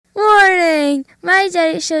My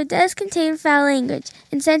Daddy Show does contain foul language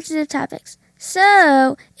and sensitive topics.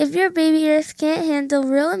 So, if your baby ears can't handle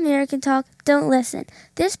real American talk, don't listen.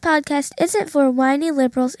 This podcast isn't for whiny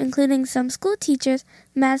liberals, including some school teachers,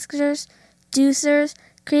 maskers, deucers,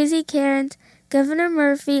 crazy Karens, Governor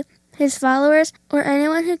Murphy, his followers, or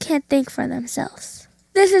anyone who can't think for themselves.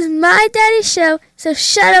 This is My Daddy Show, so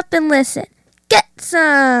shut up and listen. Get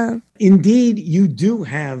some! Indeed, you do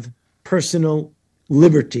have personal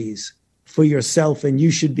liberties for yourself, and you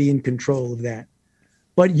should be in control of that.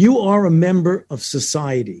 But you are a member of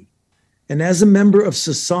society. And as a member of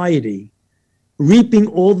society, reaping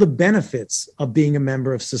all the benefits of being a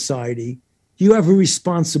member of society, you have a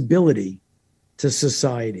responsibility to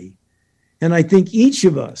society. And I think each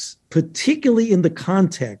of us, particularly in the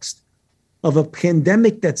context of a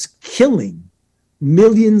pandemic that's killing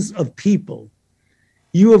millions of people,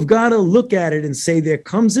 you have got to look at it and say there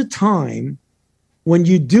comes a time when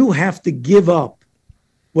you do have to give up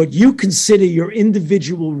what you consider your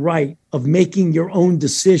individual right of making your own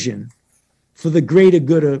decision for the greater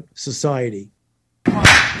good of society.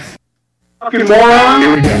 Fucking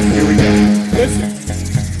moron! Here we go.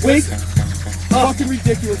 Listen, wake fucking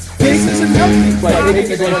ridiculous. This isn't healthy. Wake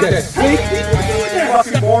people doing that.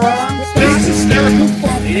 Fucking moron. This is hysterical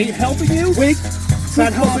fun. It ain't helping you. Wake. It's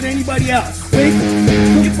not helping anybody else. Wake.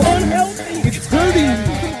 It's unhealthy. It's hurting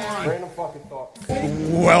you. Random fucking thought.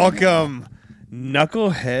 Welcome,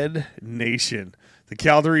 Knucklehead Nation. The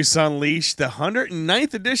Calderese Unleashed, the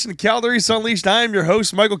 109th edition of Calderese Unleashed. I am your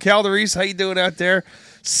host, Michael Calderese. How you doing out there?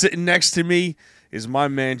 Sitting next to me is my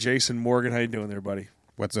man, Jason Morgan. How you doing there, buddy?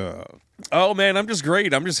 What's up? Oh, man, I'm just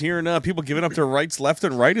great. I'm just hearing people giving up their rights left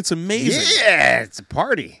and right. It's amazing. Yeah, it's a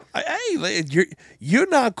party. Hey, you're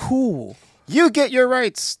not cool. You get your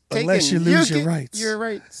rights taken. Unless you lose your rights. Your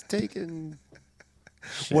rights taken.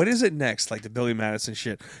 Shit. What is it next? Like the Billy Madison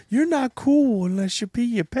shit. You're not cool unless you pee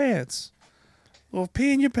your pants. Well, if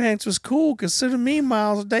peeing your pants was cool, consider me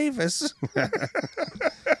Miles Davis.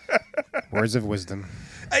 Words of wisdom.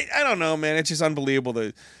 I don't know, man. It's just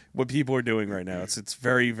unbelievable what people are doing right now. It's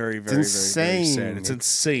very, very, very, insane. very sad. It's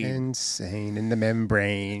insane. Insane in the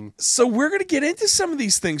membrane. So we're going to get into some of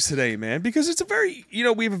these things today, man, because it's we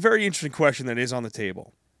have a very interesting question that is on the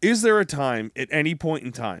table. Is there a time, at any point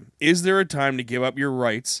in time, is there a time to give up your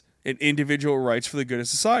rights and individual rights for the good of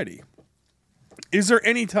society? Is there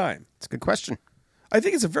any time? It's a good question. I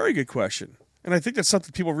think it's a very good question. And I think that's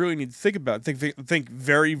something people really need to think about. Think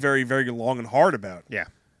very, very, very long and hard about. Yeah.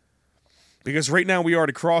 Because right now we are at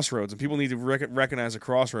a crossroads, and people need to recognize a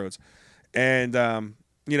crossroads. And,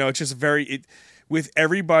 it's just with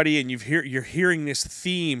everybody, and you're hearing this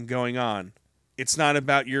theme going on. It's not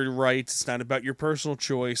about your rights. It's not about your personal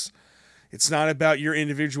choice. It's not about your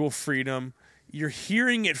individual freedom. You're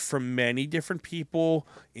hearing it from many different people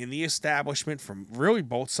in the establishment, from really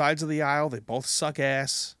both sides of the aisle. They both suck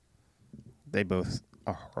ass. They both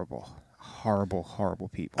are horrible. Horrible, horrible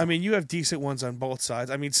people. I mean, you have decent ones on both sides.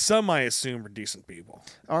 I mean, some I assume are decent people.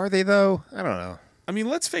 Are they, though? I don't know. I mean,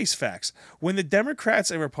 let's face facts. When the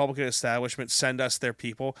Democrats and Republican establishment send us their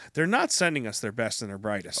people, they're not sending us their best and their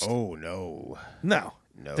brightest. Oh, no. No.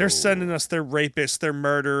 No. They're sending us their rapists, their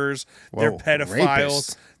murderers, their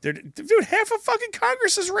pedophiles. Dude, half of fucking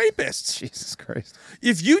Congress is rapists. Jesus Christ.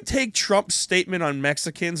 If you take Trump's statement on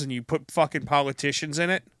Mexicans and you put fucking politicians in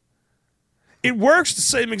it, it works the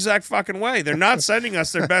same exact fucking way. They're not sending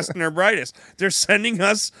us their best and their brightest. They're sending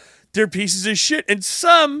us their pieces of shit. And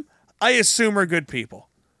some, I assume, are good people.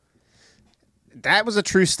 That was a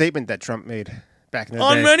true statement that Trump made back in the day.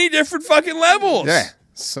 On many different fucking levels. Yeah.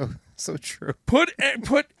 So true. Put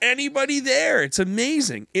anybody there. It's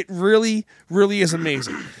amazing. It really, really is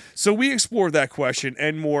amazing. So we explored that question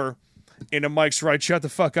and more in a Mike's Right, Shut the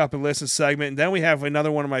Fuck Up and Listen segment. And then we have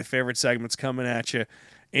another one of my favorite segments coming at you.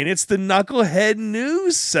 And it's the Knucklehead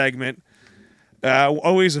News segment.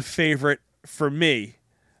 Always a favorite for me.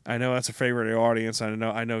 I know that's a favorite of the audience.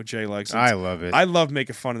 I know Jay likes it. I love it. I love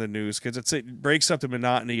making fun of the news because it breaks up the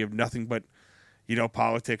monotony of nothing but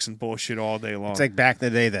politics and bullshit all day long. It's like back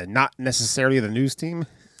in the day, the not necessarily the news team.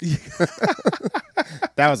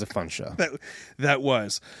 That was a fun show. That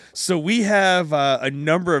was. So we have a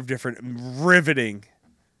number of different riveting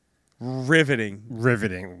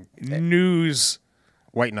news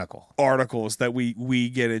white knuckle articles that we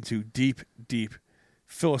get into deep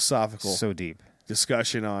philosophical so deep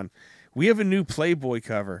discussion on. We have a new Playboy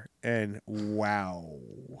cover, and wow.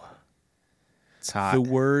 It's hot. The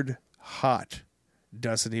word hot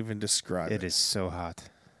doesn't even describe it. It is so hot.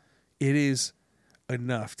 It is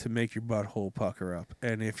enough to make your butthole pucker up.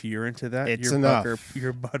 And if you're into that, It's your enough.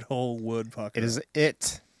 Your butthole would pucker It is up.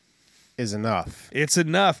 it is enough It's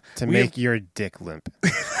enough to We make have- your dick limp.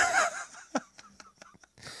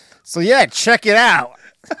 So yeah, check it out.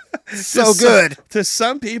 So good. To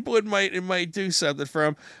some people, it might do something for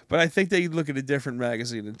them, but I think they look at a different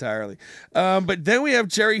magazine entirely. But then we have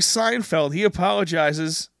Jerry Seinfeld. He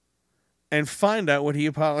apologizes, and find out what he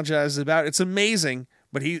apologizes about. It's amazing,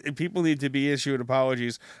 but people need to be issued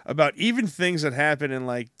apologies about even things that happened in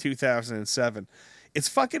like 2007. It's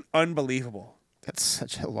fucking unbelievable. That's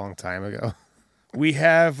such a long time ago. We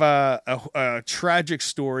have a tragic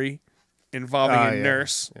story involving a Yeah.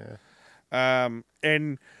 nurse. Yeah.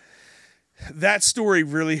 And that story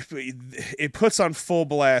really it puts on full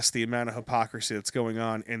blast the amount of hypocrisy that's going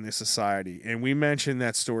on in this society. And we mentioned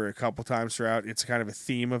that story a couple times throughout. It's kind of a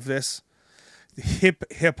theme of this.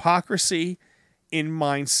 Hypocrisy in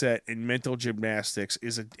mindset and mental gymnastics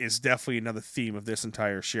is definitely another theme of this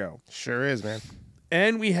entire show. Sure is, man.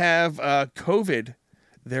 And we have COVID.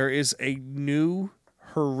 There is a new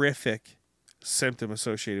horrific symptom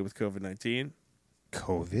associated with COVID-19.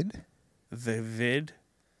 COVID? The vid.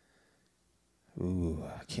 Ooh,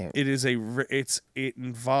 I can't. It is it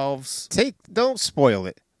involves Don't spoil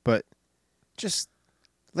it, but just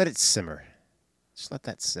let it simmer. Just let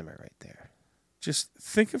that simmer right there. just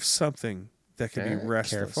think of something that could be Okay,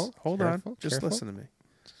 restless. careful, Hold on. careful, Just careful. listen to me.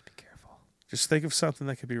 Just be careful. Just think of something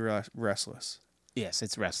that could be restless. Yes,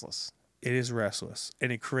 it's restless. It is restless,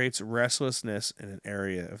 and it creates restlessness in an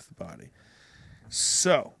area of the body.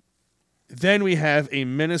 So, then we have a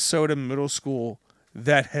Minnesota middle school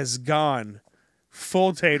that has gone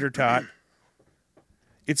full tater tot.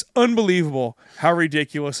 It's unbelievable how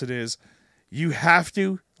ridiculous it is. You have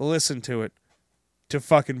to listen to it to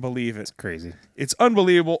fucking believe it. Crazy. It's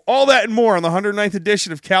unbelievable. All that and more on the 109th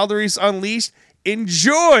edition of Calories Unleashed.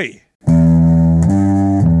 Enjoy!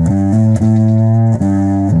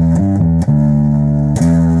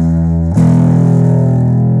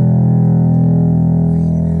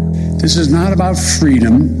 This is not about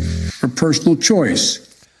freedom or personal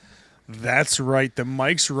choice. That's right. The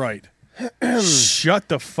mic's right. Shut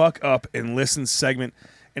the fuck up and listen segment.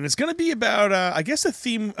 And it's going to be about, I guess the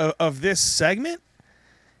theme of this segment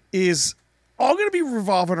is all going to be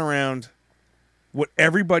revolving around what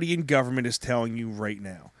everybody in government is telling you right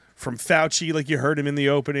now. From Fauci, like you heard him in the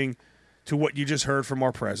opening, to what you just heard from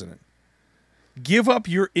our president. Give up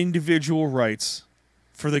your individual rights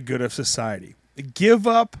for the good of society. Give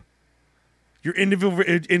up your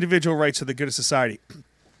individual rights for the good of society.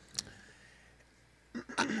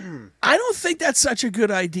 I don't think that's such a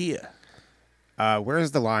good idea.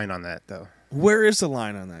 Where's the line on that, though? Where is the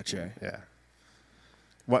line on that, Jay? Yeah.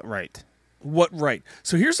 What right? What right?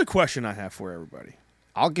 So here's the question I have for everybody.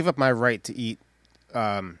 I'll give up my right to eat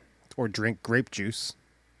or drink grape juice.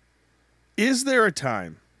 Is there a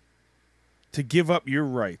time to give up your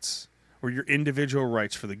rights or your individual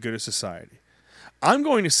rights for the good of society? I'm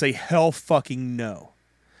going to say hell fucking no.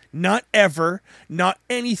 Not ever, not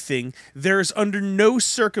anything. There is under no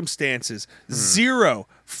circumstances, zero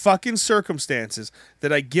fucking circumstances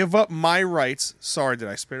that I give up my rights. Sorry, did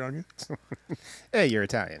I spit on you? Hey, you're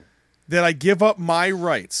Italian. That I give up my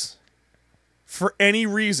rights for any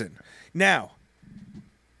reason. Now,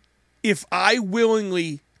 if I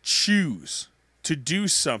willingly choose to do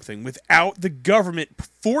something without the government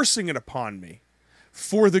forcing it upon me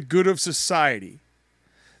for the good of society,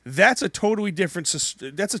 that's a totally different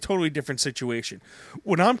situation.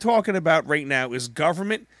 What I'm talking about right now is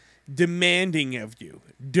government demanding of you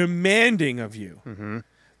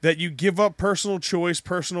that you give up personal choice,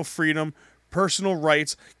 personal freedom, personal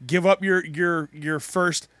rights, give up your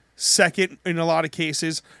first, second, in a lot of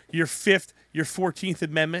cases, your fifth, your 14th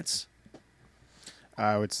amendments,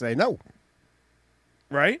 I would say no.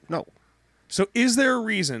 right? No. So is there a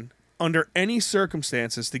reason under any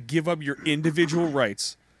circumstances to give up your individual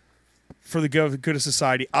rights for the good of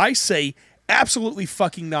society? I say absolutely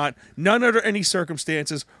fucking not. None under any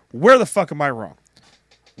circumstances. Where the fuck am I wrong?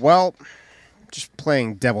 Well, just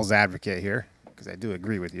playing devil's advocate here, because I do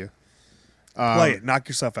agree with you. Play it. Knock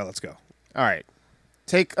yourself out. Let's go. All right.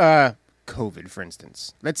 Take COVID, for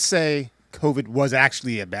instance. Let's say COVID was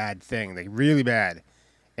actually a bad thing, like really bad,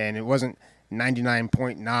 and it wasn't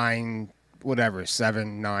 99.9, whatever,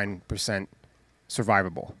 9%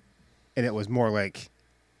 survivable, and it was more like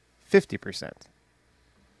 50%.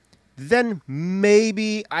 Then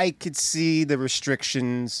maybe I could see the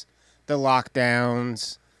restrictions, the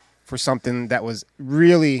lockdowns for something that was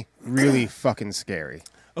really, really fucking scary.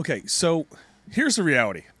 Okay, so here's the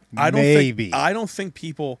reality. Maybe. I think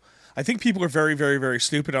people are very, very, very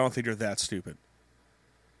stupid. I don't think they're that stupid.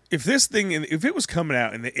 If this thing, if it was coming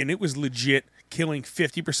out and it was legit killing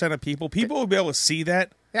 50% of people, people would be able to see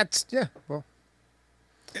that. Well,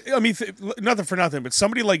 I mean, nothing for nothing, but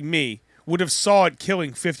somebody like me would have saw it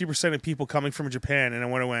killing 50% of people coming from Japan, and I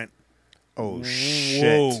would have went, oh shit.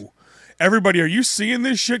 whoa. Everybody, are you seeing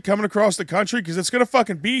this shit coming across the country? Because it's going to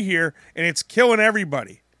fucking be here, and it's killing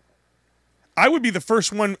everybody. I would be the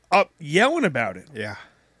first one up yelling about it. Yeah.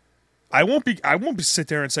 I won't be sit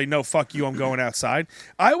there and say, no, fuck you, I'm going outside.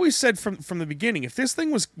 I always said from the beginning, if this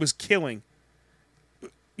thing was killing,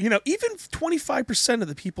 even 25% of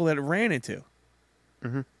the people that it ran into,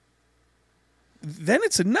 then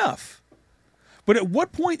it's enough. But at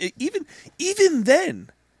what point, even then,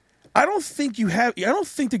 I don't think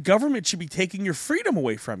the government should be taking your freedom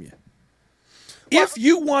away from you. Well, if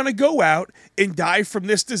you want to go out and die from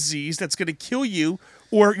this disease that's going to kill you,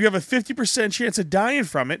 or you have a 50% chance of dying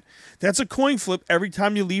from it, that's a coin flip every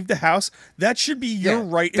time you leave the house. That should be your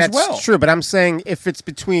right as well. That's true, but I'm saying if it's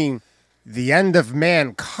between the end of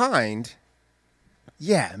mankind,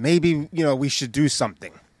 yeah, maybe, we should do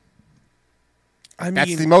something. I mean,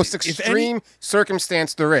 that's the most extreme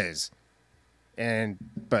circumstance there is.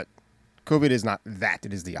 But COVID is not that.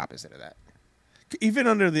 It is the opposite of that. Even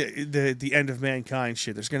under the end of mankind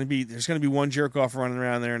shit, there's gonna be one jerk off running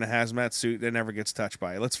around there in a hazmat suit that never gets touched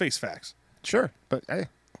by it. Let's face facts. Sure, but hey,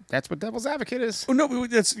 that's what devil's advocate is. Oh no,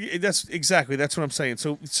 that's exactly what I'm saying.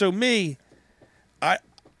 So me,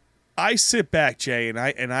 I sit back, Jay, and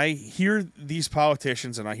I hear these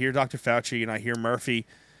politicians, and I hear Dr. Fauci, and I hear Murphy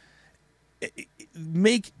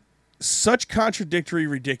make such contradictory,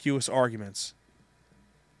 ridiculous arguments.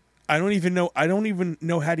 I don't even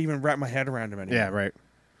know how to even wrap my head around them anymore. Yeah, right.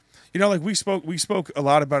 Like we spoke a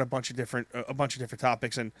lot about a bunch of different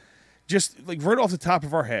topics, and just like right off the top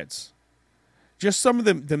of our heads, just some of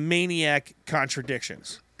the maniac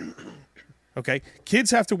contradictions. Okay,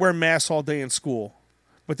 kids have to wear masks all day in school,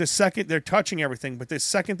 but the second they're touching everything, but the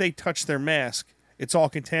second they touch their mask, it's all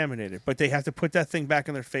contaminated. But they have to put that thing back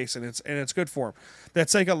in their face, and it's good for them.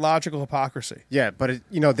 That's like a logical hypocrisy. Yeah, but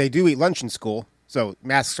they do eat lunch in school. So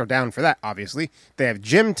masks are down for that, obviously. They have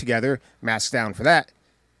gym together, masks down for that.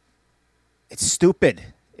 It's stupid.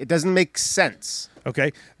 It doesn't make sense.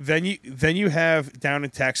 Okay. Then you have down in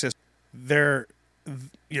Texas, they're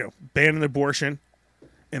banning abortion,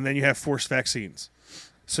 and then you have forced vaccines.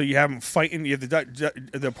 So you have them fighting. You have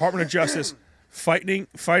the Department of Justice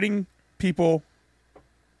fighting people,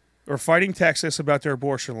 or fighting Texas about their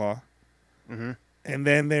abortion law. Mm-hmm. And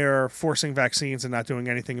then they're forcing vaccines and not doing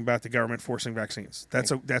anything about the government forcing vaccines.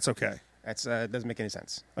 That's okay. That doesn't make any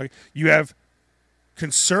sense. Okay. You have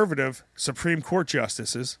conservative Supreme Court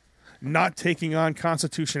justices not taking on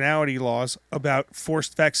constitutionality laws about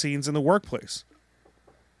forced vaccines in the workplace.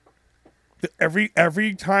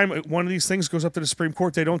 Every time one of these things goes up to the Supreme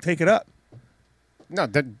Court, they don't take it up.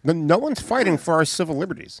 No one's fighting for our civil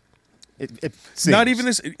liberties. It seems. Not even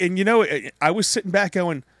this. And I was sitting back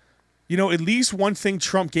going, at least one thing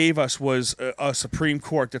Trump gave us was a Supreme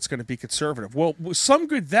Court that's going to be conservative. Well, some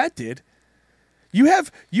good that did. You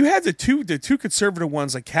have the two conservative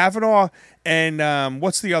ones like Kavanaugh and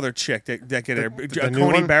what's the other chick that get it?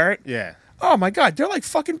 Coney Barrett. Yeah. Oh my God, they're like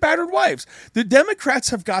fucking battered wives. The Democrats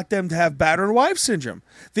have got them to have battered wife syndrome.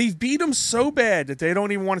 They've beat them so bad that they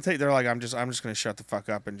don't even want to take. They're like, I'm just going to shut the fuck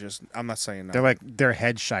up and I'm not saying no. They're like, they're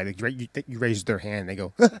head shy. You raise their hand, they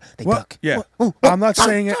go, they duck. Yeah, I'm not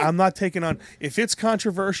saying it. I'm not taking on. If it's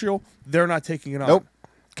controversial, they're not taking it on. Nope,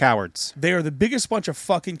 cowards. They are the biggest bunch of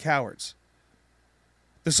fucking cowards.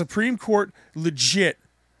 The Supreme Court legit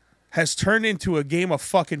has turned into a game of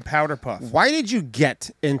fucking powder puff. Why did you get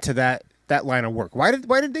into that line of work? Why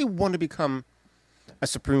did they want to become a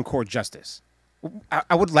Supreme Court justice?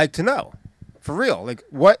 I would like to know, for real. Like,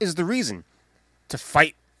 what is the reason? To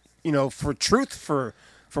fight, for truth, for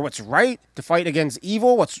what's right, to fight against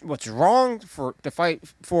evil, what's wrong, to fight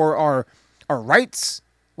for our rights.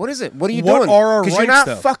 What is it? What are you doing? What are our rights? Because you're not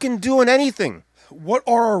though? fucking doing anything. What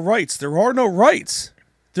are our rights? There are no rights.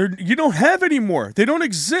 You don't have any more. They don't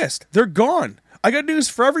exist. They're gone. I got news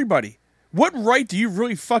for everybody. What right do you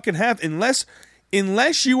really fucking have unless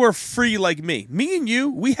you are free like me? Me and you,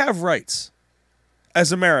 we have rights.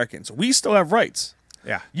 As Americans, we still have rights.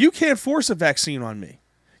 Yeah. You can't force a vaccine on me.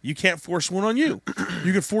 You can't force one on you.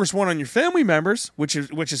 You can force one on your family members, which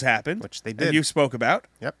has happened. Which they did. And you spoke about.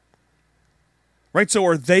 Yep. Right, so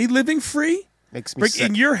are they living free? Makes me sick.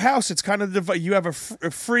 In your house, it's kind of you have a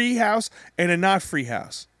free house and a not free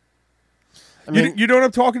house. I mean, you know what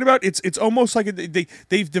I'm talking about? It's almost like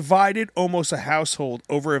they've divided almost a household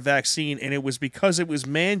over a vaccine, and it was because it was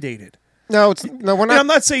mandated. No, we're not. I'm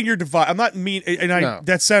not saying you're divided. I'm not mean. And No.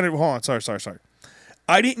 That sounded. Hold on. Sorry.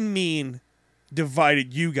 I didn't mean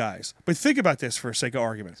divided you guys. But think about this for a sake of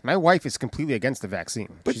argument. My wife is completely against the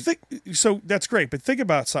vaccine. But so that's great. But think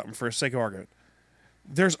about something for a sake of argument.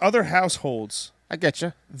 There's other households I get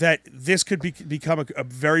you. that this could become a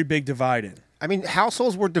very big divide in. I mean,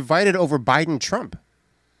 households were divided over Biden-Trump.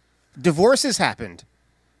 Divorces happened.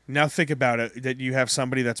 Now think about it, that you have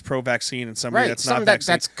somebody that's pro-vaccine and somebody that's not Something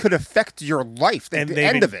vaccine. that could affect your life. The they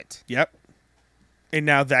end may- of it. Yep. And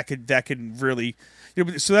now that could really,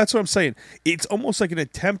 so that's what I'm saying. It's almost like an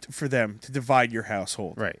attempt for them to divide your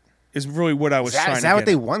household. Right. Is really what I was trying to Is that get what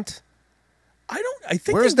they at. want? I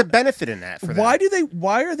think Where's the benefit in that for them?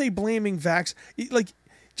 why are they blaming like,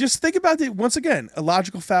 just think about it once again,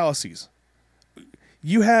 illogical fallacies.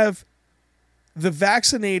 You have the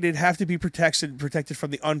vaccinated have to be protected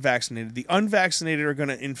from the unvaccinated. The unvaccinated are going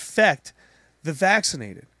to infect the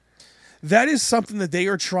vaccinated. That is something that they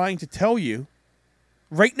are trying to tell you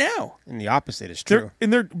right now. And the opposite is true.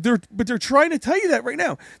 They're trying to tell you that right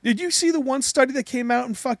now. Did you see the one study that came out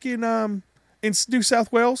in fucking in New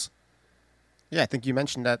South Wales? Yeah, I think you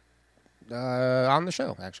mentioned that on the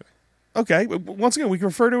show, actually. Okay, once again, we can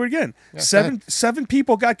refer to it again. Yeah, Seven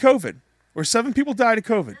people got COVID, or 7 people died of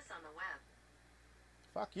COVID.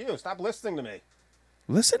 Fuck you. Stop listening to me.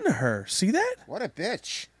 Listen to her. See that? What a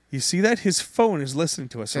bitch. You see that? His phone is listening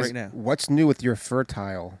to us right now. What's new with your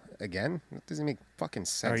fertile again? That doesn't make fucking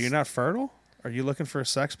sense. Are you not fertile? Are you looking for a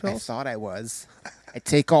sex I pill? thought I was. I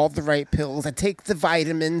take all the right pills. I take the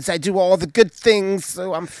vitamins. I do all the good things,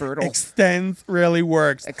 so I'm fertile. Extend really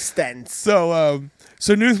works. Extends. So,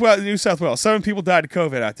 New South Wales, 7 people died of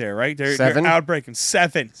COVID out there, right? They're 7? outbreaking.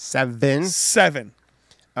 7. 7. 7.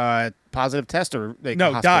 Positive test or they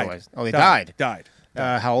No, died. hospitalized? Oh, they died. Died.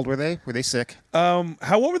 How old were they? Were they sick? How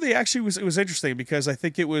old were they? Actually, it was interesting because I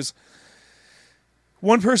think it was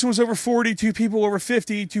one person was over 40, 2 people over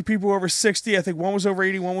 50, 2 people over 60. I think one was over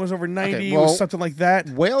 80, one was over 90. Okay, It was something like that.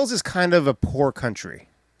 Wales is kind of a poor country,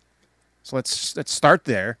 so let's start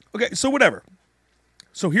there. Okay, so whatever.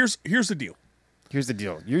 So here's the deal. Here's the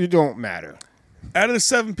deal: you don't matter. Out of the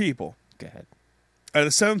 7 people, Go ahead. out of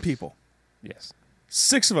the 7 people, Yes.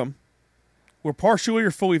 6 of them were partially or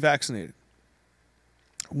fully vaccinated.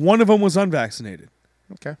 1 of them was unvaccinated.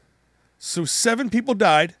 Okay. So 7 people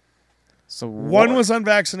died. So 1 was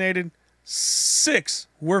unvaccinated. 6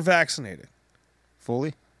 were vaccinated.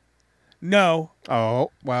 fully. No.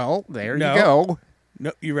 Oh well, there No. you go.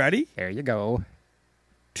 No. You ready? There you go.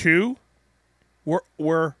 2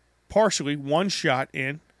 were partially, 1 shot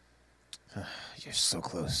in. You're so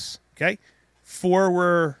close. Okay. 4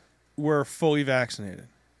 were fully vaccinated.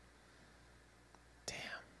 Damn.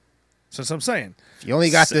 So that's what I'm saying. If you only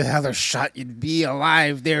got the other shot, you'd be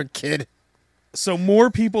alive, there, kid. So more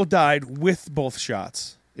people died with both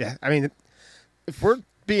shots. Yeah, I mean, if we're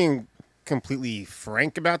being completely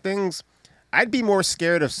frank about things, I'd be more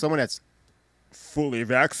scared of someone that's fully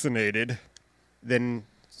vaccinated than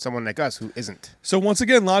someone like us who isn't. So once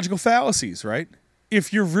again, logical fallacies, right?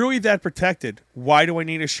 If you're really that protected, why do I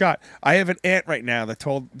need a shot? I have an aunt right now that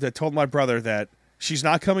told my brother that she's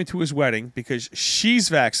not coming to his wedding because she's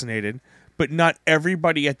vaccinated, but not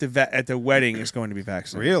everybody at the wedding is going to be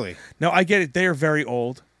vaccinated. Really? No, I get it. They are very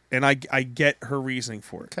old, and I get her reasoning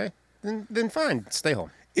for it. Okay, then fine, stay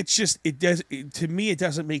home. It's just to me it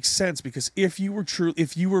doesn't make sense because if you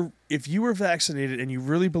were vaccinated and you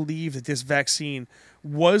really believe that this vaccine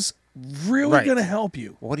was really Right. going to help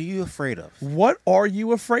you, What are you afraid of? what are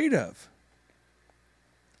you afraid of?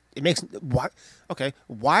 It makes what? Okay,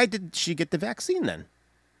 why did she get the vaccine then?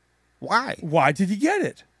 Why? Why did you get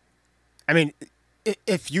it? I mean,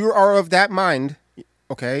 if you are of that mind,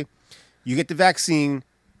 okay, you get the vaccine,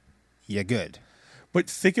 you're good. But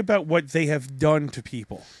think about what they have done to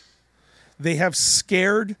people. They've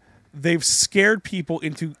scared people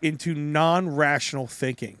into non-rational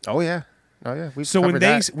thinking. Oh yeah, We've So when covered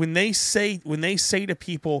they that. when they say to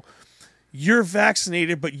people, you're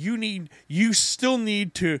vaccinated, but you still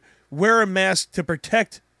need to wear a mask to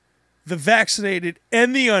protect the vaccinated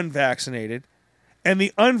and the unvaccinated, and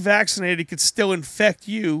the unvaccinated could still infect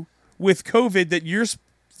you with COVID that you're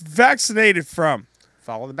vaccinated from.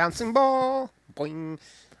 Follow the bouncing ball. Boing.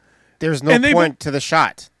 There's no And they point to the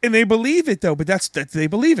shot. And they believe it though, but that's they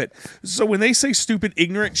believe it. So when they say stupid,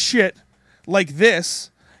 ignorant shit like this,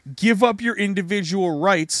 give up your individual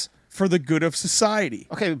rights for the good of society.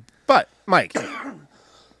 Okay, but Mike,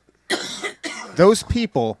 those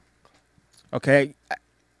people, okay,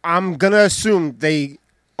 I'm gonna assume they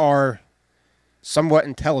are somewhat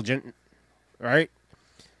intelligent, right?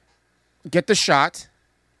 Get the shot,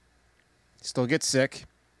 still get sick,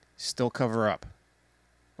 still cover up.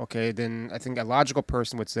 Okay, then I think a logical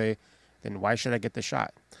person would say, then why should I get the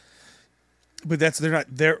shot? But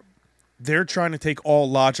they're trying to take all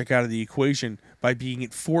logic out of the equation by being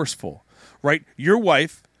forceful, right? Your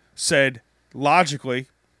wife said logically,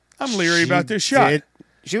 I'm leery about this shot.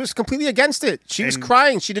 She was completely against it. She was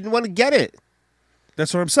crying. She didn't want to get it.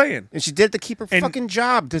 That's what I'm saying. And she did it to keep her fucking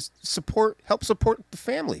job, to help support the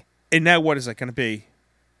family. And now what is that going to be?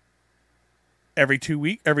 Every 2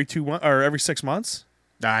 weeks, or every 6 months?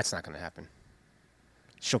 Nah, it's not going to happen.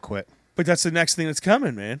 She'll quit. But that's the next thing that's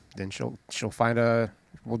coming, man. Then she'll find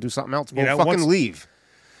we'll do something else. You We'll know, fucking leave.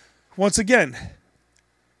 Once again,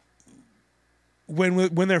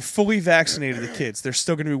 when they're fully vaccinated, the kids, they're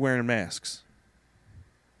still going to be wearing masks.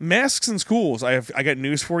 Masks in schools. I got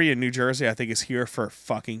news for you in New Jersey. I think it's here for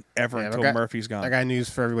fucking ever until Murphy's gone. I got news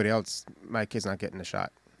for everybody else. My kid's not getting the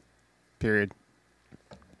shot. Period.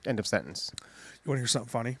 End of sentence. You want to hear something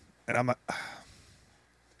funny? And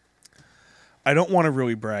I don't want to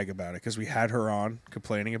really brag about it because we had her on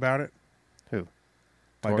complaining about it. Who?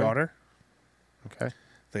 My Tori? daughter. Okay.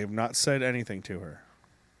 They have not said anything to her.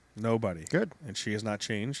 Nobody. Good. And she has not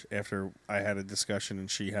changed after I had a discussion and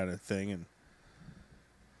she had a thing. And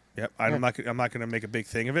yep, I'm not going to make a big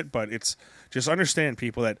thing of it, but it's just understand,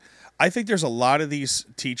 people, that I think there's a lot of these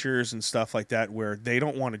teachers and stuff like that where they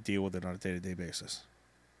don't want to deal with it on a day-to-day basis.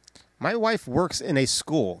 My wife works in a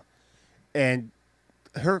school, and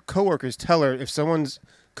her coworkers tell her if someone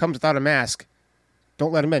comes without a mask,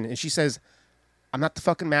 don't let them in. And she says, I'm not the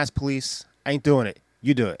fucking mask police. I ain't doing it.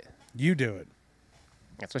 You do it. You do it.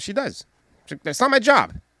 That's what she does. That's not my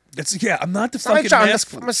job. I'm not the It's not my fucking job.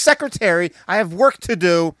 mask. I'm a secretary. I have work to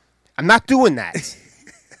do. I'm not doing that.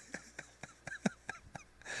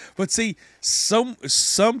 But see, some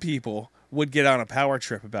people would get on a power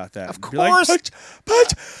trip about that. Of Be like, course.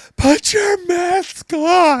 put your mask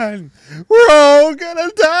on. We're all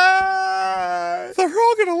gonna die. They're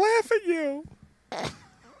all gonna laugh at you.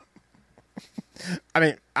 I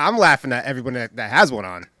mean, I'm laughing at everyone that has one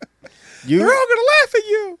on. They're all gonna laugh at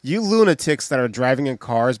you. You lunatics that are driving in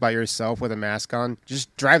cars by yourself with a mask on,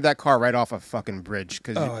 just drive that car right off a fucking bridge.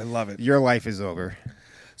 Because I love it. Your life is over.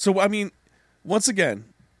 So, I mean, once again,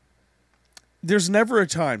 there's never a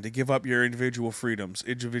time to give up your individual freedoms,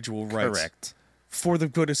 individual rights. Correct. For the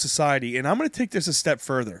good of society. And I'm going to take this a step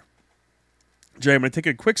further. Jay, I'm going to take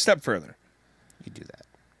it a quick step further. You do that.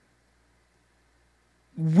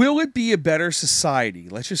 Will it be a better society?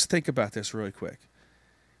 Let's just think about this really quick.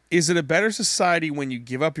 Is it a better society when you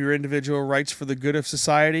give up your individual rights for the good of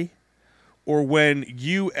society? Or when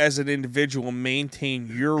you as an individual maintain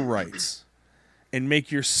your rights and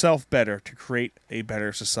make yourself better to create a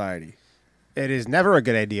better society? It is never a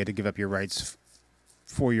good idea to give up your rights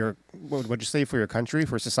for your, what'd you say, for your country,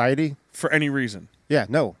 for society? For any reason. Yeah,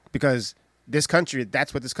 no, because this country,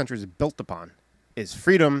 that's what this country is built upon, is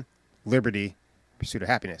freedom, liberty, pursuit of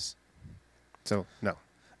happiness. So, no.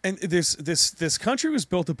 And this country was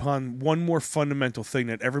built upon one more fundamental thing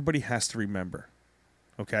that everybody has to remember.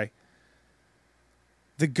 Okay?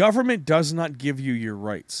 The government does not give you your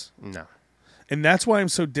rights. No. And that's why I'm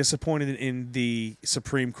so disappointed in the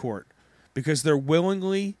Supreme Court. Because they're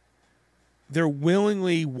willingly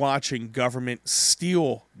watching government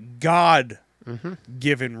steal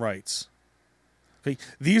God-given rights. Okay?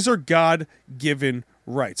 These are God-given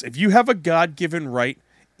rights. If you have a God-given right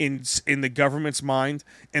in the government's mind,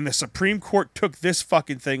 and the Supreme Court took this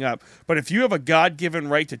fucking thing up, but if you have a God-given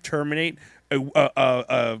right to terminate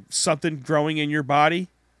something growing in your body,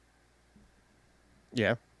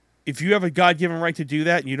 yeah. If you have a God-given right to do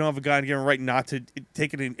that, and you don't have a God-given right not to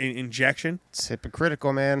take an injection, it's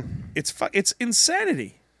hypocritical, man. It's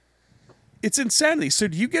insanity. It's insanity. So,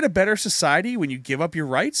 do you get a better society when you give up your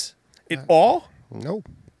rights? All? Nope.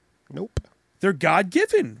 They're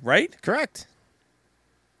God-given, right? Correct.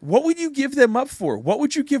 What would you give them up for? What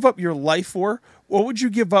would you give up your life for? What would you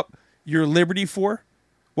give up your liberty for?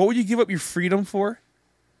 What would you give up your freedom for?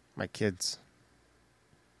 My kids.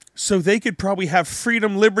 So they could probably have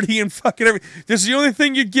freedom, liberty, and fucking everything. This is the only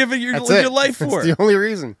thing you'd give your life for. That's the only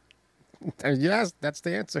reason. Yes, that's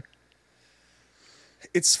the answer.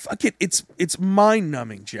 It's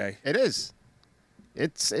mind-numbing, Jay. It is.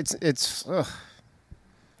 It's ugh.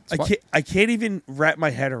 I can't even wrap my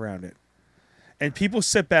head around it. And people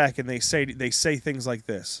sit back and they say things like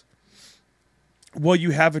this. Well,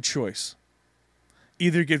 you have a choice.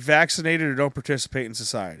 Either get vaccinated or don't participate in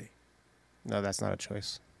society. No, that's not a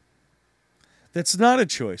choice. That's not a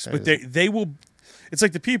choice. But they will. It's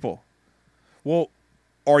like the people. Well,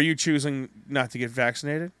 are you choosing not to get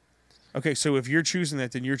vaccinated? Okay, so if you're choosing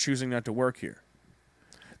that, then you're choosing not to work here.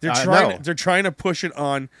 They're trying to push it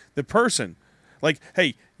on the person. Like,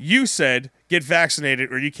 hey, you said get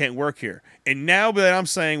vaccinated or you can't work here. And now that I'm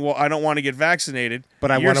saying, well, I don't want to get vaccinated,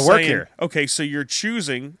 But I you're want to work saying, here. Okay, so you're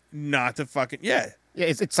choosing not to fucking Yeah,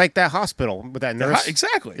 it's like that hospital with that nurse.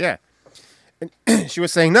 Exactly. Yeah. And she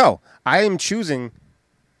was saying, no, I am choosing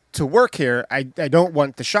to work here. I don't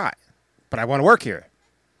want the shot, but I want to work here.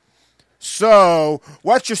 So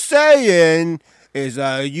what you're saying is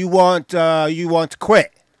you want to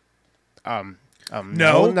quit. No,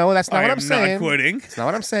 that's not what I'm saying. Not quitting. That's not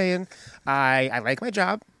what I'm saying. I like my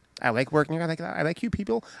job. I like working here. I like you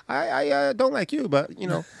people. I don't like you, but you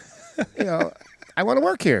know, I want to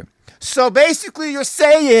work here. So basically, you're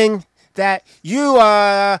saying that you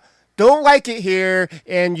don't like it here,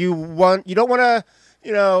 and you don't want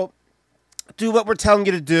to, do what we're telling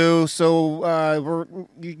you to do. So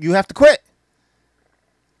you have to quit.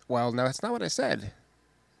 Well, no, that's not what I said.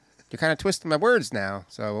 You're kind of twisting my words now.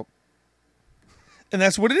 So, And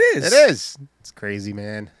that's what it is. it is. It's crazy,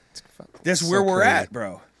 man. That's so where we're crazy. at,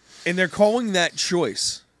 bro. And they're calling that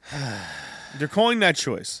choice. They're calling that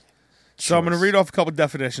choice. So I'm going to read off a couple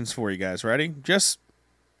definitions for you guys. Ready? Just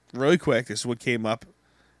really quick. This is what came up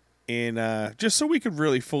in just so we could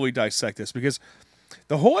really fully dissect this, because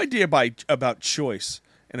the whole idea about choice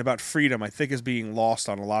and about freedom, I think, is being lost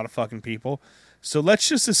on a lot of fucking people. So let's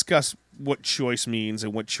just discuss what choice means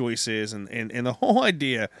and what choice is, and the whole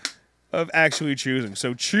idea of actually choosing.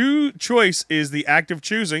 So choice is the act of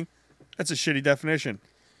choosing. That's a shitty definition.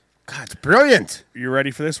 God, it's brilliant. You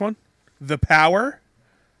ready for this one? The power,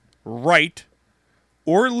 right,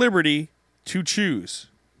 or liberty to choose.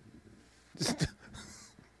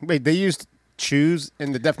 Wait, they used choose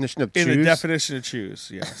in the definition of choose? In the definition of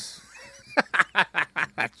choose, yes.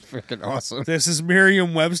 That's freaking awesome. This is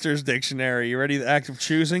Merriam-Webster's dictionary. You ready? The act of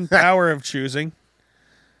choosing, power of choosing,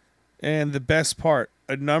 and the best part,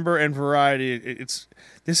 a number and variety.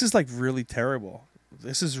 This is like really terrible.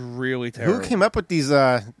 This is really terrible. Who came up with these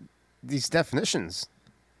definitions?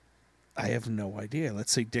 I have no idea.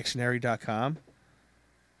 Let's say dictionary.com.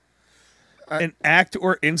 An act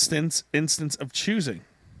or instance of choosing.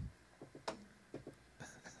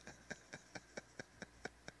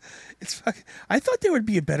 It's fucking, I thought there would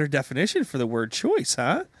be a better definition for the word choice,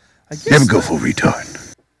 huh? I guess Never go full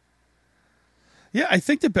retard. Yeah, I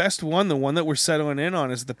think the best one, the one that we're settling in on,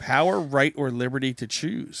 is the power, right, or liberty to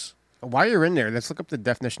choose. While you're in there, let's look up the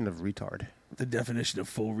definition of retard. The definition of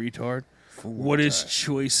full retard. What does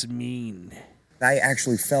choice mean? I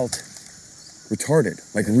actually felt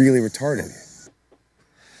retarded, like really retarded.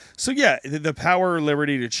 So yeah, the power or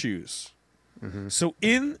liberty to choose. Mm-hmm. So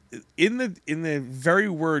in the very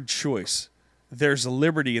word choice, there's a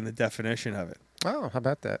liberty in the definition of it. Oh, how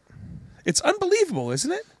about that? It's unbelievable,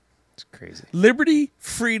 isn't it? It's crazy. Liberty,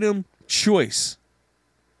 freedom, choice.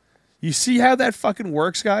 You see how that fucking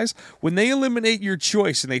works, guys? When they eliminate your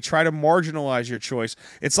choice and they try to marginalize your choice,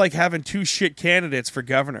 it's like having two shit candidates for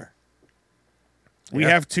governor. We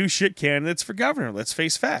have two shit candidates for governor. Let's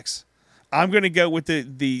face facts. I'm going to go with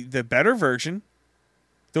the better version,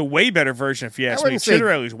 the way better version, if you ask me.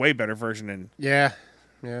 Chitterelli's way better version than... Yeah.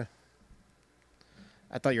 I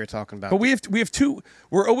thought you were talking about... But we have two...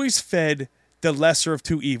 We're always fed the lesser of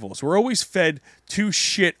two evils. We're always fed two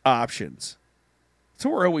shit options. So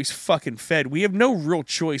we're always fucking fed. We have no real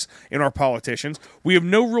choice in our politicians. We have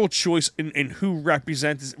no real choice in who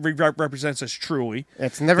represents us truly.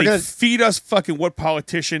 It's never going to feed us fucking what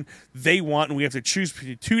politician they want, and we have to choose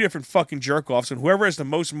between two different fucking jerk-offs, and whoever has the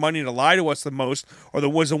most money to lie to us the most are the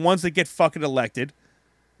ones that get fucking elected.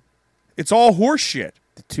 It's all horse shit.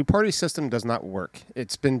 The two-party system does not work.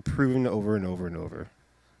 It's been proven over and over and over.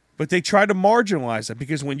 But they try to marginalize it,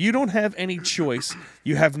 because when you don't have any choice,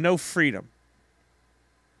 you have no freedom.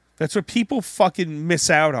 That's what people fucking miss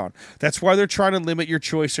out on. That's why they're trying to limit your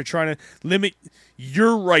choice. They're trying to limit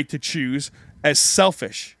your right to choose as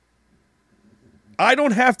selfish. I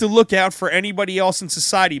don't have to look out for anybody else in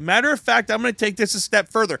society. Matter of fact, I'm going to take this a step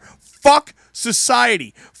further. Fuck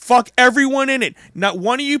society. Fuck everyone in it. Not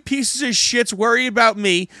one of you pieces of shits worry about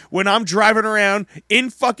me when I'm driving around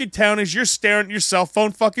in fucking town as you're staring at your cell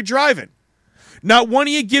phone fucking driving. Not one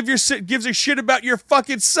of you gives a shit about your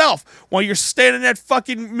fucking self while you're standing at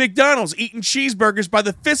fucking McDonald's eating cheeseburgers by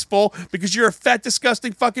the fistful because you're a fat,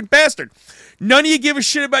 disgusting fucking bastard. None of you give a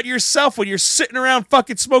shit about yourself when you're sitting around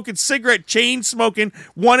fucking smoking cigarette, chain smoking,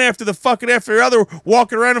 one after the other,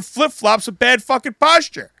 walking around in flip-flops with bad fucking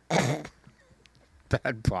posture.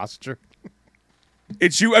 Bad posture.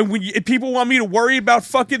 It's you, and when people want me to worry about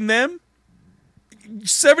fucking them,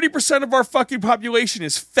 70% of our fucking population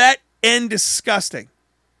is fat and disgusting.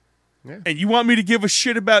 Yeah. And you want me to give a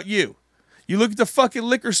shit about you? You look at the fucking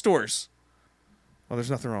liquor stores. Well, there's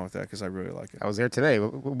nothing wrong with that because I really like it. I was there today.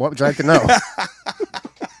 What would you like to know? I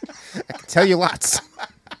can tell you lots.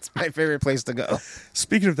 It's my favorite place to go.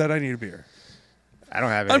 Speaking of that, I need a beer. I don't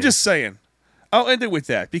have any. I'm just saying. I'll end it with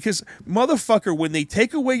that because, motherfucker, when they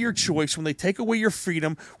take away your choice, when they take away your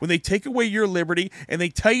freedom, when they take away your liberty, and they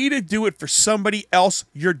tell you to do it for somebody else,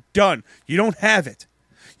 you're done. You don't have it.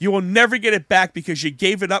 You will never get it back because you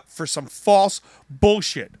gave it up for some false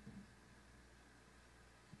bullshit.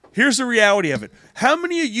 Here's the reality of it. How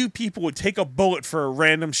many of you people would take a bullet for a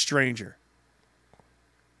random stranger?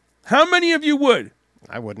 How many of you would?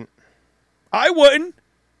 I wouldn't. I wouldn't.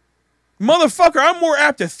 Motherfucker, I'm more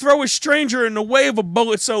apt to throw a stranger in the way of a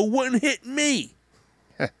bullet so it wouldn't hit me.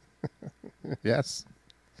 Yes.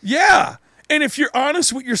 Yeah. And if you're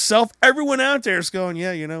honest with yourself, everyone out there is going,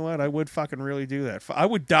 yeah, you know what? I would fucking really do that. I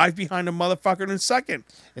would dive behind a motherfucker in a second.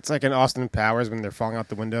 It's like in Austin Powers when they're falling out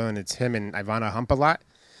the window and it's him and Ivana Humpalot.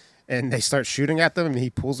 And they start shooting at them, and he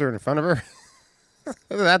pulls her in front of her.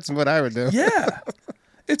 That's what I would do. Yeah.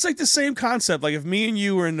 It's like the same concept. Like if me and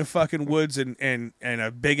you were in the fucking woods and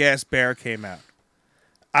a big-ass bear came out.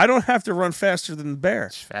 I don't have to run faster than the bear.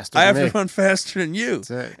 Faster I than have me. to run faster than you.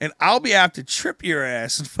 That's it. And I'll be apt to trip your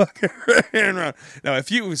ass and fucking run. Now, if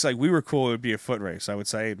you was like, we were cool, it would be a foot race. I would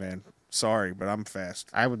say, hey, man, sorry, but I'm fast.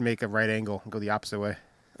 I would make a right angle and go the opposite way.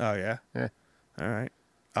 Oh, yeah? Yeah. All right.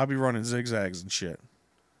 I'll be running zigzags and shit.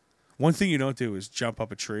 One thing you don't do is jump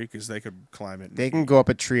up a tree because they could climb it. They can go up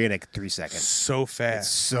a tree in like 3 seconds. So It's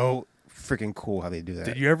fast. so freaking cool how they do that.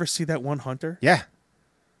 Did you ever see that one hunter Yeah.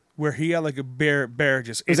 where he had like a bear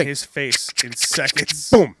just in was like- his face in seconds?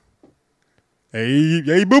 Boom.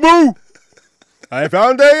 Hey, boo-boo. I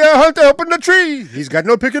found a hunter up in the tree. He's got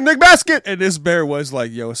no picnic basket. And this bear was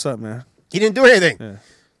like, yo, what's up, man? He didn't do anything. Yeah.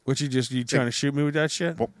 What you trying to shoot me with that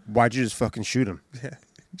shit? Well, why'd you just fucking shoot him? Yeah.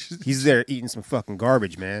 Just He's there eating some fucking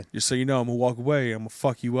garbage, man. so you know, I'm gonna walk away. I'm gonna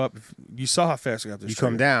fuck you up. If you saw how fast I got this. You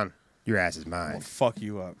come down, your ass is I'm mine. gonna fuck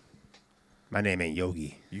you up. My name ain't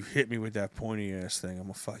Yogi. You hit me with that pointy ass thing. I'm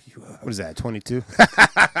gonna fuck you up. What is that, 22?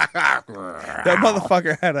 That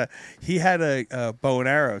motherfucker had a bow and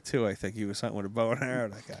arrow too. I think he was hunting with a bow and arrow.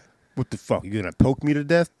 That guy. What the fuck? You gonna poke me to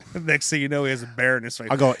death? Next thing you know, he has a bear in his face.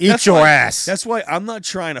 I'll go eat That's your why- ass. That's why I'm not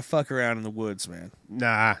trying to fuck around in the woods, man.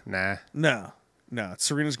 Nah. No.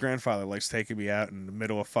 Serena's grandfather likes taking me out in the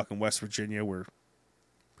middle of fucking West Virginia where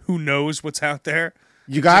who knows what's out there.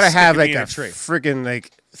 You gotta Just have sticking like me in a a tree. freaking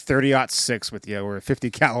like 30-06 with you or a 50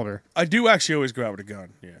 caliber. I do actually always go out with a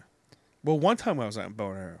gun, yeah. Well, one time I was out in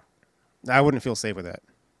bow and arrow. I wouldn't feel safe with that.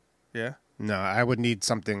 Yeah? No, I would need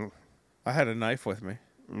something. I had a knife with me.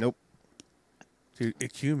 Nope. Dude, can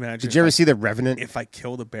you imagine Did you ever see The Revenant? if I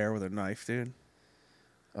killed a bear with a knife, dude?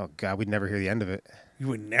 Oh God, we'd never hear the end of it. You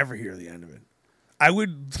would never hear the end of it. I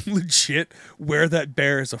would legit wear that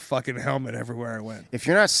bear as a fucking helmet everywhere I went. If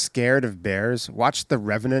you're not scared of bears, watch The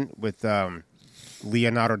Revenant with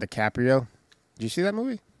Leonardo DiCaprio. Did you see that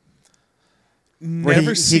movie? Where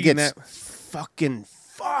Never he seen gets that. fucking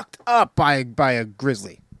fucked up by a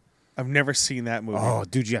grizzly. I've never seen that movie. Oh,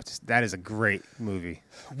 dude, you have to. That is a great movie.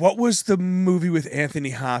 What was the movie with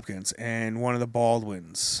Anthony Hopkins and one of the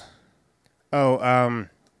Baldwins? Oh,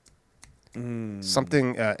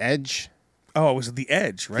 something Edge. Oh, it was The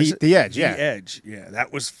Edge, right? The Edge, yeah. The Edge, yeah.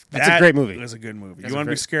 That's a great movie. It was a good movie. That's You a want to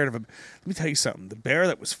be very- scared of a... Let me tell you something. The bear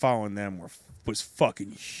that was following them was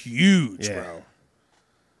fucking huge, Yeah. bro.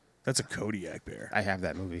 That's a Kodiak bear. I have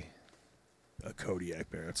that movie A Kodiak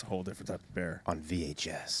bear. That's a whole different type of bear. on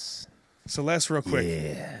VHS. So last real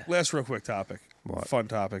quick topic. What? Fun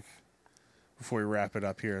topic. Before we wrap it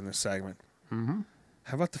up here in this segment. Mm-hmm.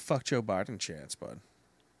 How about the fuck Joe Biden chants, bud?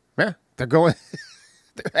 Yeah, they're going.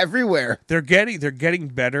 They're everywhere. They're getting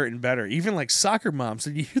better and better. Even like soccer moms.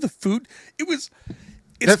 Did you hear the food? It's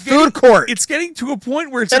food court. It's getting to a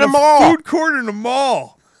point where it's In in a mall. food court in a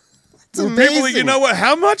mall. It's Where people, amazing. you know what?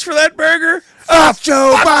 How much for that burger? Off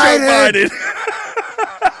Joe Fuck Biden. Joe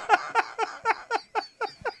Biden.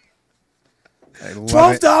 I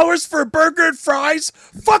love it. $12 for a burger and fries?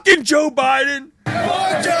 Fucking Joe Biden.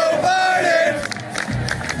 Fuck Joe Biden!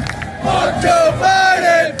 Fuck Joe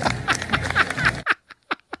Biden!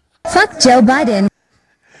 Fuck Joe Biden.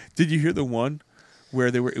 Did you hear the one where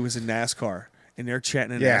it was in NASCAR and they're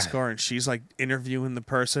chanting in Yeah. NASCAR and she's like interviewing the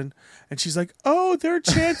person and she's like, "Oh, they're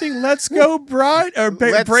chanting, let's go Braden or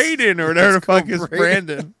whatever the fuck is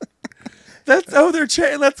Brandon." They're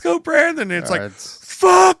chanting, let's go Brandon. And it's like, It's-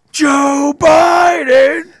 fuck Joe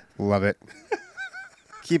Biden. Love it.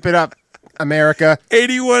 Keep it up, America.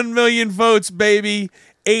 81 million votes, baby.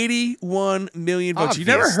 81 million votes. You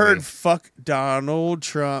never Obviously. heard fuck Donald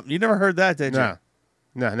Trump. You never heard that, did you?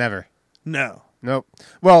 No, never. No. Nope.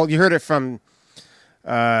 Well, you heard it from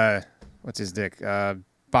What's his dick?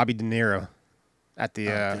 Bobby De Niro at the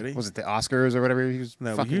did he? was it the Oscars or whatever he was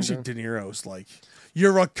No, fucking usually doing? De Niro's like,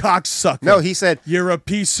 "You're a cocksucker." No, he said "You're a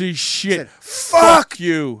piece of shit." said, Fuck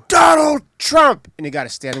you. Donald Trump, and he got a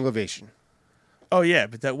standing ovation. Oh yeah,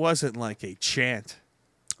 but that wasn't like a chant.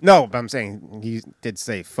 No, but I'm saying he did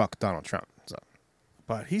say fuck Donald Trump. So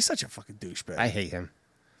But he's such a fucking douchebag. I hate him.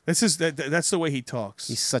 That's the way he talks.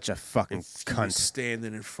 He's such a fucking If you were cunt.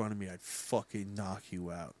 standing in front of me, I'd fucking knock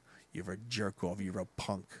you out. You're a jerk off. You're a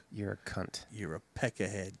punk. You're a cunt. You're a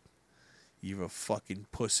peckerhead. You're a fucking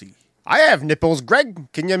pussy. I have nipples,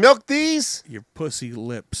 Greg. Can you milk these? Your pussy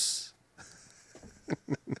lips.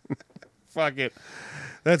 Fuck it.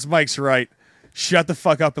 That's Mike's right. Shut the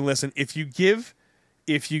fuck up and listen. If you give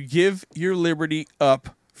your liberty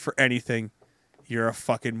up for anything, you're a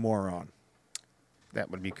fucking moron. That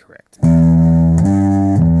would be correct.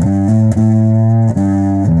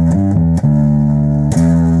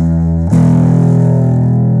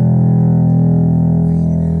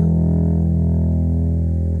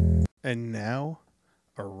 And now,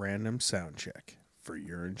 a random sound check for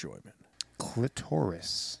your enjoyment.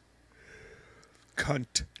 Clitoris.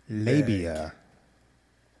 Cunt. Labia.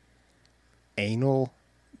 Anal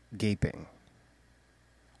gaping.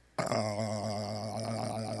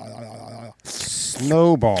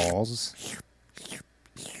 Snowballs.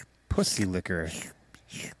 Pussy liquor.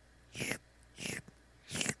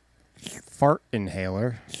 Fart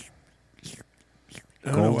inhaler.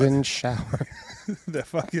 Golden shower. The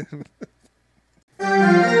fucking.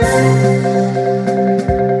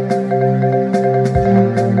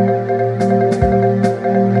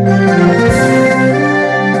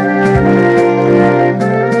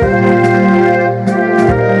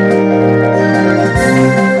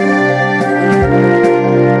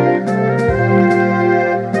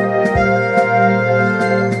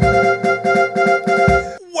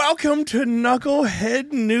 Welcome to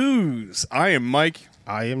Knucklehead News. I am Mike.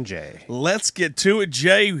 I am Jay. Let's get to it,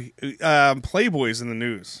 Jay. Playboy's in the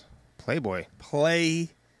news. Playboy. Playboy,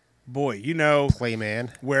 you know,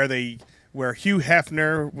 Playman. where Hugh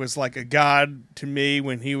Hefner was like a god to me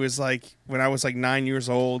when I was like 9 years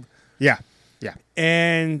old, Yeah. Yeah.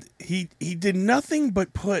 and he did nothing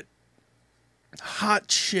but put hot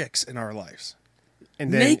chicks in our lives.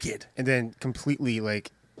 And then, Naked. And then completely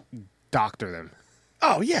like doctor them.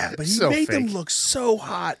 Oh yeah, but he So made them fake. look so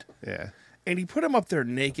hot, Yeah. and he put them up there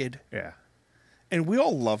naked, Yeah. and we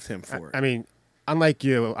all loved him for it. I mean, unlike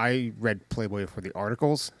you, I read Playboy for the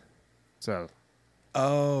articles. So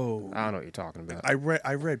Oh, I don't know what you're talking about. I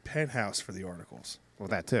read Penthouse for the articles, Well,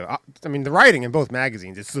 that too. I mean, the writing in both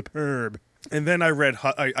magazines is superb. and then I read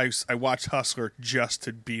I watched Hustler just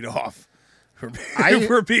to beat off. I-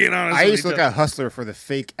 We're being honest. I with used to each look other. at Hustler for the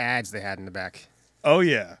fake ads they had in the back. Oh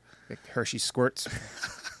yeah. Like Hershey Squirts.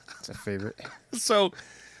 It's a favorite. So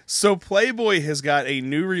Playboy has got a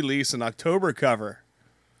new release, an October cover.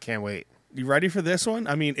 Can't wait. You ready for this one?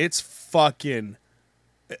 I mean, it's fucking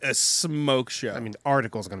a smoke show. I mean, the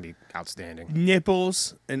article's going to be outstanding.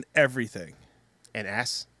 nipples and everything. And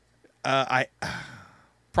ass? I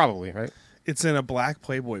Probably, right? It's in a black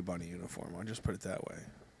Playboy bunny uniform. I'll just put it that way.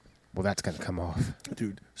 Well, that's going to come off.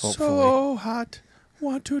 Dude, Hopefully. so hot.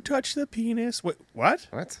 Want to touch the penis. Wait, what?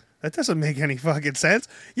 What? That doesn't make any fucking sense.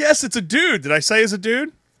 Yes, it's a dude. Did I say it's a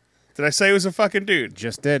dude? Did I say it was a fucking dude?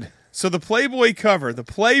 Just did. So the Playboy cover, the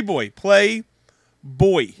Playboy.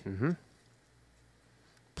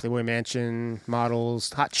 Playboy Mansion,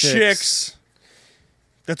 models, hot chicks. Chicks.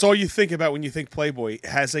 That's all you think about when you think Playboy. It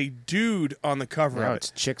has a dude on the cover No, of it.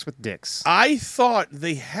 it's chicks with dicks. I thought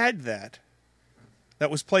they had that. That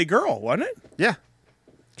was Playgirl, wasn't it? Yeah.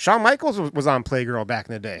 Shawn Michaels was on Playgirl back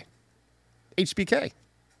in the day. HBK.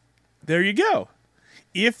 There you go.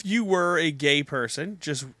 If you were a gay person,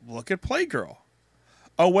 just look at Playgirl.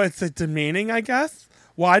 Oh, what's it demeaning, I guess?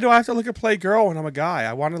 Why do I have to look at Playgirl when I'm a guy?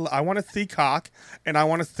 I want to see cock, and I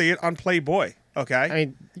want to see it on Playboy. Okay? I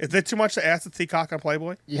mean, is it too much to ask to see cock on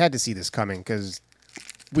Playboy? you had to see this coming because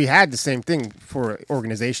we had the same thing for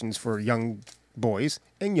organizations for young boys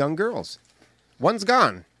and young girls. One's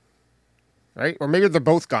gone, right? Or maybe they're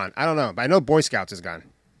both gone. I don't know. But I know Boy Scouts is gone.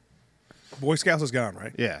 Boy Scouts is gone,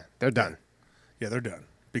 right? Yeah, they're done. Yeah, they're done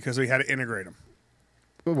because we had to integrate them.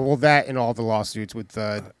 Well, that and all the lawsuits with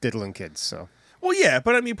diddling kids. So Well, yeah,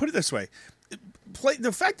 but I mean, put it this way: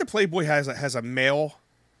 the fact that Playboy has a male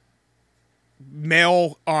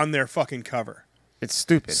on their fucking cover it's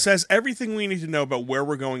stupid. says everything we need to know about where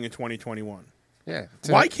we're going in 2021. Yeah.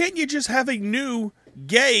 Why can't you just have a new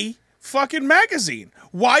gay fucking magazine?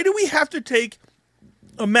 Why do we have to take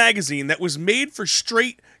a magazine that was made for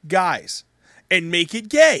straight guys and make it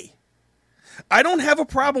gay? I don't have a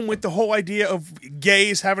problem with the whole idea of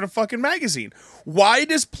gays having a fucking magazine. Why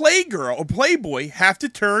does Playgirl or Playboy have to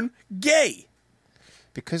turn gay?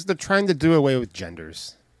 Because they're trying to do away with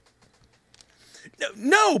genders.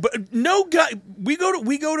 No, but no guy. We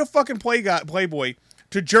go to fucking Playboy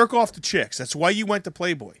to jerk off to chicks. That's why you went to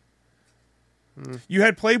Playboy. You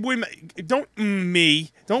had Playboy. Don't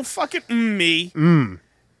me. Don't fucking me.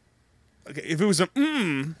 Okay, if it was a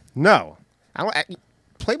No.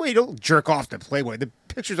 Playboy, you don't jerk off to Playboy. The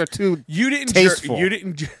pictures are too tasteful. You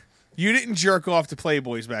didn't jerk off to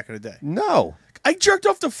Playboys back in the day. No. I jerked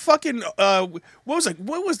off to fucking what was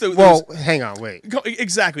the Well, hang on, wait.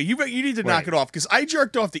 exactly. You need to knock Wait. it off because I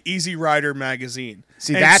jerked off to Easy Rider magazine.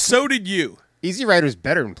 See, and that's- so did you. Easy Rider's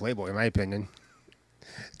better than Playboy, in my opinion.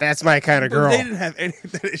 That's my kind of But girl. they didn't have any.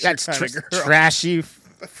 That is That's your kind of girl. trashy,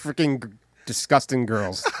 freaking disgusting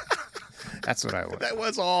girls. That's what I want. That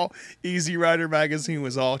was all. Easy Rider magazine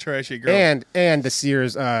was all trashy girls. And the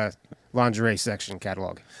Sears lingerie section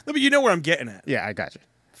catalog. No, but you know where I'm getting at. Yeah, I got you.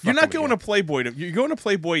 You're not going to Playboy. You're going to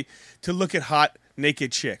Playboy to look at hot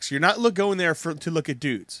naked chicks. You're not going there to look at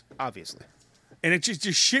dudes. Obviously. And it just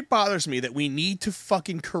shit bothers me that we need to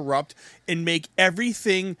fucking corrupt and make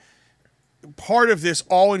everything part of this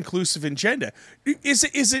all-inclusive agenda. Is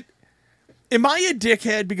it? Am I a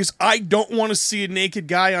dickhead because I don't want to see a naked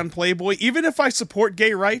guy on Playboy, even if I support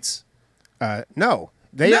gay rights? No. No.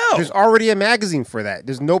 There's already a magazine for that.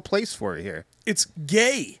 There's no place for it here. It's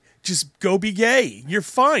gay. Just go be gay. You're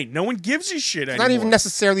fine. No one gives a shit anymore. It's not even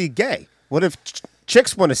necessarily gay. What if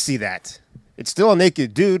chicks want to see that? It's still a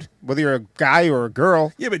naked dude, whether you're a guy or a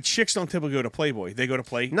girl. Yeah, but chicks don't typically go to Playboy. They go to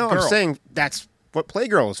Play. No, Girl. I'm saying that's what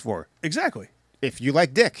Playgirl is for. Exactly. If you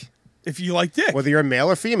like dick, If you like dick, whether you're a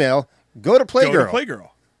male or female, go to Playgirl. go to Playgirl.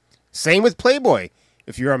 Same with Playboy.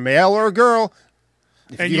 If you're a male or a girl,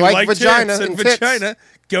 if And you like vagina tits and tits, vagina,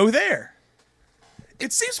 go there.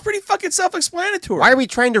 It seems pretty fucking self-explanatory. why are we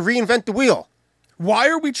trying to reinvent the wheel? Why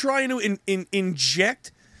are we trying to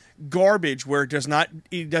inject garbage where it does not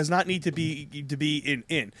need to be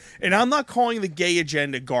in? And I'm not calling the gay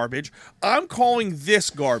agenda garbage. I'm calling this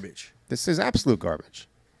garbage. This is absolute garbage.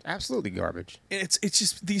 Absolutely garbage. And it's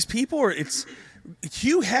just these people are. It's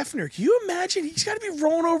Hugh Hefner. Can you imagine? He's got to be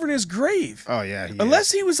rolling over in his grave. Oh yeah.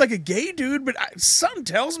 Unless he was like a gay dude, but something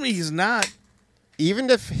tells me he's not. Even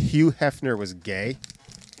if Hugh Hefner was gay,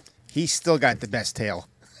 he still got the best tail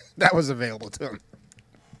that was available to him.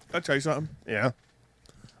 I'll tell you something. Yeah,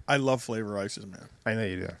 I love Flavor Ices, man. I know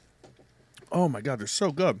you do. Oh my god, they're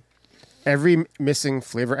so good. Every missing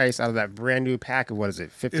flavor ice out of that brand new pack of what is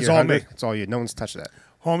it, 50 It's or all 100? me. It's all you. No one's touched that.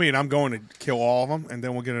 Homie, and I'm going to kill all of them, and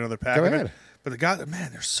then we'll get another pack Go of ahead. it. But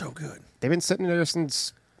man, they're so good. They've been sitting there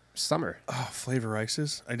since summer. Oh, Flavor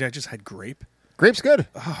Ices. I just had grape. Grape's good.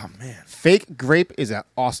 Oh man. Fake grape is an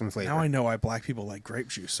awesome flavor. Now I know why black people like grape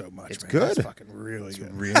juice so much. It's man. good. It's fucking really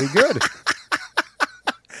good. Really good.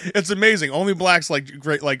 It's amazing. Only blacks like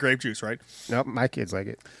grape juice, right? Nope, my kids like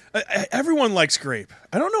it. Everyone likes grape.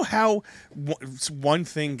 I don't know how one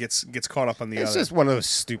thing gets caught up on the It's other. just one of those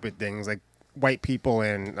stupid things like white people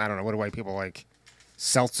and I don't know, what do white people like?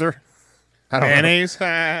 Seltzer? I don't Mayonnaise.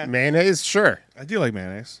 know. Mayonnaise? Sure. I do like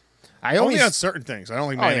mayonnaise. I Only always, on certain things. I don't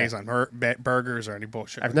like Oh, yeah. mayonnaise on burgers or any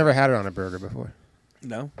bullshit. I've never had it on a burger before.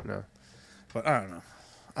 No, No. but I don't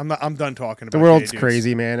know. I'm done talking about The world's gay dudes.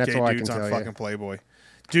 crazy, man. That's Gay all I dudes can on tell you. fucking Playboy.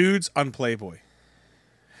 Dudes on Playboy.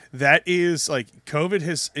 That is like COVID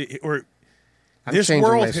has or I'm changing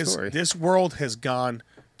my story. this world has gone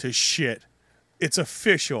to shit. It's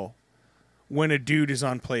official when a dude is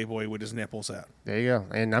on Playboy with his nipples out. There you go.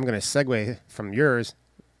 And I'm going to segue from yours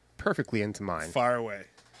perfectly into mine. Far away.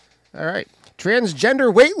 All right.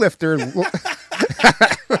 Transgender weightlifter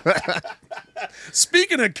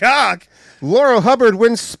Speaking of cock, Laura Hubbard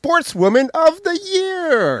wins Sportswoman of the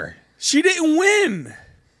Year. she didn't win.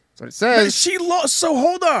 That's what it says. She lost. So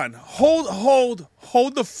hold on.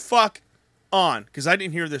 Hold the fuck on. Because I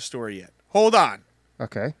didn't hear this story yet. Hold on.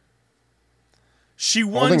 Okay. She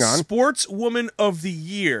won Holding on. Sportswoman of the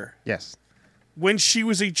Year Yes. when she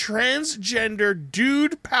was a transgender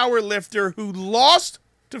dude powerlifter who lost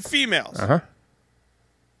to females. Uh-huh.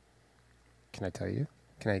 Can I tell you?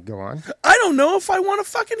 Can I go on? I don't know if I want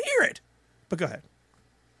to fucking hear it. But go ahead.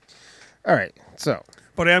 All right. So,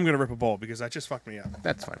 But I am going to rip a bowl because that just fucked me up.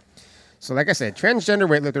 that's fine. So, like I said, transgender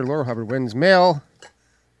weightlifter Laura Hubbard wins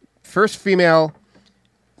first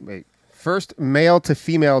male to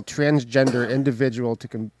female transgender individual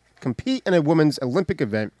to compete in a women's Olympic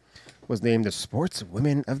event, was named the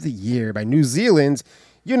Sportswoman of the Year by New Zealand's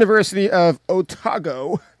University of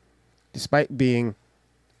Otago, despite being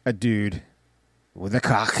a dude with a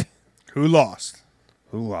cock Who lost?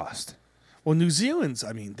 who lost. Well, New Zealand's.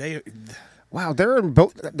 I mean, Wow, they're in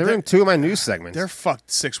both. They're in two of my news segments. they're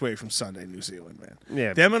fucked 6 way from Sunday. New Zealand, man.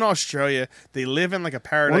 Yeah. Them in Australia, they live in like a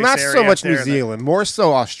paradise. well, not area so much out there New Zealand, more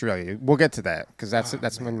so Australia. We'll get to that because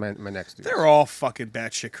that's my next news. They're all fucking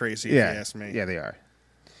batshit crazy. If you ask me. Yeah, they are.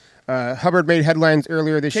 Hubbard made headlines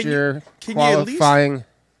earlier this year can you at least- qualifying.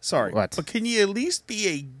 Sorry, What? but can you at least be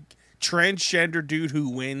a transgender dude who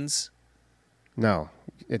wins? No,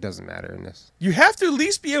 it doesn't matter in this. You have to at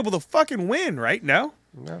least be able to fucking win, right? No,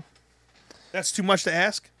 No, that's too much to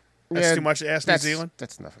ask. That's Yeah, too much to ask. New Zealand.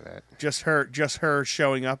 That's enough of that. Just her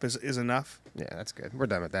showing up is enough. Yeah, that's good. We're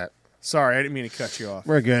done with that. Sorry, I didn't mean to cut you off.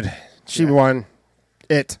 We're good. She won.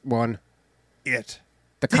 It won. It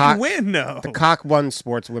The didn't cock. win. No, The cock won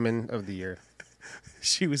Sportswomen of the Year.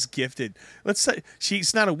 she was gifted. Let's say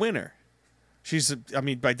she's not a winner. She's,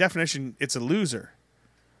 by definition, it's a loser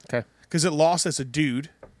Okay. because it lost as a dude,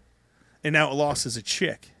 and now it lost as a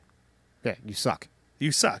chick. Yeah, you suck.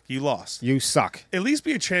 You suck. You lost. You suck. At least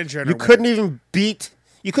be a transgender. You winner. couldn't even beat.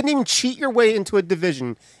 You couldn't even cheat your way into a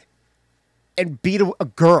division and beat a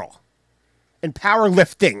girl in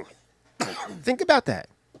powerlifting. Think about that.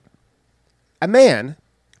 A man,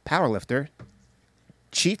 powerlifter,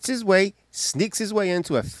 cheats his way, sneaks his way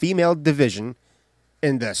into a female division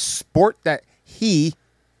in the sport that he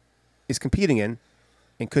is competing in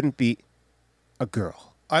and couldn't beat a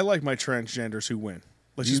girl. I like my transgenders who win.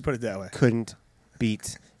 Let's just put it that way. Couldn't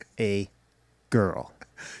beat a girl.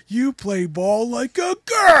 You play ball like a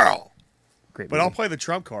girl. Great But movie. I'll play the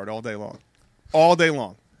trump card all day long. All day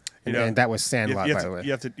long. You know, and that was Sandlot, you by have the way.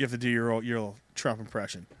 You have to do your little Trump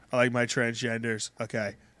impression. I like my transgenders.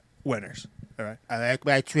 Okay, winners. All right. I like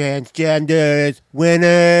my transgenders,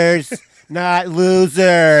 winners, not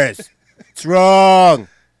losers. It's wrong.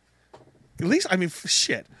 At least,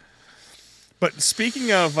 shit. But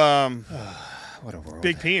speaking of What a world.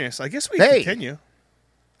 big penis, I guess we Hey. continue.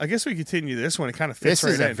 I guess we continue this one. It kind of fits This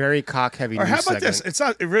right is in. a very cock-heavy Or news how about segment. this? It's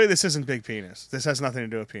not really. This isn't big penis. This has nothing to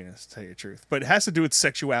do with penis. To tell you the truth, but it has to do with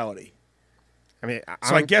sexuality. I mean,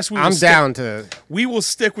 So I guess we will I'm stick- down to. We will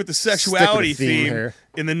stick with the sexuality theme theme here.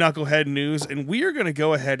 in the Knucklehead News, and we are going to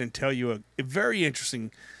go ahead and tell you a very interesting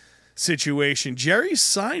situation. Jerry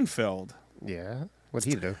Seinfeld, Yeah.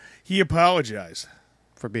 What'd he do he apologized.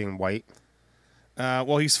 for being white?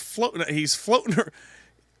 Well, he's floating.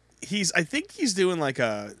 I think he's doing like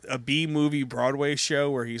a B movie Broadway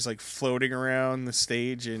show where he's like floating around the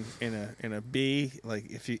stage in a bee. Like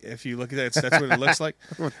if you look at that, that's what it looks like.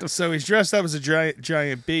 So he's dressed up as a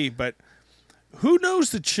giant bee. But who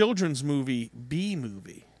knows the children's movie Bee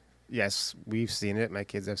Movie? Yes, we've seen it. My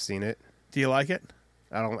kids have seen it. Do you like it?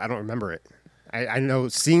 I don't remember it. I know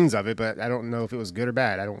scenes of it, but I don't know if it was good or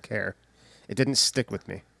bad. I don't care. It didn't stick with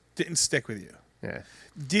me. Didn't stick with you. Yeah.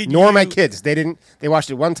 Did Nor my you- kids. They didn't. They watched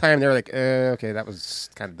it one time. They were like, okay, that was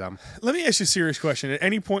kind of dumb. Let me ask you a serious question. At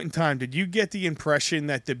any point in time, did you get the impression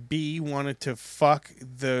that the bee wanted to fuck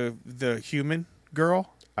the human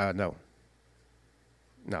girl? No.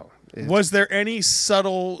 No. Was there any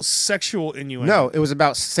subtle sexual innuendo? No, it was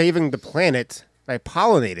about saving the planet by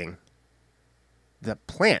pollinating the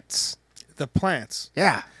plants. The plants.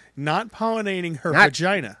 Yeah. Not pollinating her Not-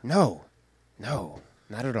 vagina. No,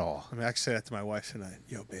 not at all. I'm actually say that to my wife tonight.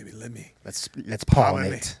 Yo, baby, let me Let's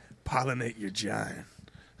pollinate. pollinate your giant.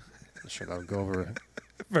 I'm sure that'll go over.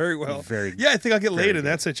 Very well. Very- yeah, I think I'll get laid very in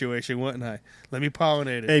that situation, wouldn't I? Let me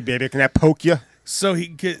pollinate it. Hey, baby, can I poke you? So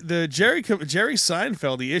Jerry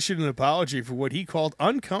Seinfeld, he issued an apology for what he called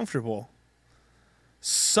uncomfortable,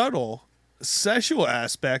 subtle sexual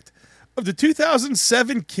aspect of the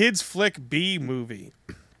 2007 kids flick Bee Movie.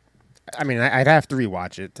 I mean, I'd have to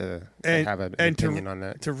rewatch it to And have an and opinion on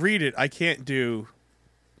that. to read it, I can't do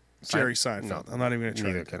Jerry Seinfeld. No, I'm not even going to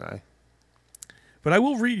try. Neither can I. But I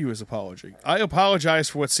will read you his apology. I apologize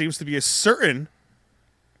for what seems to be a certain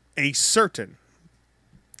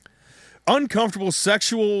uncomfortable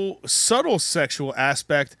subtle sexual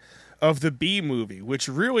aspect of the Bee Movie, which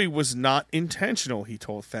really was not intentional, he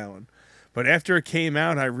told Fallon. But after it came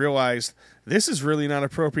out, I realized this is really not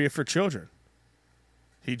appropriate for children.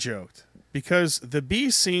 He joked. Because the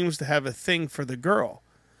bee seems to have a thing for the girl.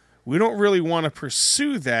 We don't really want to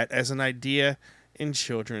pursue that as an idea in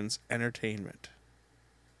children's entertainment.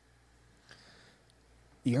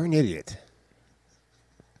 You're an idiot.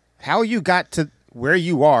 How you got to where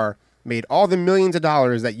you are, made all the millions of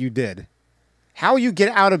dollars that you did. How you get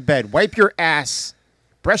out of bed, wipe your ass,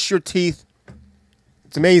 brush your teeth.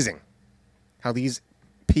 It's amazing how these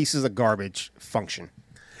pieces of garbage function.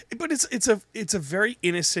 But it's a very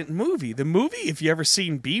innocent movie. The movie, if you ever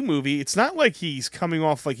seen Bee Movie, it's not like he's coming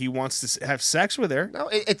off like he wants to have sex with her. No,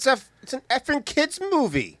 it's an effing kids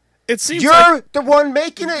movie. It seems You're like the one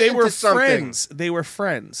making it they into were something. friends. They were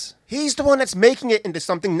friends. He's the one that's making it into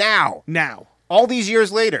something now. Now, All these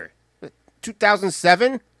years later.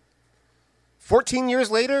 2007? 14 years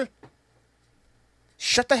later?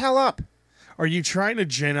 Shut the hell up. are you trying to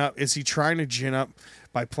gin up? Is he trying to gin up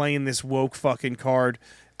by playing this woke fucking card?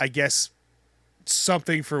 I guess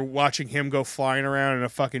something for watching him go flying around in a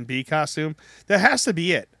fucking bee costume. That has to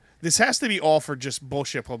be it. This has to be all for just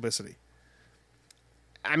bullshit publicity.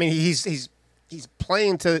 I mean, he's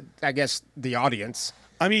playing to, I guess, the audience.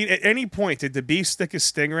 I mean, at any point, did the bee stick his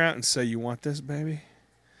stinger out and say, "You want this, baby?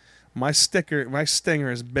 My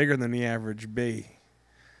stinger is bigger than the average bee.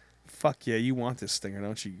 Fuck yeah, you want this stinger,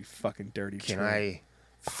 don't you? You fucking dirty. Can troll. I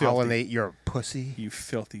Filthy. pollinate your pussy? You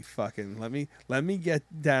filthy fucking. Let me get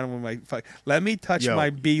down with my fuck. Let me touch Yo.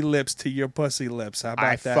 my bee lips to your pussy lips. How about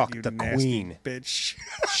I that? fucked you the nasty queen. bitch.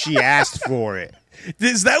 She asked for it.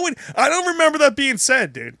 Is that what? I don't remember that being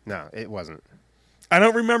said, dude. No, it wasn't. I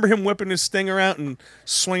don't remember him whipping his stinger out and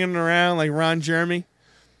swinging it around like Ron Jeremy.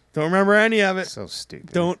 Don't remember any of it. So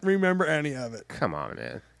stupid. Don't remember any of it. Come on,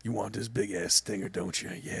 man. You want this big ass stinger, don't you?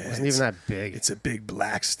 Yeah. It wasn't even that big. It's a big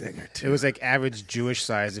black stinger too. It was like average Jewish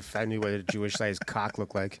size if I knew what a Jewish size cock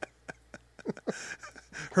looked like.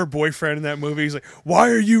 Her boyfriend in that movie. He's like, "Why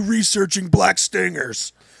are you researching black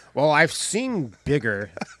stingers?" Well, I've seen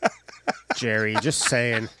bigger, Jerry. Just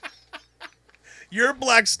saying. Your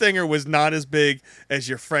black stinger was not as big as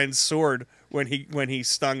your friend's sword when he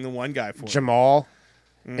stung the one guy for it. Jamal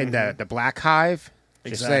in the Black Hive.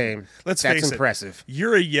 Just Exactly. saying. Let's That's face impressive. it.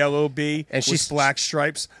 You're a yellow bee And with she's- black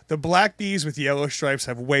stripes. The black bees with yellow stripes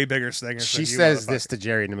have way bigger stingers. She than you, says motherfucker. this to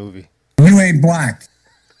Jerry in the movie. You ain't black.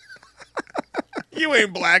 You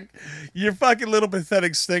ain't black. Your fucking little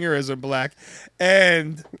pathetic stinger isn't black.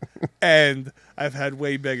 And I've had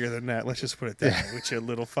way bigger than that. Let's just put it that way with your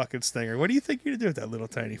little fucking stinger. What do you think you're gonna do with that little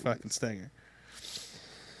tiny fucking stinger?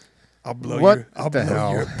 I'll blow the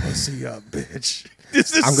hell? your pussy up, bitch.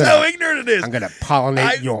 This is I'm so gonna- ignorant it is. I'm gonna pollinate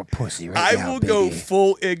I- your pussy right I now, will go baby.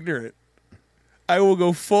 full ignorant. I will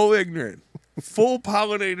go full ignorant. Full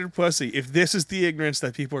pollinated pussy. If this is the ignorance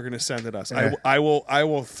that people are going to send at us, Yeah. I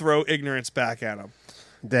will throw ignorance back at them.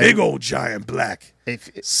 Then Big old giant black if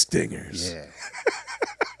stingers. yeah.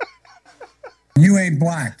 You ain't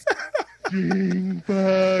black.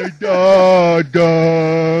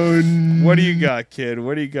 What do you got, kid?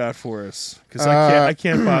 What do you got for us? Because I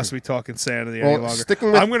can't possibly talk insanity any well, longer.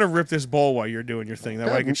 sticking with- I'm going to rip this bowl while you're doing your thing. That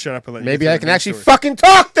way I can shut up and let you. Maybe get I to can the actually story. fucking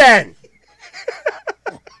talk then.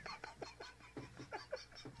 Are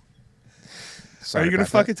Sorry you going to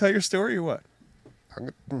about that. fucking tell your story or what?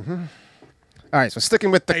 All right, so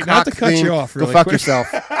sticking with the Hey, cock not to cut theme, you off go really fuck quick. yourself.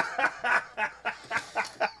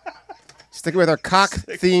 Sticking with our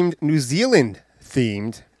cock-themed, New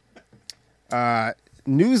Zealand-themed,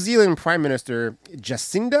 New Zealand Prime Minister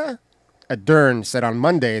Jacinda Ardern said on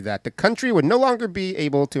Monday that the country would no longer be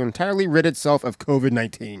able to entirely rid itself of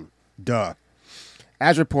COVID-19. Duh.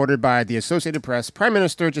 As reported by the Associated Press, Prime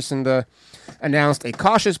Minister Jacinda announced a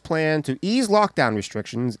cautious plan to ease lockdown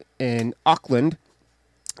restrictions in Auckland,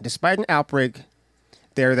 despite an outbreak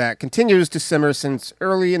there that continues to simmer since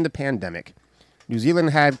early in the pandemic. New Zealand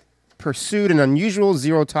had pursued an unusual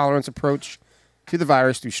zero-tolerance approach to the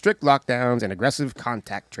virus through strict lockdowns and aggressive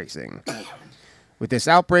contact tracing. With this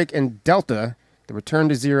outbreak in Delta, the return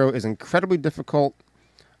to zero is incredibly difficult,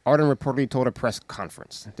 Ardern reportedly told a press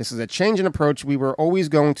conference. This is a change in approach we were always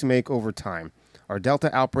going to make over time. Our Delta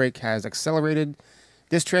outbreak has accelerated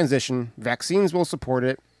this transition. Vaccines will support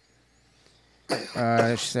it.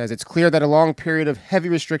 She says, it's clear that a long period of heavy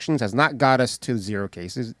restrictions has not got us to zero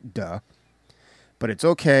cases. Duh. But it's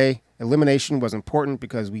okay. Elimination was important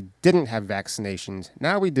because we didn't have vaccinations.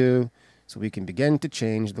 Now we do, so we can begin to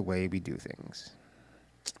change the way we do things.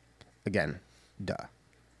 Again, duh.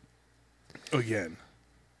 Again.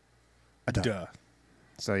 Duh.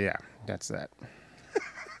 So yeah, that's that.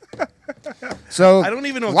 So I don't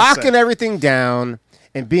even know what to locking say. everything down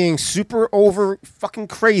and being super over fucking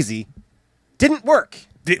crazy didn't work.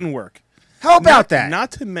 Didn't work. How about that?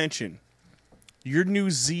 Not to mention, you're New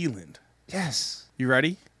Zealand. Yes. You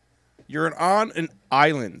ready? You're on an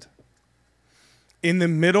island in the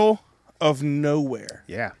middle of nowhere.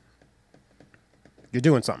 Yeah. You're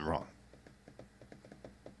doing something wrong.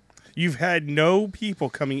 You've had no people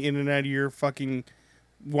coming in and out of your fucking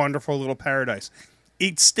wonderful little paradise.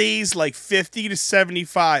 It stays like 50 to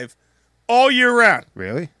 75 all year round.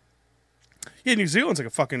 Really? Yeah, New Zealand's like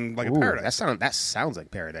a fucking a Ooh, paradise. that sounds like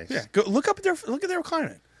paradise. Yeah, go look at their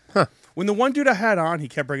climate. Huh. When the one dude I had on, he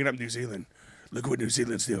kept bringing up New Zealand. Look what New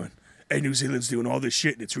Zealand's doing. hey, New Zealand's doing all this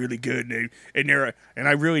shit and it's really good. I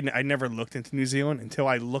never looked into New Zealand until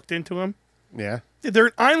I looked into them. Yeah. They're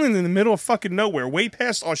an island in the middle of fucking nowhere, way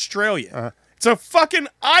past Australia. Uh-huh. It's a fucking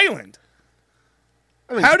island.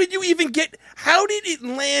 I mean- How did it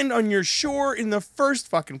land on your shore in the first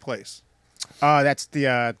fucking place? That's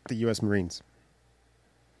the U.S. Marines.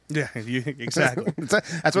 Yeah, exactly.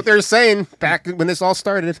 That's what they were saying back when this all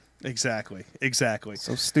started. Exactly.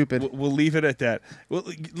 So stupid. We'll leave it at that. Well,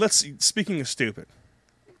 speaking of stupid,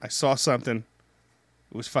 I saw something.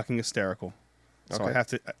 It was fucking hysterical. So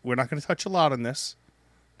Okay. we're not going to touch a lot on this.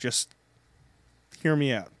 Just hear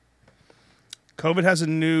me out. COVID has a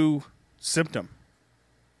new symptom.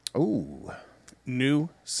 Ooh, New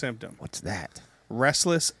symptom. what's that?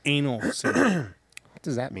 Restless anal syndrome. What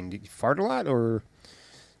does that mean? Do you fart a lot, or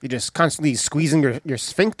you just constantly squeezing your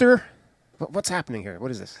sphincter? What's happening here?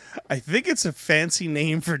 What is this? I think it's a fancy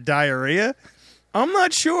name for diarrhea. I'm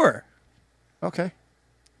not sure. Okay.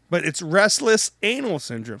 But it's restless anal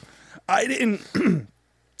syndrome. I didn't.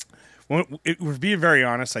 Well, we're being very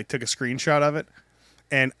honest. I took a screenshot of it,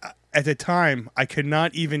 and at the time, I could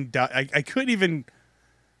not even. I couldn't even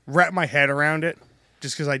wrap my head around it,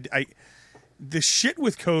 just because I the shit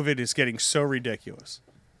with COVID is getting so ridiculous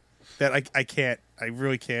that I can't. I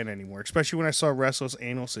really can't anymore. Especially when I saw restless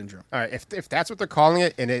anal syndrome. All right. If that's what they're calling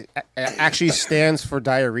it, and it actually stands for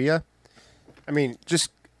diarrhea, I mean,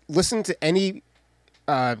 just listen to any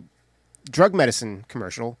drug medicine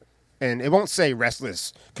commercial, and it won't say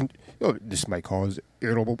restless. This might cause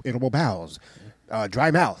irritable bowels, dry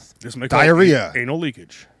mouth, This may diarrhea. cause anal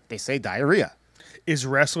leakage. They say diarrhea. Is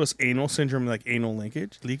restless anal syndrome like anal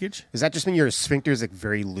leakage? Does that just mean your sphincter is like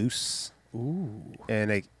very loose? Ooh. And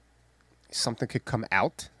like something could come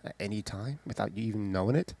out at any time without you even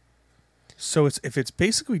knowing it? So if it's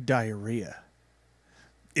basically diarrhea,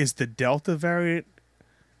 is the Delta variant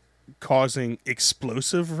causing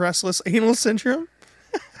explosive restless anal syndrome?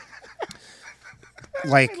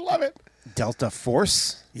 Like I love it. Delta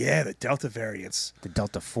Force? Yeah, the Delta variants The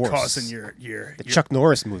Delta Force. causing the Chuck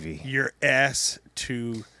Norris movie. your ass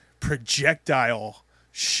to projectile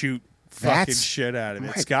shoot fucking shit out of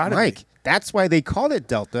it. It's gotta Mike, be. that's why they called it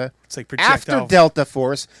Delta. It's like projectile. After Delta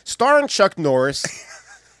Force, starring Chuck Norris.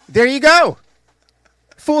 There you go.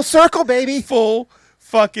 Full circle, baby. Full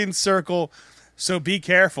fucking circle. So be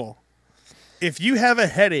careful. If you have a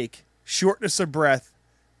headache, shortness of breath,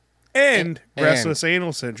 and restless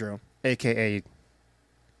anal syndrome, AKA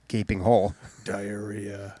gaping hole.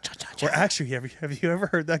 diarrhea. Or actually, have you ever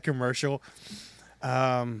heard that commercial?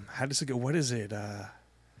 How does it go? What is it?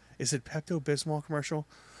 Is it Pepto-Bismol commercial?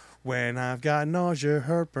 When I've got nausea,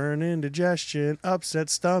 heartburn, indigestion, upset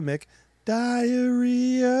stomach,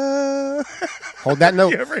 diarrhea. Hold that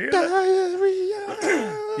note. You ever hear that?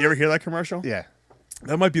 Diarrhea. You ever hear that commercial? Yeah.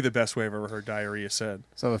 That might be the best way I've ever heard diarrhea said.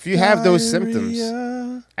 So if you have those symptoms,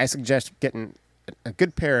 Diarrhea. I suggest getting a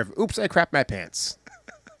good pair of Oops, I Crap My Pants.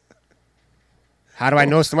 How do I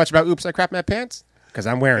know so much about Oops, I Crap My Pants? Because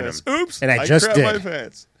I'm wearing them. Oops. And I just crap did. my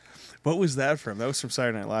pants. What was that from? That was from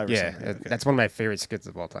Saturday Night Live or Yeah, something. Okay. that's one of my favorite skits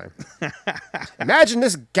of all time. Imagine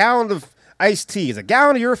this gallon of iced tea is a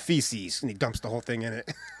gallon of your feces, and he dumps the whole thing in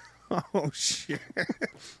it. Oh, shit.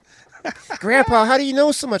 Grandpa, how do you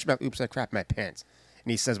know so much about Oops, I Crap My Pants? And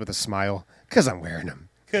he says with a smile, because I'm wearing them.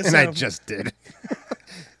 'Cause And I I'm- just did.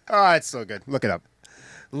 Oh, it's so good. Look it up.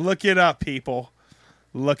 Look it up, people.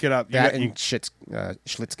 Look it up. That and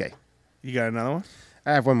Schlitzke. You got another one?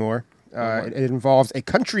 I have one more. It involves a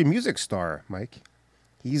country music star, Mike.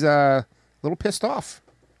 He's a little pissed off.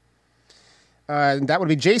 And that would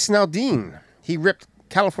be Jason Aldean. He ripped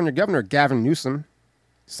California Governor Gavin Newsom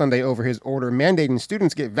Sunday over his order mandating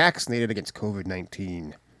students get vaccinated against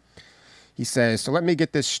COVID-19. He says, so let me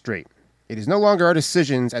get this straight. It is no longer our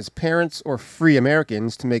decisions as parents or free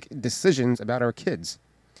Americans to make decisions about our kids.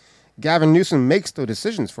 Gavin Newsom makes those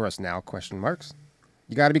decisions for us now, question marks.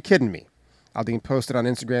 You got to be kidding me. Aldean posted on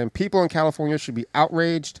Instagram, people in California should be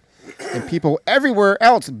outraged, and people everywhere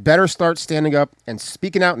else better start standing up and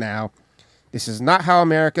speaking out now. This is not how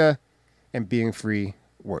America and being free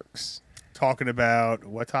works. Talking about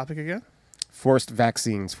what topic again? Forced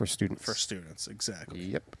vaccines for students. For students, exactly.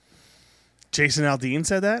 Yep. Jason Aldean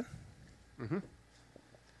said that? Mm-hmm.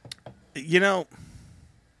 You know,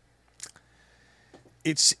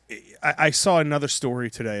 I saw another story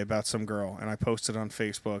today about some girl, and I posted on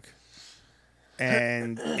Facebook,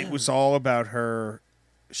 and it was all about her.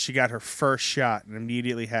 She got her first shot and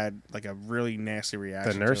immediately had like a really nasty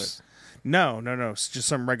reaction. The nurse? To it. No. It's just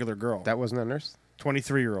some regular girl. That wasn't a nurse?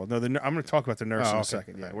 23-year-old. No, I'm going to talk about the nurse in a okay.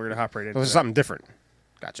 second. Yeah, we're going to hop right into It was that. something different.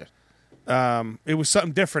 Gotcha. It was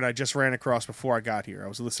something different I just ran across before I got here. I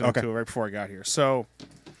was listening Okay. to it right before I got here. So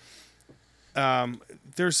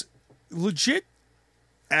there's legit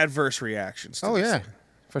adverse reactions to Oh this. yeah,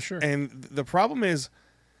 for sure. And the problem is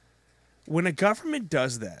when a government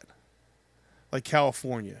does that, like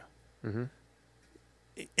California,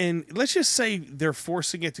 and let's just say they're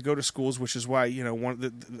forcing it to go to schools, which is why, you know,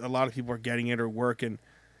 a lot of people are getting it or working,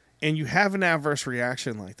 and you have an adverse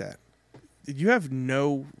reaction like that, you have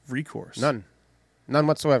no recourse. None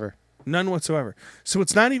whatsoever. None whatsoever. So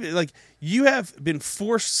it's not even like you have been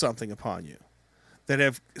forced something upon you that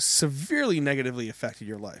have severely negatively affected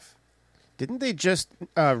your life. Didn't they just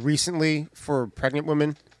recently, for pregnant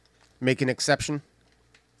women, make an exception?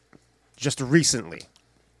 Just recently.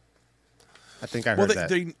 I think I heard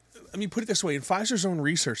that. I mean, put it this way: in Pfizer's own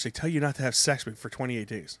research, they tell you not to have sex for 28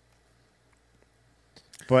 days.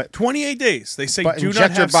 But 28 days. They say but do inject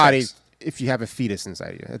not your have body sex. if you have a fetus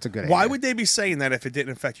inside you. That's a good idea. Why would they be saying that if it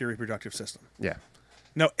didn't affect your reproductive system? Yeah.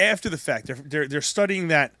 No, after the fact, they're studying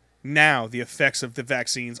that now, the effects of the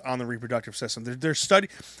vaccines on the reproductive system. They're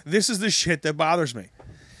studying. This is the shit that bothers me.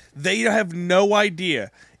 They have no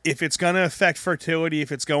idea if it's going to affect fertility,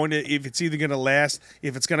 if it's either going to last,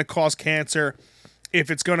 if it's going to cause cancer,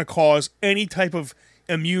 if it's going to cause any type of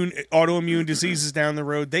autoimmune diseases down the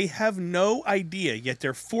road. They have no idea, yet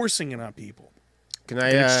they're forcing it on people. Can I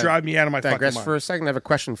It's driving me out of my fucking digress mind. for a second? I have a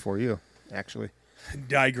question for you, actually.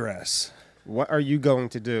 Digress. What are you going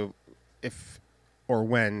to do if or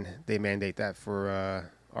when they mandate that for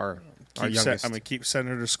our youngest? I'm going to keep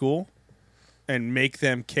sending her to school and make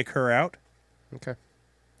them kick her out. Okay.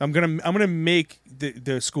 I'm gonna make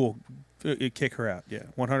the school kick her out. Yeah,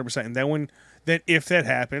 100%. And then if that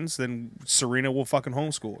happens, then Serena will fucking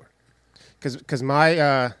homeschool her. Because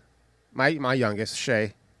my youngest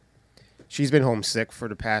Shay, she's been homesick for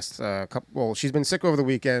the past couple. Well, she's been sick over the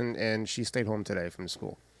weekend, and she stayed home today from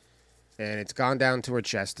school, and it's gone down to her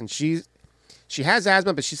chest. And she has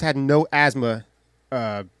asthma, but she's had no asthma.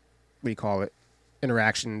 What do you call it?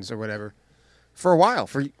 Interactions or whatever, for a while,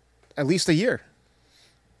 for at least a year.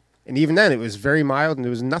 And even then, it was very mild, and it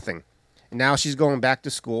was nothing. And now she's going back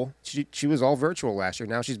to school. She was all virtual last year.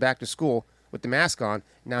 Now she's back to school with the mask on.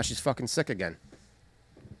 Now she's fucking sick again.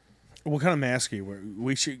 What kind of mask are you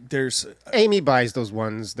wearing? There's Amy buys those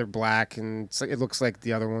ones. They're black, and it looks like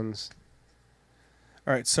the other ones.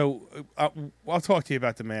 all right. So I'll talk to you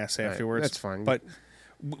about the mask Right, afterwards. that's fine. But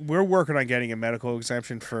we're working on getting a medical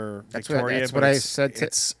exemption for Victoria. that's but what I it's- said to-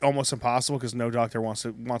 It's almost impossible because no doctor wants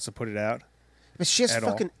to put it out. But she has At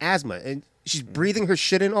all. fucking asthma, and she's breathing her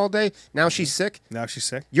shit in all day. Now she's sick. Now she's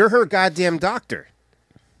sick. You're her goddamn doctor.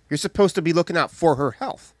 You're supposed to be looking out for her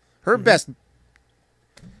health. Her best.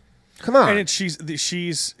 Come on. And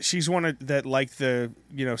she's one of that like the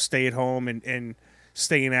stay at home and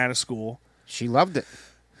staying out of school. She loved it.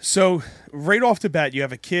 So right off the bat, you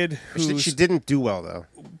have a kid who She didn't do well though.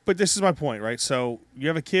 But this is my point, right? So you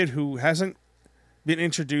have a kid who hasn't been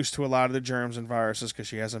introduced to a lot of the germs and viruses because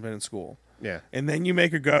she hasn't been in school. Yeah. And then you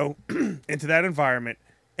make her go into that environment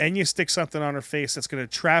and you stick something on her face that's going to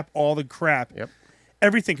trap all the crap. Yep.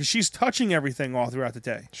 Everything, because she's touching everything all throughout the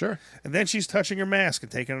day. Sure. And then she's touching her mask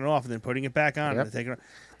and taking it off and then putting it back on Yep. and taking it.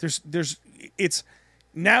 It's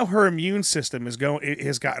now her immune system has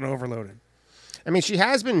gotten overloaded. I mean, she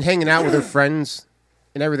has been hanging out with her friends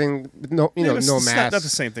and everything. No, Yeah, but no it's mask. not the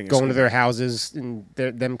same thing as Going to school. their houses and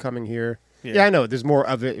them coming here. Yeah. Yeah, I know. There's more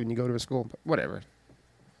of it when you go to a school, but whatever.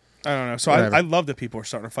 I don't know. So Whatever. I love that people are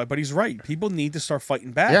starting to fight, but he's right. People need to start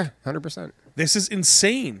fighting back. Yeah, 100%. This is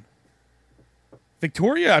insane.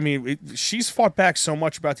 Victoria, I mean, she's fought back so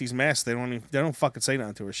much about these masks. They don't fucking say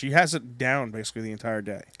nothing to her. She has it down basically the entire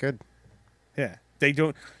day. Good. Yeah, they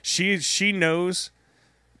don't. She knows.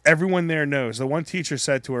 Everyone there knows. The one teacher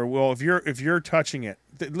said to her, "Well, if you're touching it,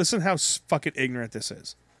 listen how fucking ignorant this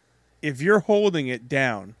is. If you're holding it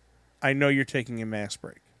down, I know you're taking a mask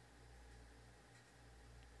break."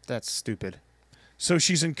 That's stupid. So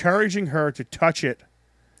she's encouraging her to touch it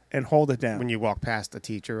and hold it down. When you walk past a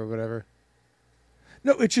teacher or whatever.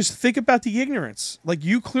 No, it's just think about the ignorance. Like,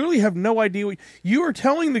 you clearly have no idea. You are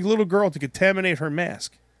telling the little girl to contaminate her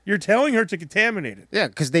mask. You're telling her to contaminate it. Yeah,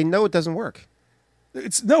 because they know it doesn't work. But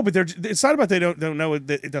it's not about they don't know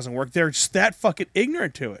that it doesn't work. They're just that fucking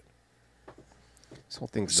ignorant to it. This whole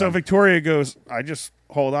thing's So dumb. Victoria goes, I just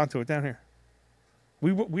hold on to it down here.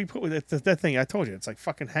 We put that thing. I told you, it's like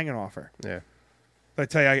fucking hanging off her. Yeah. But I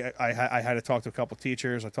tell you, I had to talk to a couple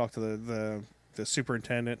teachers. I talked to the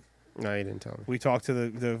superintendent. No, you didn't tell me. We talked to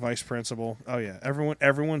the vice principal. Oh yeah,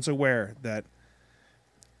 everyone's aware that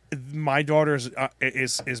my daughter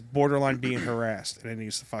is borderline being harassed, and it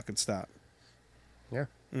needs to fucking stop. Yeah.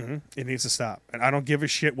 It needs to stop. And I don't give a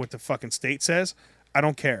shit what the fucking state says. I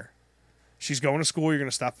don't care. She's going to school. You're going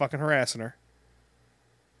to stop fucking harassing her.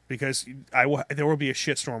 Because there will be a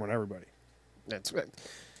shitstorm on everybody.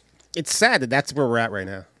 It's sad that that's where we're at right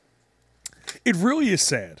now. It really is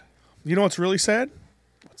sad. You know what's really sad?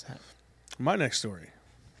 What's that? My next story.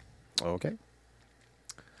 Okay.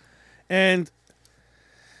 And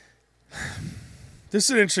this is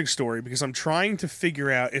an interesting story because I'm trying to figure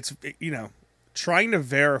out, trying to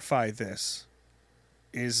verify this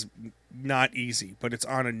is not easy, but it's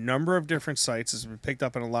on a number of different sites. It's been picked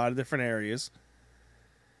up in a lot of different areas.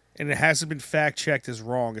 And it hasn't been fact-checked as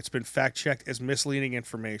wrong. It's been fact-checked as misleading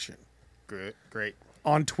information. Great.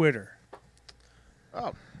 On Twitter.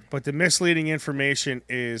 Oh. But the misleading information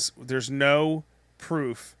is there's no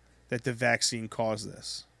proof that the vaccine caused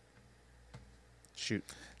this. Shoot.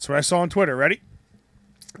 That's what I saw on Twitter. Ready?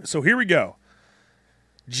 So here we go.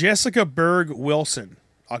 Jessica Berg Wilson,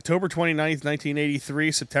 October 29th,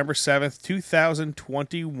 1983, September 7th,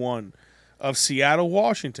 2021, of Seattle,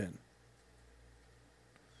 Washington.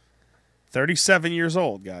 37 years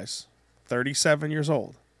old, guys. 37 years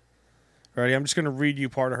old. Ready? I'm just going to read you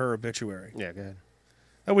part of her obituary. Yeah, go ahead.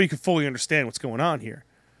 That way you can fully understand what's going on here.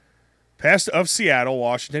 Of Seattle,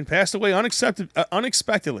 Washington, passed away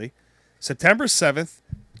unexpectedly September 7th,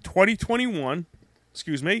 2021,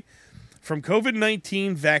 from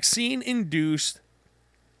COVID-19 vaccine-induced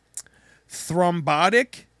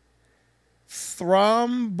thrombotic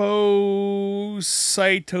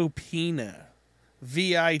thrombocytopenia,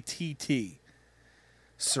 VITT.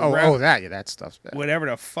 That stuff's bad. Whatever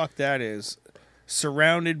the fuck that is.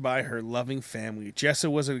 Surrounded by her loving family.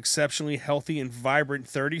 Jessa was an exceptionally healthy and vibrant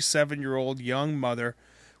 37-year-old young mother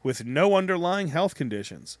with no underlying health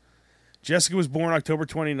conditions. Jessica was born October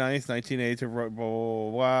 29th, 1980. Blah,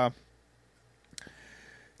 blah, blah.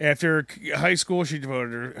 After high school, she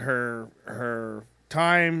devoted her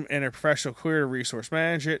time and her professional career to resource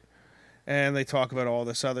management, and they talk about all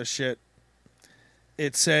this other shit.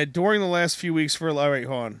 It said, during the last few weeks for... All right,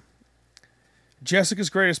 hold on. Jessica's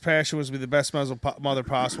greatest passion was to be the best mother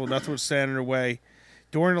possible. Nothing would stand in her way.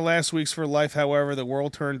 During the last weeks of her life, however, the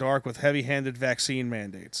world turned dark with heavy-handed vaccine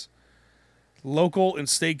mandates. Local and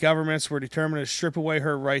state governments were determined to strip away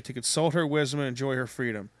her right to consult her wisdom and enjoy her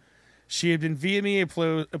freedom. She had been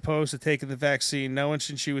vehemently opposed to taking the vaccine, knowing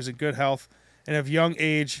since she was in good health and of young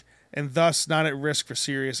age, and thus not at risk for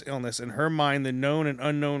serious illness. In her mind, the known and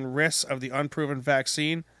unknown risks of the unproven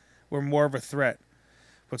vaccine were more of a threat.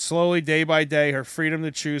 But slowly, day by day, her freedom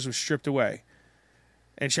to choose was stripped away.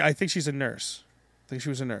 And I think she's a nurse. I think she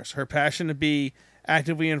was a nurse. Her passion to be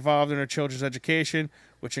actively involved in her children's education,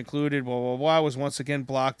 which included blah, blah, blah, was once again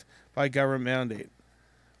blocked by government mandate.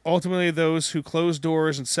 Ultimately, those who closed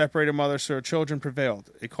doors and separated mothers from her children prevailed.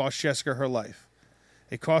 It cost Jessica her life.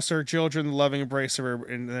 It cost her children the loving embrace of her,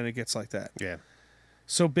 and then it gets like that. Yeah.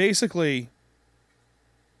 So basically,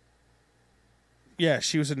 yeah,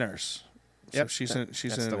 she was a nurse. Yep, So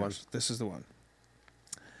she's that's a the one. nurse. This is the one.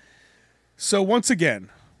 So once again,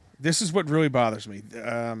 this is what really bothers me.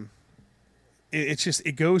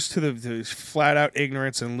 It goes to the flat out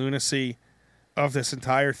ignorance and lunacy of this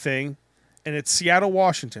entire thing, and it's Seattle,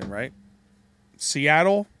 Washington, right?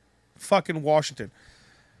 Seattle, fucking Washington.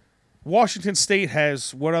 Washington State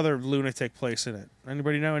has what other lunatic place in it?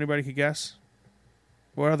 Anybody know? Anybody could guess?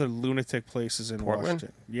 What other lunatic places in Portland?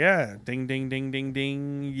 Washington? Yeah, ding, ding, ding, ding,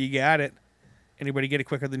 ding. You got it. Anybody get it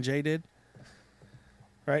quicker than Jay did?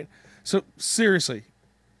 Right? So, seriously,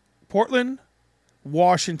 Portland,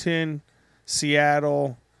 Washington,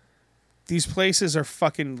 Seattle, these places are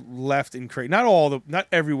fucking left and crazy. Not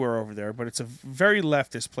everywhere over there, but it's a very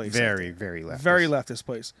leftist place. Very, very leftist. Very leftist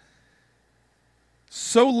place.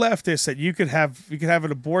 So leftist that you could have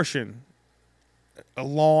an abortion a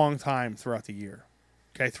long time throughout the year.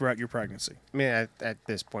 Okay, throughout your pregnancy. I mean, at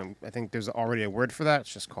this point, I think there's already a word for that.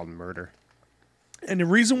 It's just called murder. And the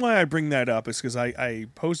reason why I bring that up is because I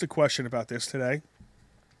posed a question about this today.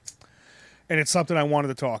 And it's something I wanted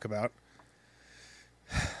to talk about.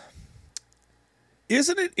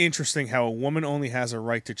 Isn't it interesting how a woman only has a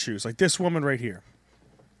right to choose? Like this woman right here.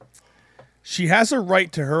 She has a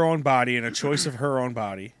right to her own body and a choice of her own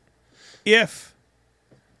body if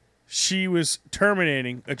she was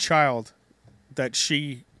terminating a child that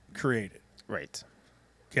she created. Right.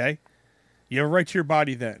 Okay? You have a right to your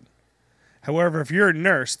body then. However, if you're a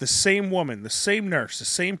nurse, the same woman, the same nurse, the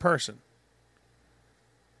same person,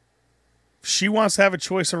 she wants to have a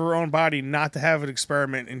choice of her own body, not to have an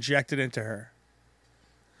experiment injected into her.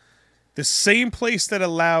 The same place that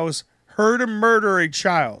allows her to murder a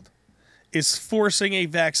child is forcing a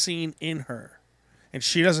vaccine in her. And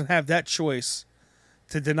she doesn't have that choice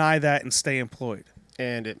to deny that and stay employed.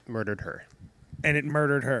 And it murdered her. And it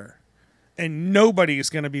murdered her. And nobody is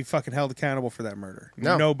going to be fucking held accountable for that murder.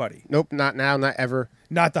 No. Nobody. Nope, not now, not ever.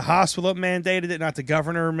 Not the hospital mandated it, not the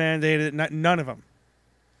governor mandated it, none of them.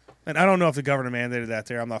 And I don't know if the governor mandated that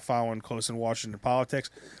there. I'm not following close in Washington politics.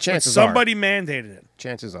 Chances but somebody mandated it.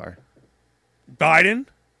 Chances are. Biden?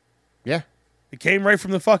 Yeah. It came right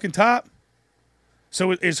from the fucking top.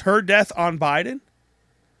 So is her death on Biden?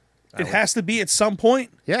 It has to be at some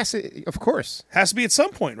point. Yes, of course. Has to be at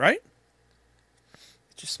some point, right?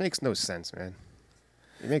 It just makes no sense, man.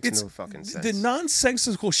 It makes no fucking sense. The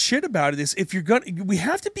nonsensical shit about it is if you're gonna, we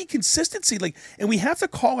have to be consistency, like, and we have to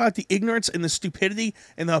call out the ignorance and the stupidity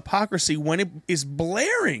and the hypocrisy when it is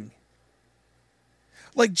blaring.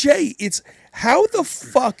 Like, Jay, it's how the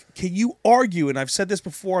fuck can you argue? And I've said this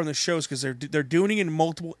before on the shows because they're doing it in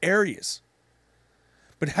multiple areas.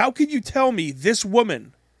 But how can you tell me this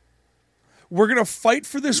woman? We're going to fight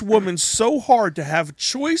for this woman so hard to have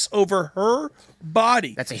choice over her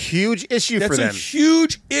body. That's a huge issue for them. That's a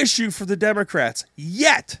huge issue for the Democrats.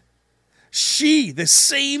 Yet, she, the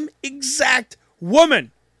same exact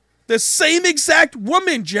woman,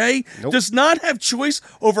 Jay, does not have choice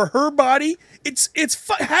over her body.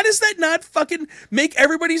 How does that not fucking make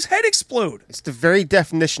everybody's head explode? It's the very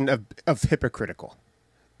definition of hypocritical.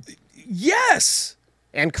 Yes.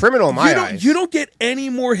 And criminal in my eyes. You don't get any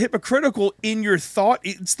more hypocritical in your thought.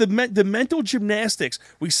 It's the mental gymnastics.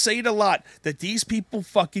 We say it a lot that these people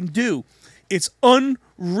fucking do. It's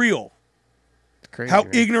unreal Crazy, how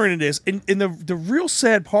man. ignorant it is. And the real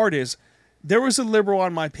sad part is there was a liberal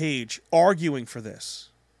on my page arguing for this.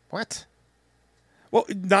 What? Well,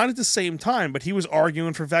 not at the same time, but he was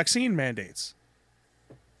arguing for vaccine mandates.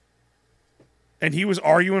 And he was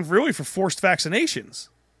arguing really for forced vaccinations.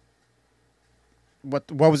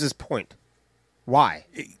 What was his point? Why?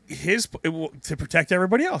 To protect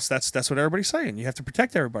everybody else. That's what everybody's saying. You have to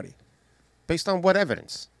protect everybody. Based on what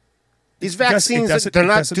evidence? These It vaccines, doesn't they're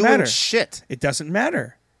not doesn't doing matter. shit. It doesn't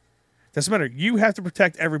matter. Doesn't matter. You have to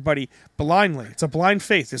protect everybody blindly. It's a blind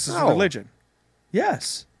faith. This is a No. religion.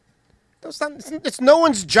 Yes. It's no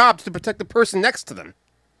one's job to protect the person next to them.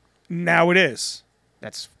 Now it is.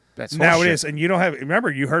 That's Now horseshit. it is. And you don't have.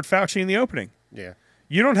 Remember, you heard Fauci in the opening. Yeah.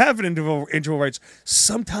 You don't have an individual rights.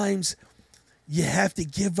 Sometimes you have to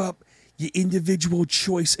give up your individual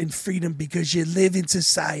choice and freedom because you live in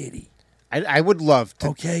society. I would love to.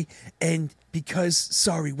 Okay? And because,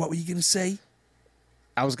 sorry, what were you going to say?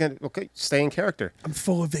 I was going to, stay in character. I'm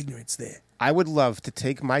full of ignorance there. I would love to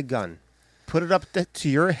take my gun, put it up to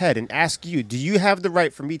your head, and ask you, do you have the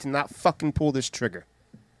right for me to not fucking pull this trigger?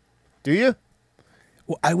 Do you?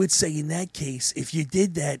 Well, I would say in that case, if you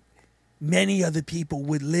did that, many other people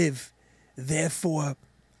would live. Therefore,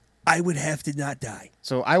 I would have to not die.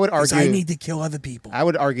 So I would argue. I need to kill other people. I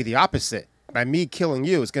would argue the opposite. By me killing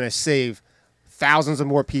you, it's going to save thousands of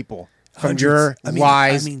more people from your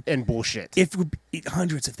lies and bullshit. If would be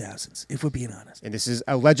hundreds of thousands, if we're being honest. And this is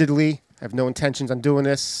allegedly. I have no intentions on doing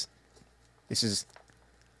this. This is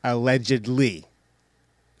allegedly,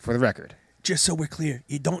 for the record. Just so we're clear,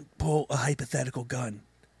 you don't pull a hypothetical gun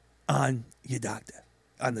on your doctor.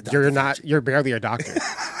 On the doctor. You're barely a doctor.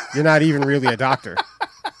 You're not even really a doctor.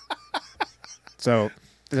 So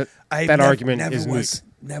that argument is moot.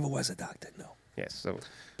 Never was a doctor, no. Yes. So,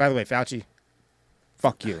 by the way, Fauci,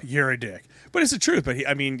 fuck you. You're a dick. But it's the truth. But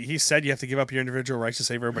he said you have to give up your individual rights to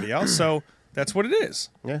save everybody else. So that's what it is.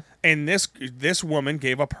 Yeah. And this woman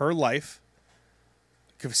gave up her life,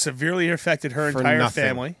 severely affected her entire nothing.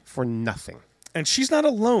 family. For nothing. And she's not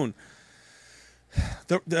alone.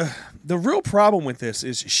 The real problem with this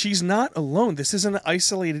is she's not alone. This isn't an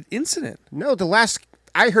isolated incident. No, the last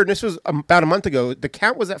I heard, this was about a month ago, the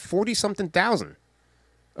count was at 40-something thousand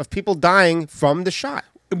of people dying from the shot.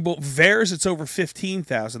 Well, VAERS, it's over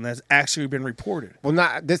 15,000 that's actually been reported. Well,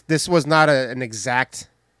 not this was not an exact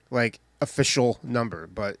official number,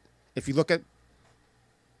 but if you look at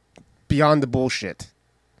beyond the bullshit,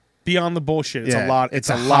 it's a lot. It's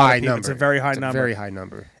a lot high of people. number. It's a very high number. Very high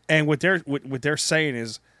number. And what they're saying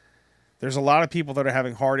is there's a lot of people that are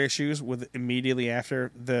having heart issues with immediately after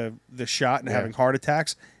the shot and having heart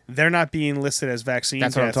attacks. They're not being listed as vaccine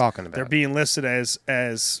That's deaths. what I'm talking about. They're being listed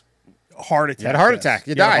as heart attack. You had a heart deaths. attack.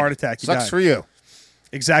 You died. Heart attack. You Sucks died. for you.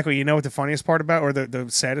 Exactly. You know what the funniest part about, or the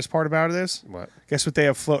saddest part about it is? What? Guess what they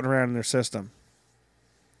have floating around in their system?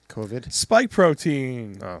 COVID. Spike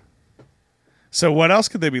protein. Oh, So what else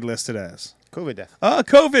could they be listed as? COVID death.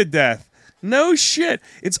 COVID death. No shit.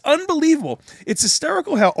 It's unbelievable. It's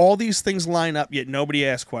hysterical how all these things line up, yet nobody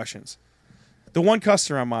asks questions. The one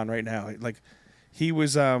customer I'm on right now, he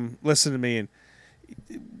was listening to me, and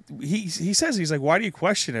he says, he's like, why do you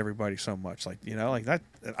question everybody so much? Like, you know, like that.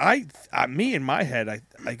 Me in my head,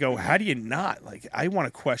 I go, how do you not? Like, I want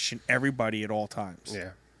to question everybody at all times.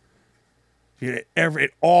 Yeah.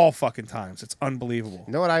 At all fucking times. It's unbelievable.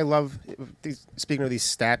 You know what I love? Speaking of these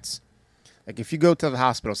stats, like if you go to the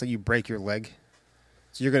hospital, say you break your leg,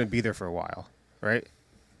 so you're going to be there for a while, right?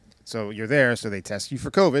 So you're there, so they test you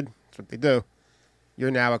for COVID. That's what they do.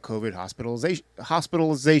 You're now a COVID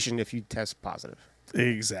hospitalization if you test positive.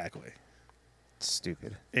 Exactly. It's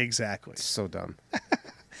stupid. Exactly. It's so dumb.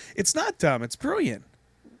 It's not dumb. It's brilliant.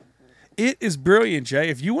 It is brilliant, Jay.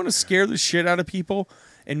 If you want to scare the shit out of people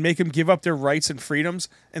and make them give up their rights and freedoms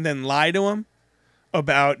and then lie to them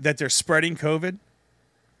about that they're spreading COVID,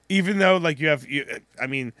 even though like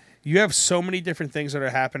you have so many different things that are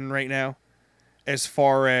happening right now as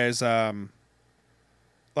far as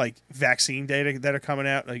like vaccine data that are coming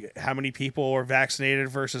out, like how many people are vaccinated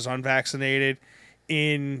versus unvaccinated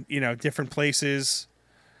in, you know, different places.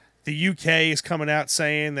 The UK is coming out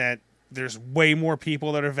saying that there's way more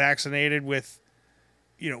people that are vaccinated with,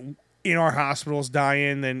 you know, in our hospitals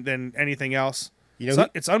dying than anything else. You know,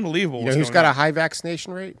 it's unbelievable. You know who's got a high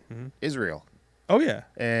vaccination rate? Mm-hmm. Israel. Oh yeah,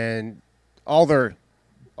 and all their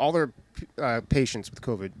patients with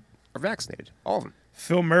COVID are vaccinated. All of them.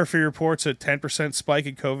 Phil Murphy reports a 10% spike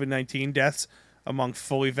in COVID-19 deaths among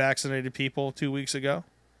fully vaccinated people 2 weeks ago.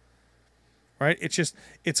 Right?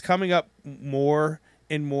 It's coming up more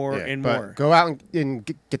and more and more. Go out and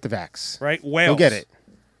get the vax. Right? Wales. Go get it.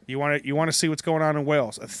 You want to see what's going on in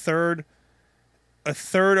Wales. A third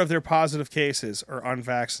of their positive cases are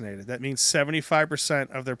unvaccinated. That means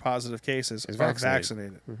 75% of their positive cases are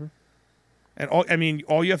vaccinated. Mm-hmm. And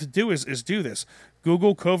all you have to do is do this.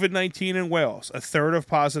 Google COVID-19 in Wales. A third of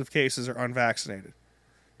positive cases are unvaccinated.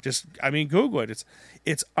 Google it.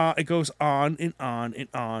 It goes on and on and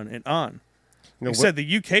on and on. You know, said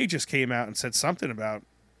the UK just came out and said something about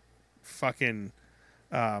fucking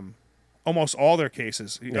almost all their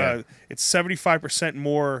cases. Yeah. It's 75%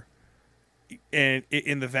 more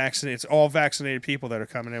in the vaccinated. It's all vaccinated people that are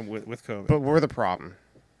coming in with COVID. But we're the problem.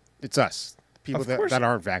 It's us. People that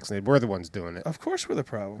aren't vaccinated. We're the ones doing it. Of course we're the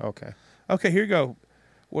problem. Okay, here you go.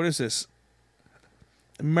 What is this?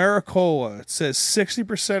 Maricola. It says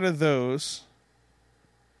 60% of those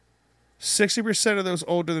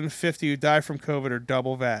older than 50 who die from COVID are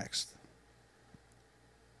double vaxxed.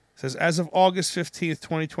 It says as of August 15th,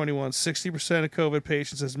 2021, 60% of COVID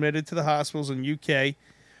patients admitted to the hospitals in UK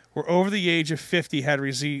were over the age of 50 had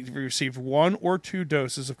received 1 or 2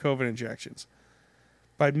 doses of COVID injections.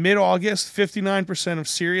 By mid-August, 59% of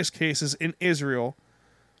serious cases in Israel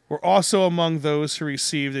were also among those who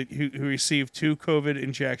received 2 COVID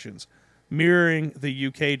injections, mirroring the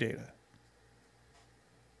UK data.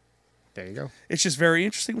 There you go. It's just very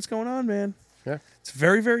interesting what's going on, man. Yeah. It's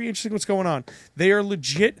very, very interesting what's going on. They are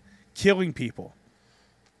legit killing people.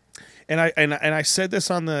 And I said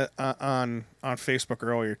this on the on Facebook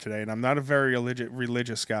earlier today, and I'm not a very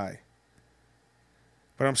religious guy.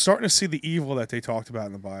 But I'm starting to see the evil that they talked about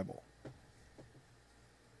in the Bible.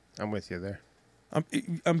 I'm with you there.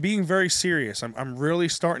 I'm being very serious. I'm really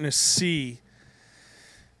starting to see.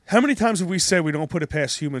 How many times have we said we don't put it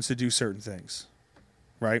past humans to do certain things,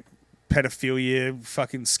 right? Pedophilia,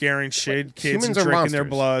 fucking scaring shit, kids and drinking their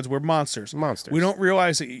bloods. We're monsters. Monsters. We don't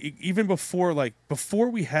realize that even before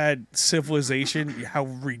we had civilization, how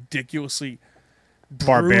ridiculously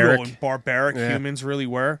brutal and barbaric humans really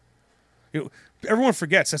were. Everyone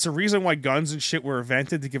forgets that's the reason why guns and shit were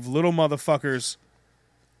invented, to give little motherfuckers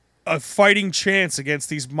a fighting chance against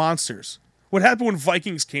these monsters. What happened when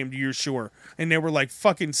Vikings came to your shore and they were like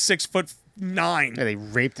fucking 6'9"? Yeah, they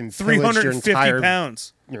raped and 350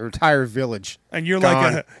 pounds. Your entire village. And you're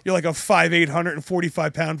like a 5'8",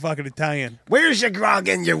 145 pound fucking Italian. Where's your grog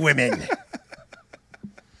and your women?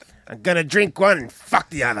 I'm gonna drink one and fuck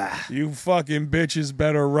the other. You fucking bitches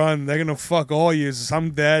better run. They're gonna fuck all yous.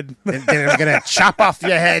 I'm dead. Then I'm gonna chop off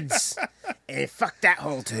your heads and fuck that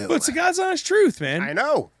hole too. But it's the God's honest truth, man. I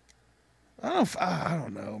know. I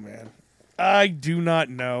don't know, man. I do not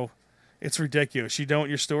know. It's ridiculous. You don't want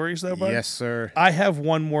your stories though, bud? Yes, sir. I have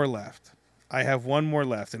one more left.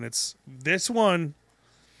 And it's this one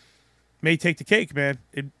may take the cake, man.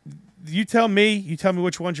 You tell me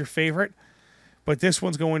which one's your favorite. But this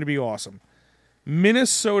one's going to be awesome.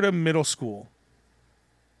 Minnesota middle school.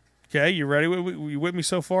 Okay, you ready? You with me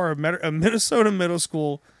so far? A Minnesota middle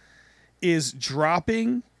school is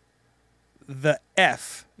dropping the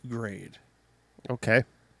F grade. Okay.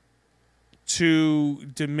 To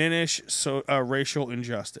diminish racial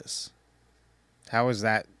injustice. How is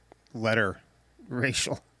that letter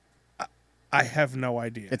racial? I have no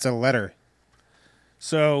idea. It's a letter.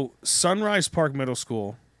 So Sunrise Park Middle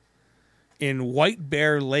School in White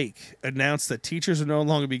Bear Lake announced that teachers will no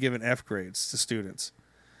longer be given F grades to students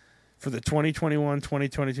for the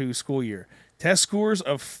 2021-2022 school year. Test scores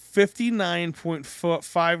of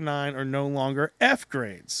 59.59 are no longer F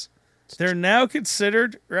grades. They're now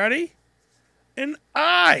considered, ready? An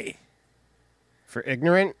I. For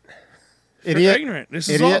ignorant? For Idiot? ignorant. This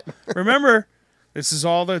Idiot. is all. Remember, this is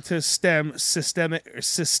all to stem systemic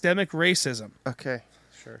racism. Okay,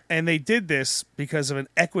 sure. And they did this because of an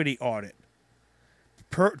equity audit.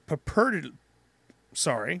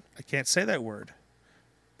 Sorry, I can't say that word.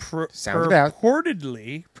 Sound it out.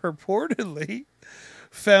 Purportedly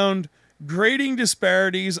found grading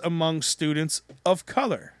disparities among students of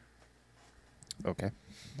color. Okay.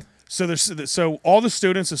 So all the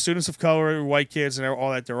students of color, white kids, and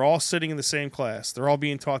all that, they're all sitting in the same class. They're all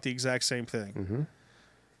being taught the exact same thing. Mm-hmm.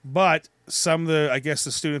 But some of the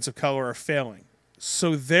students of color are failing.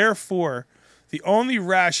 So therefore, the only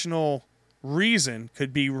rational reason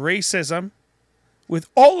could be racism. With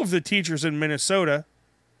all of the teachers in Minnesota,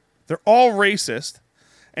 they're all racist.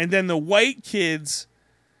 And then the white kids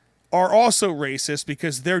are also racist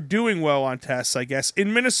because they're doing well on tests, I guess.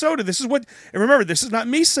 In Minnesota, this is what... And remember, this is not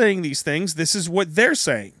me saying these things. This is what they're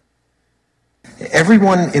saying.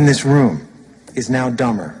 Everyone in this room is now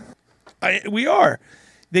dumber. We are.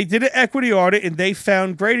 They did an equity audit, and they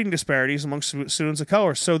found grading disparities among students of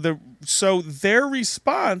color. So their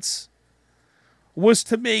response was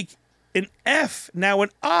to make an F now an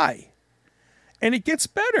I. And it gets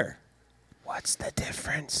better. What's the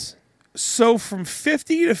difference? So from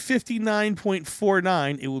 50 to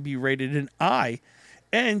 59.49, it will be rated an I.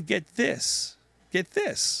 And get this.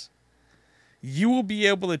 You will be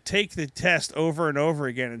able to take the test over and over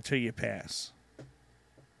again until you pass.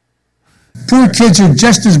 Poor kids are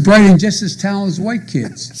just as bright and just as talented as white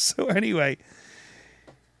kids. So anyway,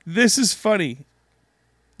 this is funny.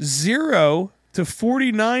 0 to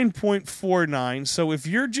 49.49. So if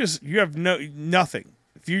you have nothing.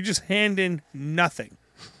 If you just hand in nothing.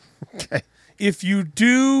 Okay. If you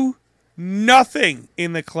do nothing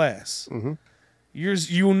in the class, Mm-hmm.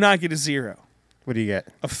 you will not get a 0. What do you get?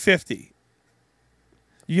 A 50.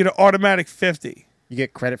 You get an automatic 50. You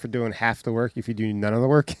get credit for doing half the work if you do none of the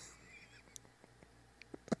work?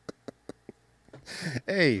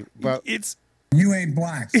 Hey, but You ain't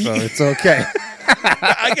black. so it's okay.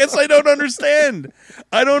 I guess I don't understand.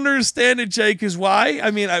 I don't understand it, Jay. Because why?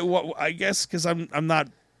 I mean, I guess because I'm not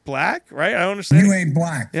black, right? I don't understand. You ain't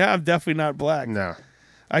black. Yeah, I'm definitely not black. No.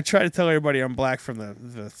 I try to tell everybody I'm black from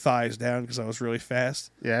the thighs down because I was really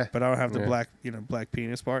fast. Yeah. But I don't have the black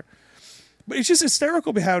penis part. But it's just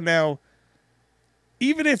hysterical how now,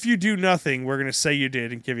 even if you do nothing, we're going to say you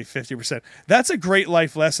did and give you 50%. That's a great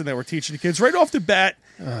life lesson that we're teaching the kids right off the bat.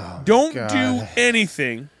 Don't do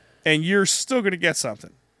anything, and you're still going to get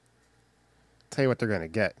something. Tell you what they're going to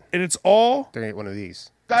get. And it's all... They're going to get one of these.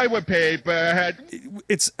 Die with paper.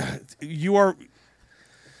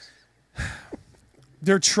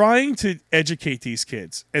 They're trying to educate these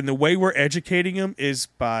kids, and the way we're educating them is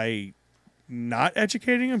by not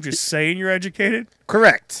educating them, just saying you're educated.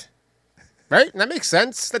 Correct. Right? That makes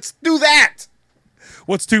sense. Let's do that.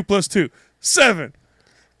 What's 2 plus 2? 7.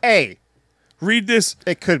 Hey. Read this.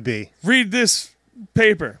 It could be. Read this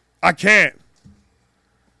paper. I can't.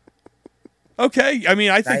 Okay. I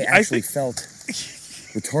mean, I think felt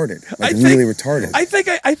retarded, really retarded. I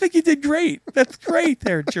think you did great. That's great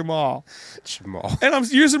there, Jamal. Jamal. And I'm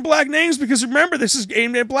using black names because remember, this is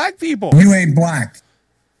aimed at black people. You ain't black.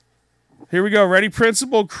 Here we go. Ready?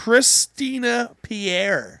 Principal Christina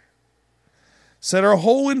Pierre said our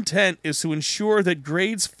whole intent is to ensure that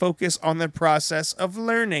grades focus on the process of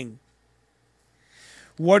learning.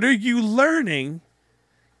 What are you learning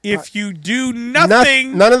if you do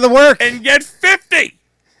nothing? None of the work. And get 50.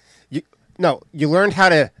 You learned how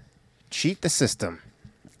to cheat the system.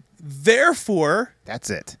 Therefore, that's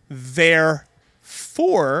it.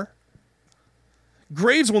 Therefore,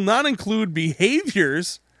 grades will not include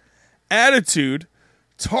behaviors, attitude,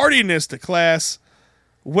 tardiness to class,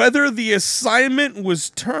 whether the assignment was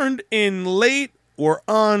turned in late or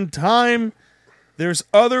on time. There's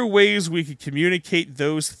other ways we could communicate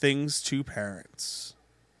those things to parents.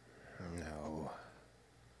 No.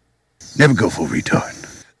 Never go full retard.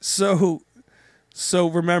 So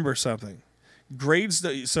remember something. Grades,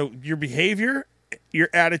 so your behavior, your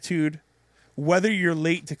attitude, whether you're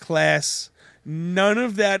late to class, none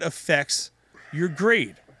of that affects your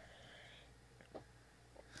grade.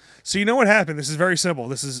 So you know what happened? This is very simple.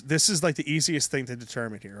 This is like the easiest thing to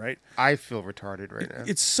determine here, right? I feel retarded right now.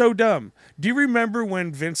 It's so dumb. Do you remember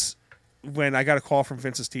when I got a call from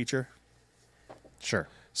Vince's teacher? Sure.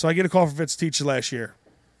 So I get a call from Vince's teacher last year,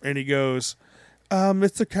 and he goes,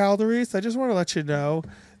 Mr. Calderies, I just want to let you know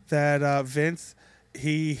that Vince,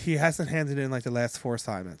 he hasn't handed in like the last 4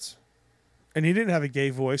 assignments. And he didn't have a gay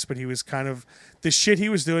voice, but he was kind of, the shit he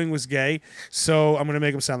was doing was gay, so I'm going to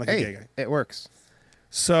make him sound like a gay guy. It works.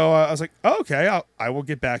 So I was like, oh, okay, I will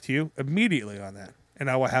get back to you immediately on that. And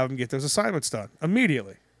I will have him get those assignments done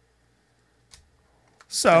immediately.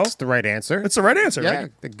 So That's the right answer. it's the right answer, Yeah,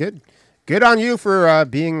 right? good on you for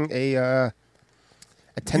being a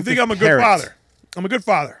attentive You think I'm a good parent. father? I'm a good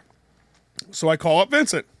father. So I call up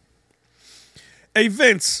Vincent. Hey,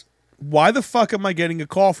 Vince, why the fuck am I getting a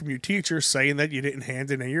call from your teacher saying that you didn't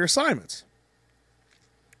hand in any of your assignments?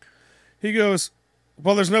 He goes,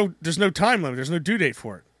 well, there's no time limit. There's no due date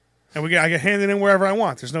for it. And I can hand it in wherever I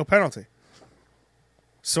want. There's no penalty.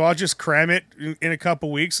 So I'll just cram it in a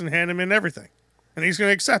couple weeks and hand him in everything. And he's going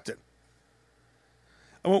to accept it.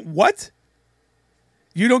 I went, what?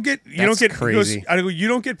 You don't get crazy. He goes, I go, you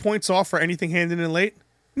don't get points off for anything handed in late?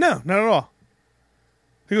 No, not at all.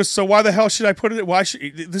 He goes, so why the hell should I put it?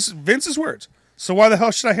 This is Vince's words. So why the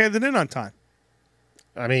hell should I hand it in on time?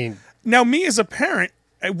 I mean, Now, me as a parent,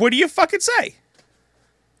 what do you fucking say?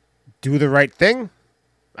 do the right thing.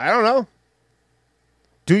 I don't know.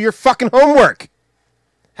 Do your fucking homework.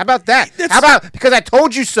 How about that? How about because I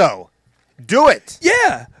told you so? Do it.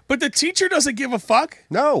 Yeah, but the teacher doesn't give a fuck.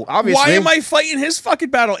 No, obviously. Why am I fighting his fucking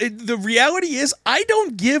battle? The reality is, I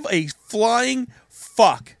don't give a flying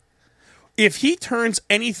fuck if he turns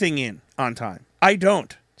anything in on time. I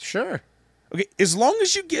don't. Sure. Okay, as long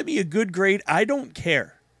as you give me a good grade, I don't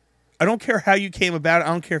care. I don't care how you came about it. I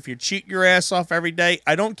don't care if you cheat your ass off every day.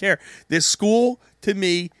 I don't care. This school, to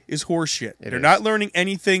me, is horseshit. They're not learning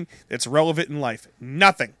anything that's relevant in life.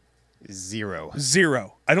 Nothing. Zero.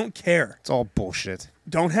 I don't care. It's all bullshit.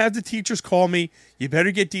 Don't have the teachers call me. You better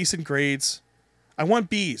get decent grades. I want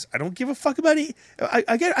B's. I don't give a fuck about it.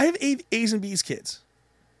 I have A's and B's kids.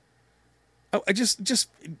 I just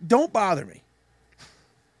don't bother me.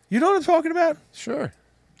 You know what I'm talking about? Sure.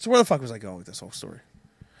 So where the fuck was I going with this whole story?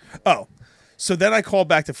 Oh, so then I called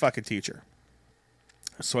back the fucking teacher.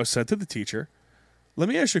 So I said to the teacher, let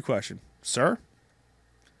me ask you a question. Sir?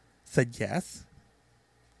 Said yes.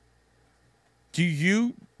 Do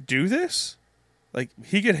you do this? Like,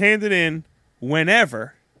 he could hand it in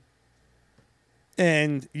whenever,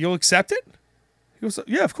 and you'll accept it? He goes,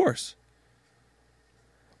 yeah, of course.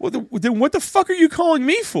 Well, then what the fuck are you calling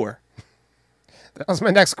me for? That was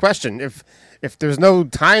my next question. If there's no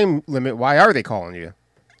time limit, why are they calling you?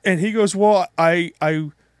 And he goes, well, I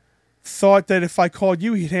thought that if I called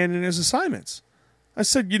you, he'd hand in his assignments. I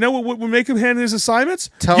said, you know what would make him hand in his assignments?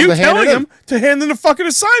 Tell him to hand telling it in. him to hand in the fucking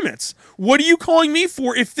assignments. What are you calling me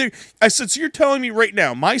for? I said, so you're telling me right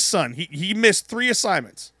now, my son, he missed 3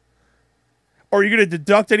 assignments. Are you going to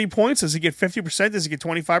deduct any points? Does he get 50%? Does he get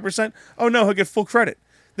 25%? Oh, no, he'll get full credit.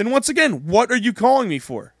 Then once again, what are you calling me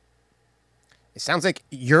for? It sounds like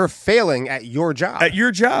you're failing at your job. At your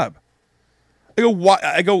job. I go, why?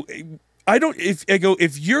 I go, I don't.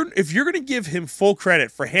 If you're going to give him full credit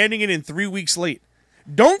for handing it in 3 weeks late,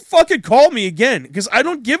 don't fucking call me again, because I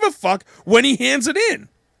don't give a fuck when he hands it in.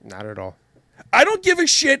 Not at all. I don't give a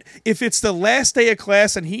shit if it's the last day of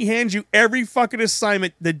class and he hands you every fucking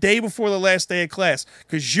assignment the day before the last day of class,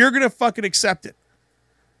 because you're going to fucking accept it.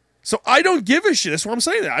 So I don't give a shit. That's what I'm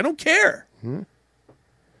saying. I don't care. And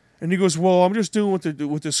he goes, well, I'm just doing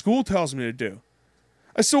what the school tells me to do.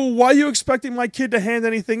 I said, well, why are you expecting my kid to hand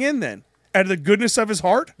anything in then? Out of the goodness of his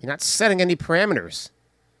heart? You're not setting any parameters.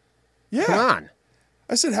 Yeah. Come on.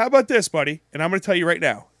 I said, how about this, buddy? And I'm going to tell you right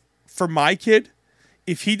now. For my kid,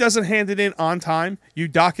 if he doesn't hand it in on time, you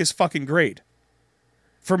dock his fucking grade.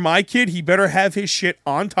 For my kid, he better have his shit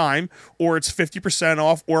on time, or it's 50%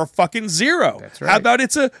 off, or a fucking 0. That's right. How about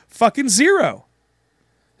it's a fucking 0?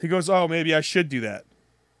 He goes, oh, maybe I should do that.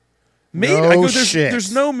 Maybe. No I go, shit.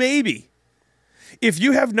 There's no maybe. If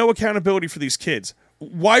you have no accountability for these kids,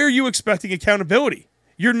 why are you expecting accountability?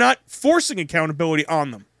 You're not forcing accountability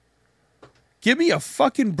on them. Give me a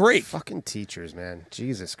fucking break. Fucking teachers, man.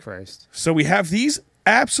 Jesus Christ. So we have these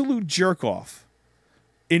absolute jerk-off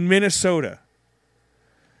in Minnesota.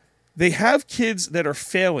 They have kids that are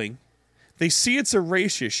failing. They see it's a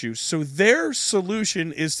race issue. So their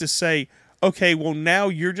solution is to say, okay, well, now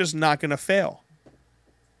you're just not going to fail.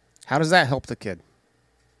 How does that help the kid?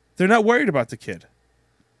 They're not worried about the kid.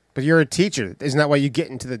 But you're a teacher. Isn't that why you get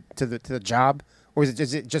into the job? Or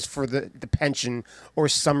is it just for the pension or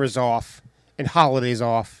summers off and holidays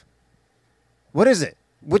off? What is it?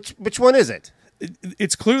 Which one is it?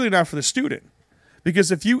 It's clearly not for the student.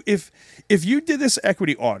 Because if you did this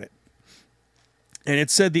equity audit and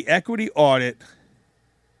it said the equity audit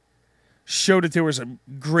showed that there was a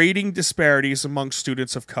grading disparities among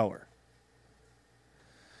students of color.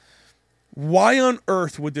 Why on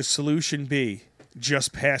earth would the solution be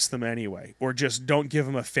just pass them anyway, or just don't give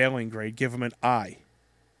them a failing grade, give them an I,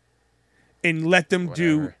 and let them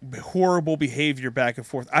do horrible behavior back and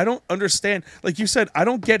forth? I don't understand. Like you said, I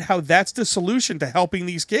don't get how that's the solution to helping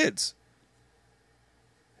these kids.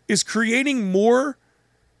 Is creating more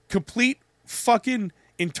complete fucking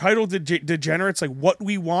entitled degenerates like what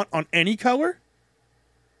we want on any color?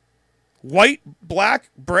 White, black,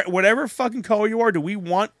 whatever fucking color you are, do we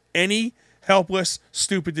want any helpless,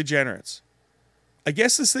 stupid degenerates? I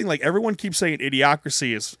guess this thing, like everyone keeps saying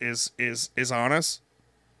idiocracy is on us.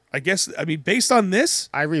 I guess, I mean, based on this,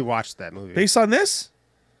 I rewatched that movie. Based on this,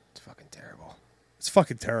 it's fucking terrible. It's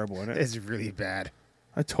fucking terrible, isn't it? It's really bad.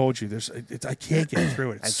 I told you, I can't get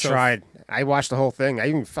through it. I tried. I watched the whole thing. I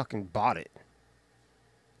even fucking bought it.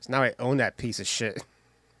 So now I own that piece of shit.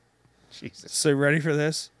 Jesus. So ready for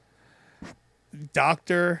this?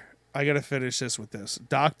 I gotta finish this with this.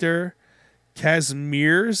 Dr.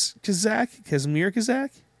 Kazimir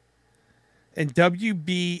Kazak, and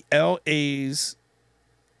WBLA's,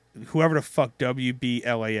 whoever the fuck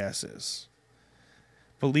WBLAS is,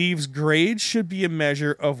 believes grades should be a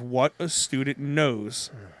measure of what a student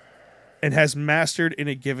knows and has mastered in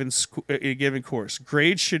a given course.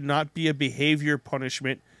 Grades should not be a behavior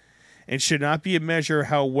punishment and should not be a measure of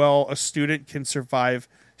how well a student can survive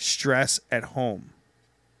stress at home.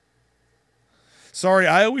 Sorry,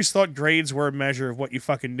 I always thought grades were a measure of what you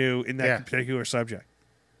fucking knew in that particular subject.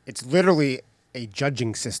 It's literally a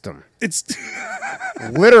judging system. It's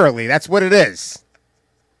literally, that's what it is.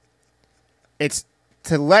 It's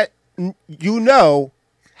to let you know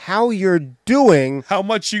how you're doing, how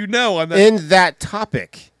much you know on that in that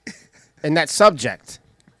topic, in that subject.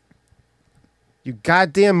 You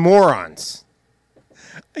goddamn morons.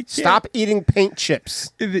 Stop eating paint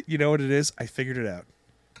chips. You know what it is? I figured it out.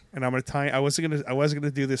 And I'm gonna tie. I wasn't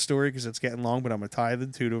gonna do this story because it's getting long, but I'm gonna tie the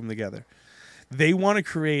two of them together. They want to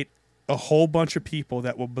create a whole bunch of people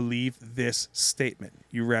that will believe this statement.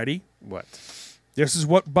 You ready? What? This is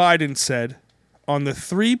what Biden said on the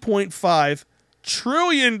 $3.5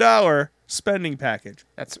 trillion spending package.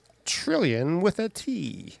 That's trillion with a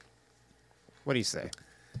T. What do you say?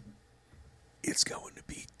 It's going to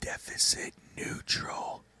be deficit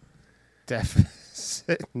neutral.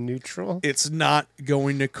 Deficit neutral? It's not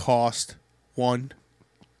going to cost 1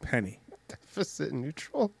 penny. Deficit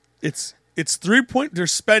neutral? They're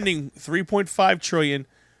spending $3.5 trillion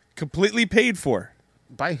completely paid for.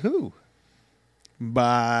 By who?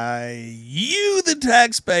 By you, the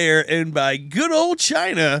taxpayer, and by good old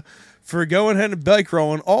China for going ahead and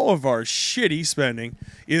bankrolling all of our shitty spending.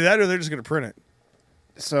 Either that or they're just going to print it.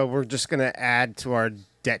 So we're just going to add to our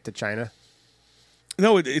debt to China?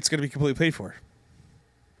 No, it's going to be completely paid for.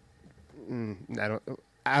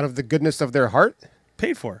 Out of the goodness of their heart?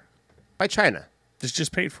 Paid for. By China. It's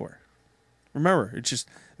just paid for. Remember, it's just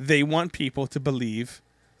they want people to believe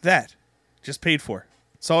that. Just paid for.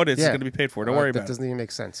 That's all it is. Yeah. It's going to be paid for. Don't worry about it. That doesn't even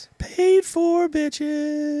make sense. Paid for,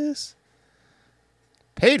 bitches.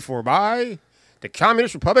 Paid for by the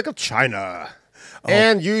Communist Republic of China.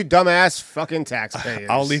 And you dumbass fucking taxpayers.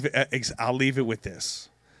 I'll leave it with this.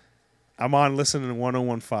 I'm on listening to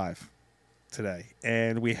 1015 today,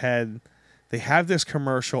 and they have this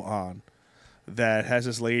commercial on that has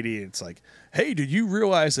this lady. It's like, hey, did you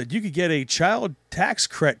realize that you could get a child tax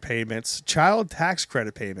credit payments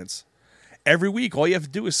every week? All you have to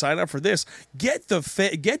do is sign up for this. Get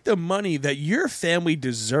the money that your family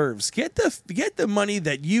deserves. Get the money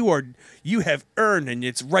that you have earned and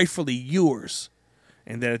it's rightfully yours.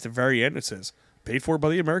 And then at the very end it says, paid for by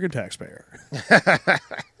the American taxpayer.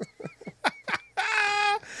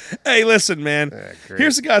 Hey, listen, man.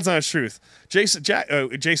 Here's the God's honest truth. Jason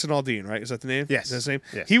Aldean, right? Is that the name? Yes. Is that his name?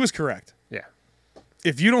 Yes. He was correct. Yeah.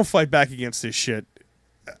 If you don't fight back against this shit,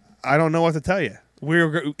 I don't know what to tell you.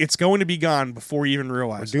 It's going to be gone before you even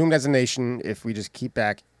realize. We're doomed as a nation if we just keep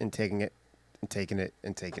back and taking it and taking it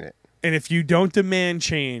and taking it. And if you don't demand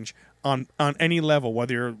change on any level,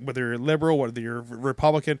 whether you're liberal, whether you're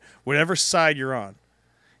Republican, whatever side you're on,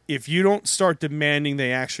 if you don't start demanding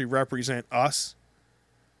they actually represent us,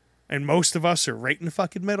 and most of us are right in the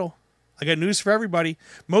fucking middle. I got news for everybody.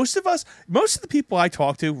 Most of the people I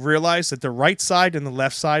talk to realize that the right side and the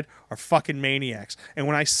left side are fucking maniacs. And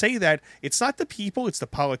when I say that, it's not the people, it's the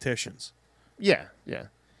politicians. Yeah, yeah.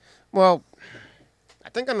 Well, I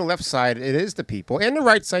think on the left side, it is the people, and the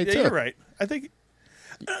right side, too. You're right. I think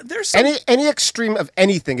there's some... Any extreme of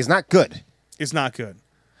anything is not good. It's not good.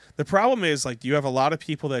 The problem is, like, you have a lot of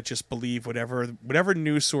people that just believe whatever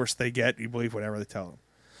news source they get, you believe whatever they tell them.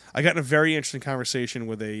 I got in a very interesting conversation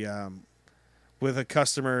with a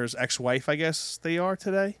customer's ex-wife, I guess they are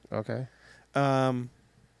today. Okay.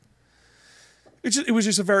 It was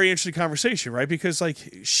just a very interesting conversation, right? Because like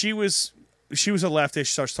she was a leftist. She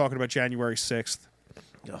starts talking about January 6th.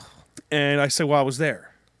 And I said, well, I was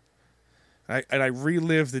there. And I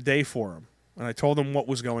relived the day for him. And I told him what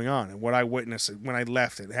was going on and what I witnessed when I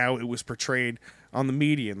left and how it was portrayed on the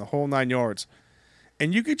media and the whole 9 yards.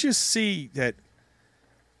 And you could just see that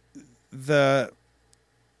the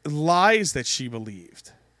lies that she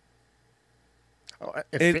believed.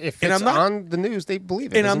 If it's on the news, they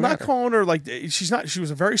believe it. And I'm not calling her like she's not. She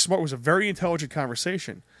was a very smart. It was a very intelligent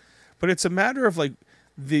conversation, but it's a matter of like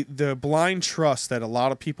the blind trust that a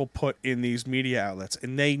lot of people put in these media outlets,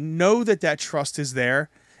 and they know that trust is there,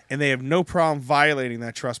 and they have no problem violating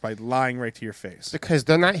that trust by lying right to your face because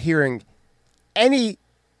they're not hearing any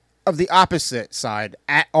of the opposite side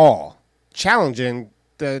at all challenging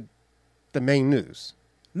the main news.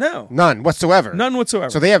 No. None whatsoever. None whatsoever.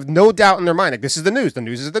 So they have no doubt in their mind. Like, this is the news. The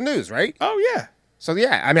news is the news, right? Oh, yeah. So,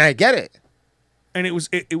 yeah, I mean, I get it. And it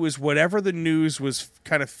was whatever the news was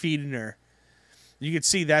kind of feeding her. You could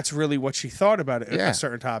see that's really what she thought about it, a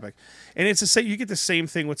certain topic. And it's the same. You get the same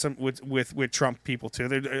thing with Trump people, too.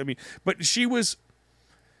 I mean, but she was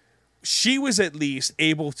at least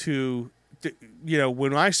able to, you know,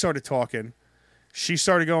 when I started talking, she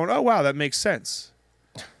started going, oh, wow, that makes sense.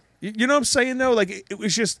 You know what I'm saying, though? Like, it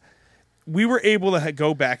was just, we were able to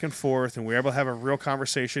go back and forth, and we were able to have a real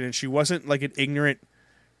conversation, and she wasn't like an ignorant,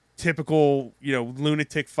 typical, you know,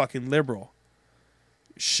 lunatic fucking liberal.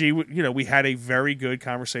 We had a very good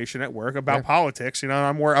conversation at work about politics. You know,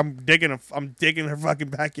 I'm digging her fucking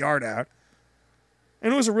backyard out.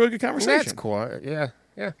 And it was a really good conversation. That's cool. Yeah.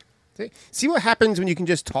 See what happens when you can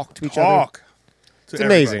just talk to each other? It's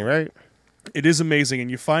amazing, right? It is amazing,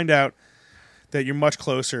 and you find out that you're much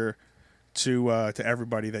closer to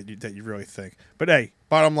everybody that you really think. But hey,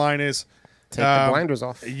 bottom line is, take the blinders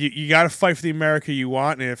off. You got to fight for the America you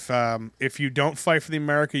want, and if you don't fight for the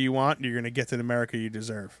America you want, you're going to get to the America you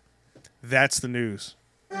deserve. That's the news.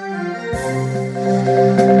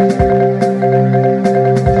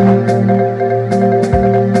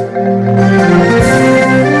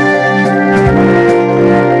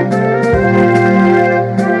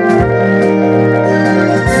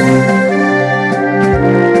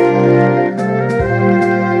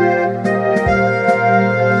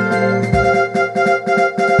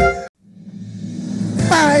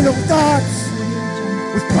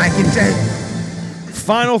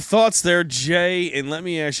 Final thoughts there, Jay. And let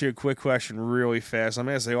me ask you a quick question really fast. I'm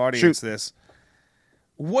going to ask the audience this.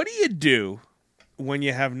 What do you do when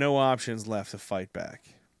you have no options left to fight back?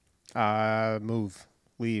 Move.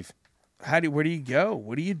 Leave. Where do you go?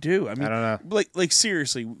 What do you do? I mean, I don't know. Like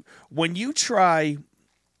seriously, when you try,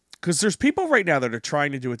 because there's people right now that are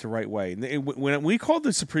trying to do it the right way. And when we called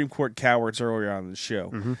the Supreme Court cowards earlier on in the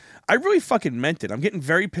show, I really fucking meant it. I'm getting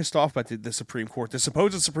very pissed off about the Supreme Court. The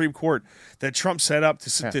supposed Supreme Court that Trump set up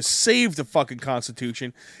to save the fucking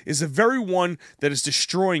Constitution is the very one that is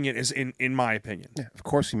destroying it, in my opinion. Yeah, of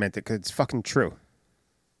course we meant it, because it's fucking true.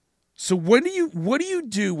 So what do you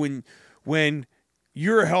do when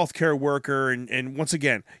you're a healthcare worker, and once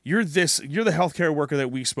again, you're the healthcare worker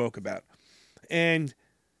that we spoke about, and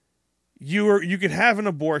you could have an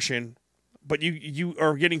abortion, but you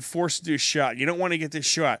are getting forced to do a shot. You don't want to get this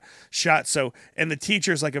shot. So, and the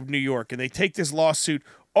teachers like of New York, and they take this lawsuit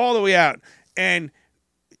all the way out, and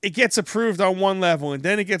it gets approved on one level, and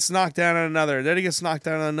then it gets knocked down on another, and then it gets knocked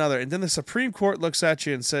down on another, and then the Supreme Court looks at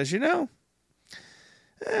you and says, you know,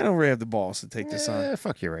 I don't really have the balls to take this on.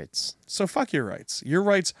 Fuck your rights. So fuck your rights. Your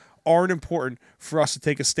rights aren't important for us to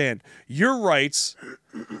take a stand. Your rights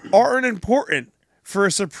aren't important for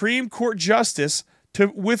a Supreme Court justice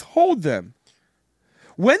to withhold them.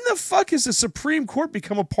 When the fuck has the Supreme Court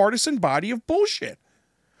become a partisan body of bullshit?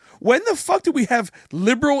 When the fuck do we have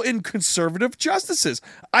liberal and conservative justices?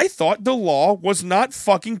 I thought the law was not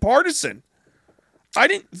fucking partisan. I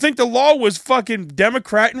didn't think the law was fucking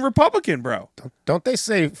Democrat and Republican, bro. Don't they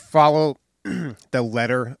say follow the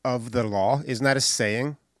letter of the law? Isn't that a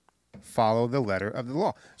saying? Follow the letter of the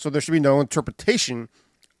law. So there should be no interpretation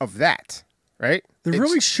of that, right? There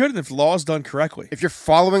really shouldn't if the law is done correctly. If you're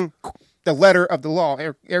following the letter of the law,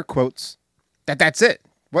 air quotes, that's it.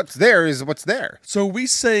 What's there is what's there. So are we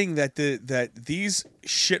saying that that these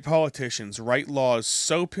shit politicians write laws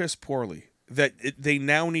so piss poorly that they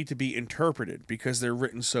now need to be interpreted because they're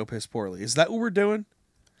written so piss poorly? Is that what we're doing?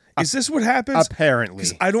 Is this what happens? Apparently.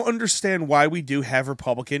 'Cause I don't understand why we do have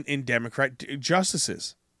Republican and Democrat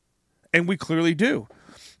justices. And we clearly do.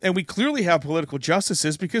 And we clearly have political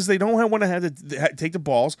justices because they don't want to have to take the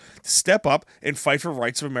balls to step up and fight for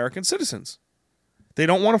rights of American citizens. They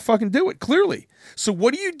don't want to fucking do it, clearly. So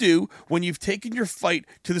what do you do when you've taken your fight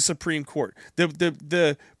to the Supreme Court?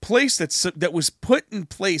 The place that was put in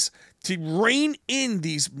place to rein in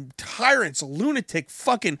these tyrants, lunatic,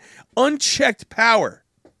 fucking unchecked power.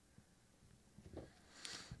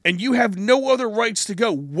 And you have no other rights to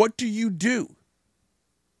go. What do you do?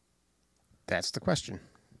 That's the question.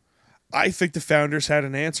 I think the founders had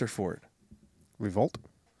an answer for it. Revolt?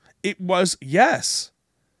 It was yes.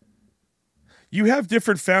 You have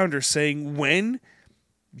different founders saying when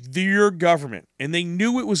your government, and they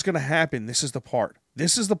knew it was going to happen. This is the part.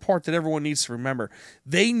 This is the part that everyone needs to remember.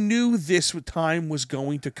 They knew this time was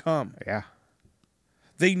going to come. Yeah.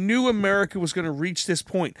 They knew America was going to reach this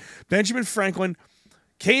point. Benjamin Franklin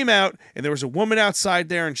came out, and there was a woman outside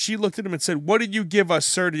there, and she looked at him and said, "What did you give us,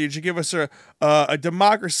 sir? Did you give us a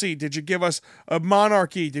democracy? Did you give us a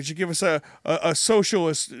monarchy? Did you give us a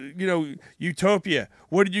socialist, utopia?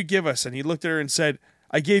 What did you give us?" And he looked at her and said,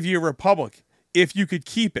 "I gave you a republic, if you could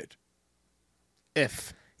keep it."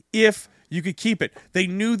 If you could keep it. They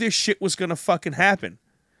knew this shit was going to fucking happen.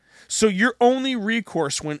 So your only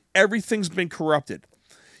recourse when everything's been corrupted,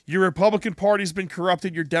 your Republican Party's been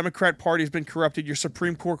corrupted, your Democrat Party's been corrupted, your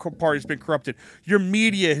Supreme Court Party's been corrupted, your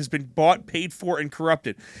media has been bought, paid for, and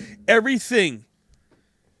corrupted. Everything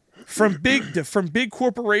from big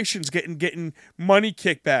corporations getting money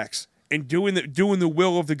kickbacks and doing the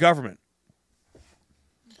will of the government.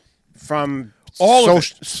 From All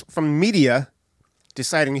from media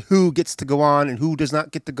deciding who gets to go on and who does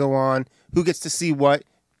not get to go on, who gets to see what,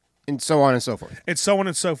 and so on and so forth. And so on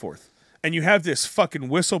and so forth. And you have this fucking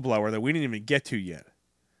whistleblower that we didn't even get to yet.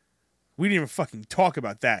 We didn't even fucking talk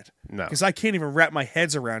about that. No. Because I can't even wrap my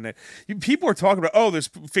heads around it. People are talking about, this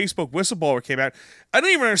Facebook whistleblower came out. I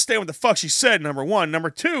don't even understand what the fuck she said, number one.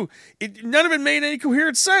 Number two, none of it made any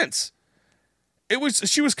coherent sense.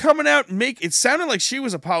 She was coming out it sounded like she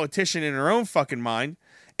was a politician in her own fucking mind.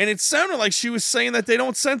 And it sounded like she was saying that they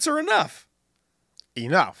don't censor enough.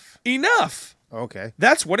 Enough. Okay.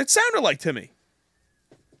 That's what it sounded like to me.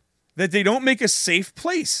 That they don't make a safe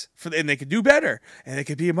place and they could do better, and they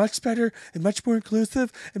could be a much better and much more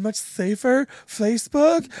inclusive and much safer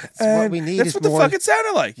Facebook. What we need that's is what the more, fuck it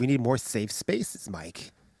sounded like. We need more safe spaces,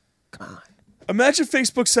 Mike. Come on. Imagine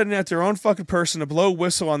Facebook sending out their own fucking person to blow a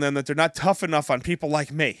whistle on them that they're not tough enough on people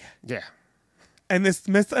like me. Yeah. And this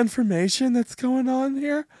misinformation that's going on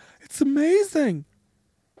here, it's amazing.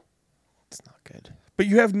 It's not good. But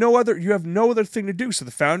you have no other thing to do. So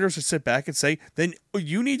the founders would sit back and say, then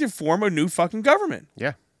you need to form a new fucking government.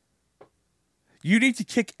 Yeah. You need to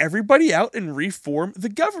kick everybody out and reform the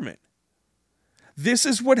government. This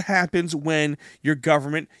is what happens when your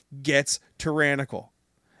government gets tyrannical.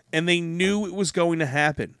 And they knew it was going to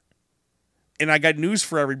happen. And I got news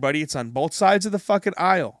for everybody. It's on both sides of the fucking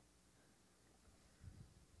aisle.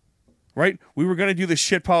 Right? We were going to do the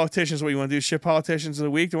shit politicians. What, you want to do shit politicians of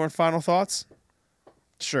the week? Do you want final thoughts?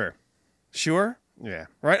 Sure? Yeah.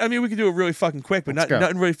 Right? I mean, we can do it really fucking quick, but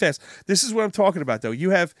nothing really fast. This is what I'm talking about, though. You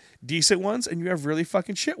have decent ones and you have really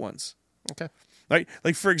fucking shit ones. Okay. Right?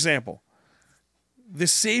 Like, for example, the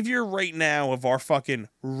savior right now of our fucking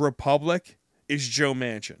republic is Joe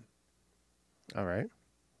Manchin. All right.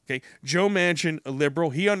 Okay? Joe Manchin, a liberal,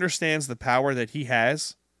 he understands the power that he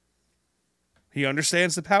has. He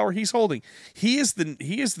understands the power he's holding. He is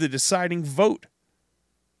the deciding vote.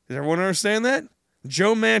 Does everyone understand that?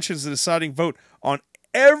 Joe Manchin is the deciding vote on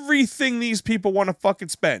everything these people want to fucking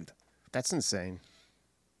spend. That's insane.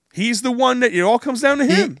 He's the one that it all comes down to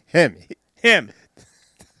him. Him.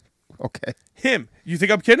 Okay. Him. You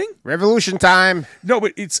think I'm kidding? Revolution time. No,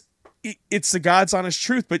 but it's the God's honest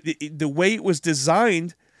truth. But the way it was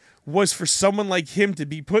designed was for someone like him to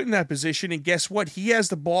be put in that position. And guess what? He has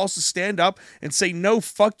the balls to stand up and say, no,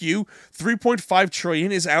 fuck you. 3.5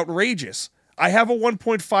 trillion is outrageous. I have a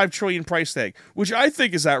 1.5 trillion price tag, which I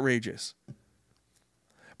think is outrageous.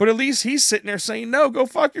 But at least he's sitting there saying, no, go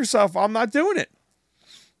fuck yourself. I'm not doing it.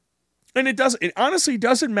 And it honestly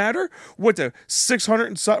doesn't matter what the 600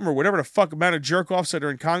 and something or whatever the fuck amount of jerk-offs that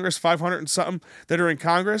are in Congress, 500 and something that are in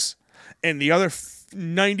Congress, and the other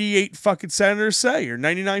 98 fucking senators say, or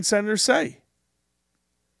 99 senators say.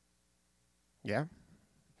 Yeah.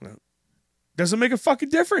 Doesn't make a fucking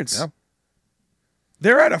difference. No.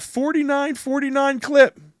 They're at a 49-49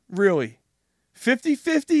 clip, really.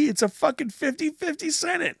 50-50, it's a fucking 50-50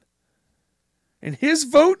 Senate. And his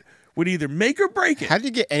vote would either make or break it. How do you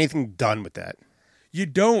get anything done with that? You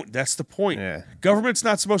don't. That's the point. Yeah. Government's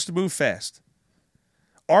not supposed to move fast.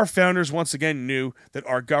 Our founders once again knew that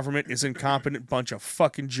our government is incompetent bunch of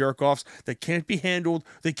fucking jerk-offs that can't be handled.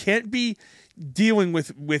 They can't be dealing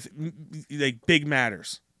with like big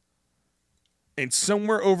matters. And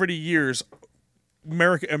somewhere over the years,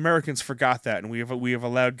 Americans forgot that, and we have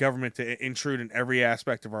allowed government to intrude in every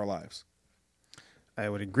aspect of our lives. I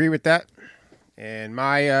would agree with that. And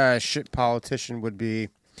my shit politician would be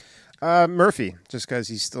Murphy, just because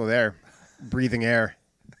he's still there, breathing air.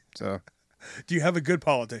 So, do you have a good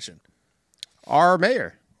politician? Our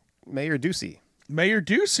mayor, Mayor Ducey. Mayor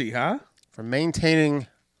Ducey, huh? For maintaining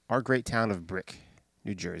our great town of Brick,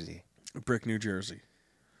 New Jersey. Brick, New Jersey.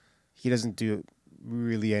 He doesn't do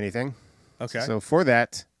really anything. Okay. So for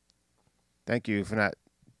that, thank you for not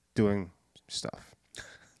doing stuff.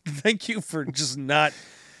 Thank you for just not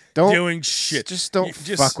doing shit. Just don't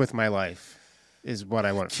fuck with my life, is what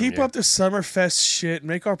I want from you. Keep up the Summerfest shit.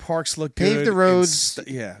 Make our parks look good. Pave the roads.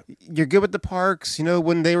 Yeah. You're good with the parks. You know,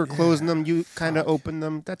 when they were closing them, you kind of opened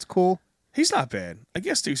them. That's cool. He's not bad. I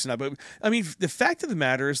guess Ducey's not bad. I mean, the fact of the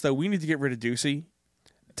matter is, though, we need to get rid of Ducey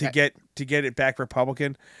to get it back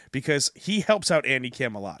Republican, because he helps out Andy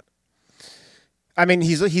Kim a lot. I mean,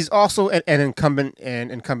 he's also an incumbent, and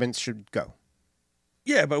incumbents should go.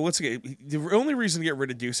 Yeah, but once again, the only reason to get rid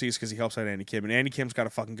of Ducey is because he helps out Andy Kim, and Andy Kim's got to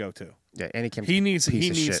fucking go too. Yeah, Andy Kim. He needs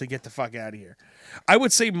to get the fuck out of here. I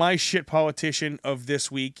would say my shit politician of this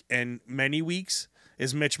week and many weeks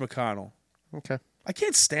is Mitch McConnell. Okay. I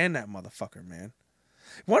can't stand that motherfucker, man.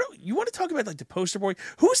 You want to talk about like the poster boy?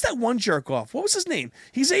 Who's that one jerk off? What was his name?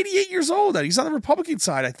 He's 88 years old. He's on the Republican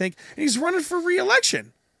side, I think, and he's running for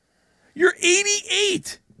re-election. You're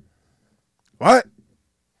 88. What?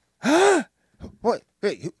 Huh? What?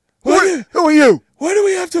 Hey, who are you? Why do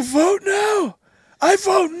we have to vote now? I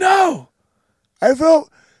vote no. I vote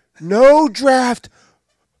no draft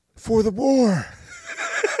for the war.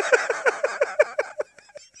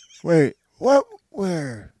 Wait, what?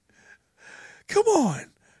 Where? Come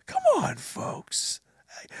on, folks.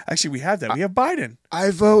 Actually, we have that. We have Biden.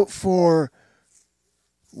 I vote for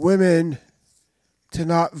women to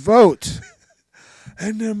not vote.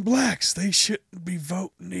 And them blacks, they shouldn't be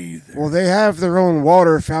voting either. Well, they have their own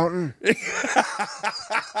water fountain.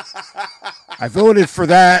 I voted for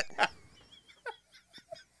that.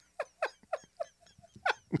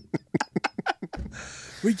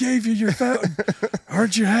 We gave you your fountain.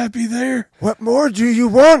 Aren't you happy there? What more do you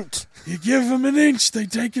want? You give them an inch, they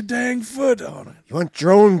take a dang foot on it. You want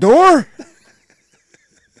your own door?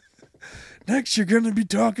 Next, you're going to be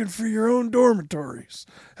talking for your own dormitories.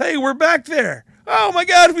 Hey, we're back there. Oh, my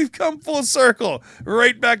God, we've come full circle.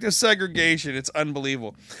 Right back to segregation. It's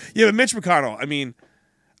unbelievable. Yeah, but Mitch McConnell, I mean,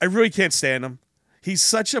 I really can't stand him. He's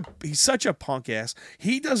such a punk ass.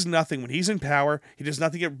 He does nothing when he's in power. He does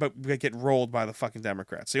nothing but get rolled by the fucking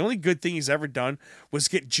Democrats. The only good thing he's ever done was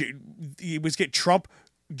get Trump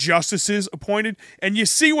justices appointed, and you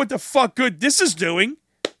see what the fuck good this is doing.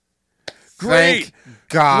 Great. Thank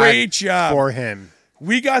God great job for him.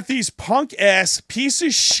 We got these punk ass piece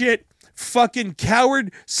of shit fucking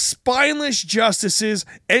coward spineless justices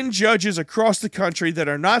and judges across the country that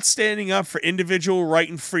are not standing up for individual right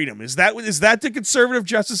and freedom. Is that the conservative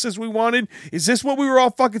justices we wanted? Is this what we were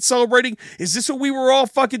all fucking celebrating? Is this what we were all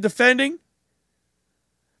fucking defending?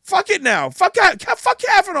 Fuck it now. Fuck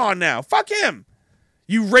Kavanaugh now. Fuck him.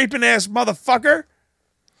 You raping ass motherfucker.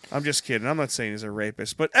 I'm just kidding. I'm not saying he's a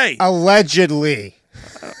rapist, but hey. Allegedly.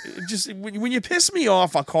 Just when you piss me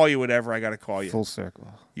off, I'll call you whatever I got to call you. Full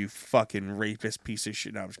circle. You fucking rapist piece of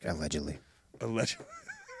shit. No, I'm just kidding. Allegedly.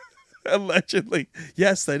 Allegedly.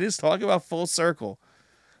 Yes, that is talking about full circle.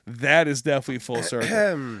 That is definitely full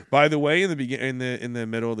circle. By the way, in the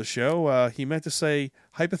middle of the show, he meant to say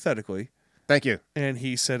hypothetically. Thank you. And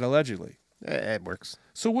he said allegedly. It works.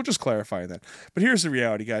 So we'll just clarify that. But here's the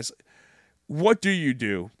reality, guys. What do you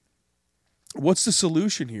do? What's the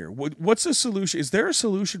solution here? What's the solution? Is there a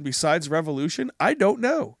solution besides revolution? I don't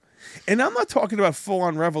know. And I'm not talking about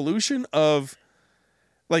full-on revolution of,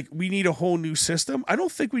 like, we need a whole new system. I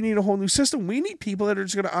don't think we need a whole new system. We need people that are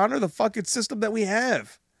just going to honor the fucking system that we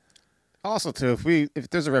have. Also, too,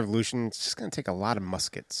 if there's a revolution, it's just going to take a lot of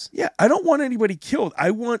muskets. Yeah, I don't want anybody killed.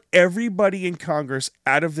 I want everybody in Congress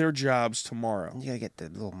out of their jobs tomorrow. You got to get the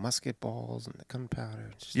little musket balls and the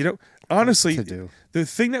gunpowder. You know, honestly, the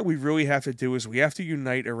thing that we really have to do is we have to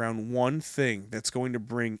unite around one thing that's going to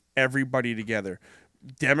bring everybody together.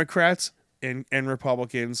 Democrats and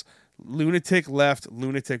Republicans, lunatic left,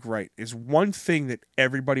 lunatic right, is one thing that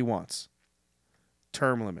everybody wants.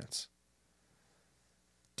 Term limits.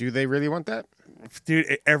 Do they really want that?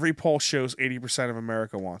 Dude, every poll shows 80% of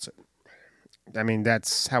America wants it. I mean,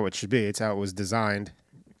 that's how it should be. It's how it was designed.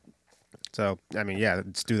 So, I mean, yeah,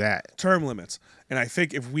 let's do that. Term limits. And I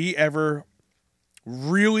think if we ever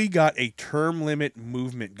really got a term limit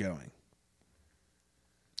movement going,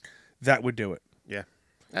 that would do it. Yeah,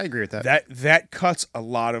 I agree with that. That cuts a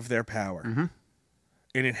lot of their power. Mm-hmm.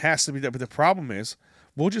 And it has to be that. But the problem is,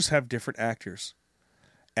 we'll just have different actors.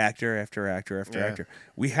 Actor after actor after actor.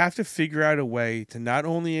 We have to figure out a way to not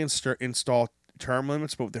only install term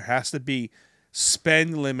limits, but there has to be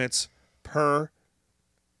spend limits per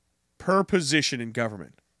position in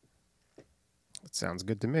government. That sounds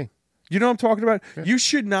good to me. You know what I'm talking about? Yeah. You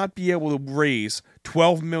should not be able to raise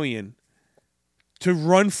 $12 million to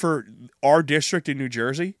run for our district in New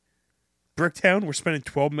Jersey. Bricktown, we're spending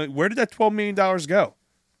 $12 million. Where did that $12 million go?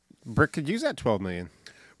 Brick could use that $12 million.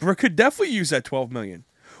 Brick could definitely use that $12 million.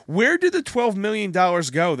 Where did the $12 million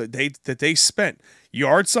go that they spent?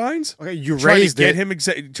 Yard signs? Okay, you trying raised to get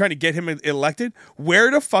it. trying to get him elected. Where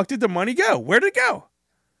the fuck did the money go? Where did it go?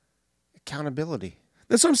 Accountability.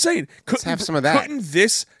 That's what I'm saying. Let's have some of that. Couldn't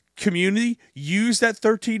this community use that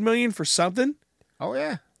 $13 million for something? Oh,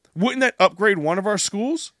 yeah. Wouldn't that upgrade one of our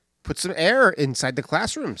schools? Put some air inside the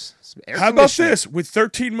classrooms. Some air How about conditioning. this? With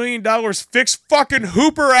 $13 million, fix fucking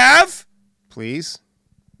Hooper Ave? Please.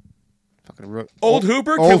 Fucking Old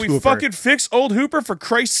Hooper? Can we fucking fix Old Hooper for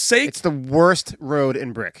Christ's sake? It's the worst road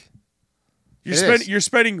in Brick. You're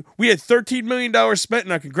spending. We had $13 million spent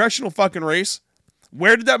in a congressional fucking race.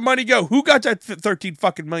 Where did that money go? Who got that 13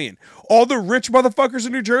 fucking million? All the rich motherfuckers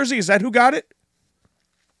in New Jersey? Is that who got it?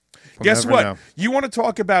 Guess what? Know. You want to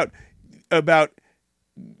talk about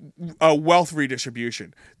wealth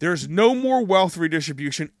redistribution. There's no more wealth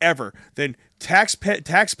redistribution ever than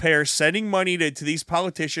taxpayers sending money to these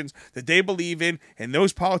politicians that they believe in, and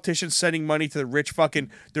those politicians sending money to the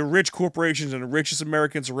rich corporations and the richest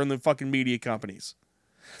Americans who run the fucking media companies.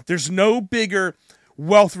 There's no bigger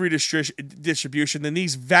wealth redistribution than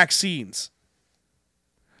these vaccines.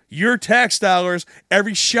 Your tax dollars,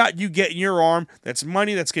 every shot you get in your arm, that's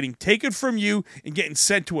money that's getting taken from you and getting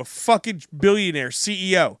sent to a fucking billionaire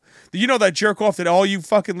CEO. Do you know that jerk off that all you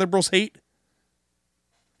fucking liberals hate?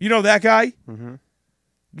 You know that guy? Mm-hmm.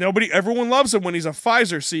 Everyone loves him when he's a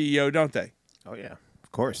Pfizer CEO, don't they? Oh, yeah.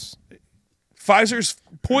 Of course. Pfizer's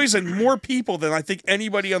poisoned more people than I think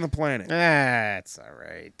anybody on the planet. That's all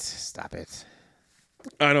right. Stop it.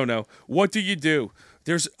 I don't know. What do you do?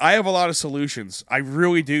 I have a lot of solutions. I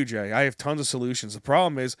really do, Jay. I have tons of solutions. The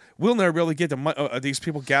problem is we'll never be able to get these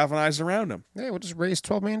people galvanized around them. Yeah, we'll just raise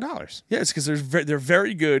 $12 million. Yeah, it's because they're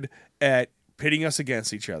very good at pitting us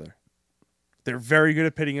against each other. They're very good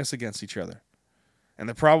at pitting us against each other. And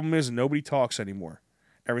the problem is nobody talks anymore.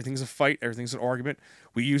 Everything's a fight. Everything's an argument.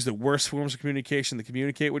 We use the worst forms of communication to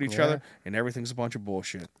communicate with each other, and everything's a bunch of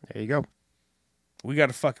bullshit. There you go. We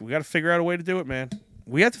got to figure out a way to do it, man.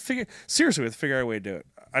 We have to figure out a way to do it.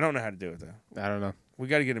 I don't know how to do it, though. I don't know. We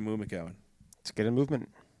got to get a movement going. Let's get a movement.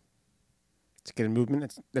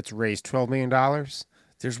 Let's raise $12 million.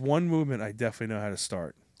 There's one movement I definitely know how to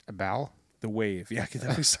start. A bowel? The wave. Yeah, I could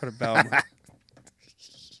definitely start a bowel movement.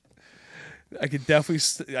 I could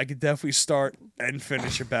definitely start and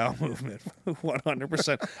finish a bowel movement.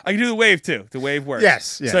 100%. I can do the wave, too. The wave works. Yes.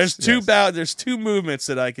 So there's two movements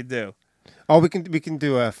that I could do. Oh, we can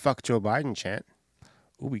do a fuck Joe Biden chant.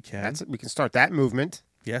 Oh, we can. We can start that movement.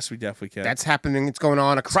 Yes, we definitely can. That's happening. It's going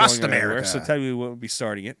on across America. America. So tell me what would be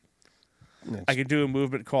starting it. I could do a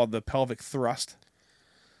movement called the pelvic thrust,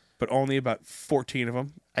 but only about 14 of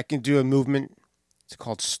them. I can do a movement. It's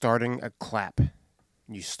called starting a clap.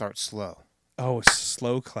 You start slow. Oh, a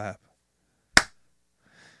slow clap.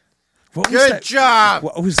 Good job.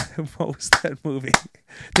 What was that movie?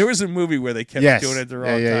 There was a movie where they kept doing it the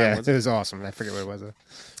wrong time. Yeah. It was awesome. I forget what it was.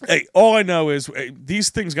 Hey, all I know is these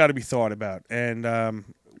things got to be thought about. And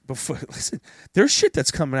listen, there's shit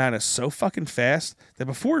that's coming at us so fucking fast that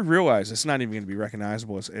before we realize it's not even going to be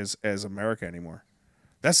recognizable as America anymore.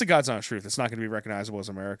 That's the God's honest truth. It's not going to be recognizable as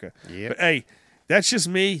America. Yep. But hey, that's just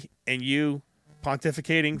me and you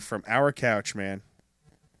pontificating from our couch, man.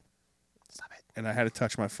 And I had to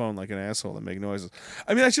touch my phone like an asshole and make noises.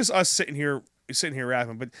 I mean, that's just us sitting here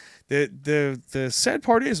rapping. But the sad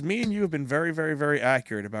part is, me and you have been very, very, very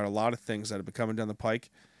accurate about a lot of things that have been coming down the pike.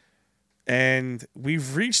 And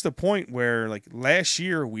we've reached the point where, like, last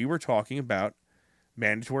year we were talking about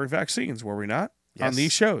mandatory vaccines, were we not? Yes. On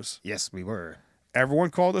these shows. Yes, we were.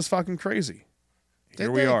 Everyone called us fucking crazy. Here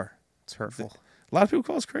we are. It's hurtful. A lot of people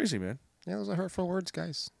call us crazy, man. Yeah, those are hurtful words,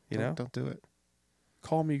 guys. Don't do it.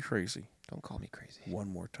 Call me crazy. Don't call me crazy. One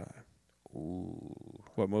more time. Ooh.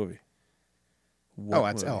 What movie?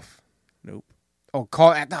 That's Elf. Nope. Oh,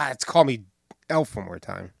 it's Call Me Elf one more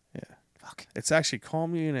time. Yeah. Fuck. It's actually Call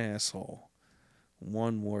Me an Asshole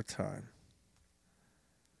one more time.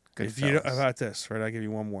 If you don't, how about this, right? I'll give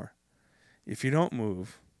you one more. If you don't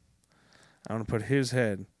move, I'm gonna put his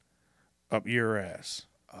head up your ass.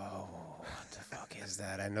 Oh, what the fuck is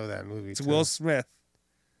that? I know that movie. It's Will Smith.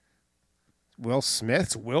 Will Smith?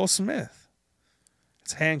 It's Will Smith.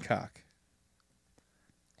 It's Hancock.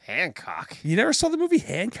 Hancock? You never saw the movie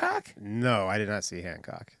Hancock? No, I did not see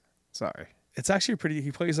Hancock. Sorry. It's actually pretty.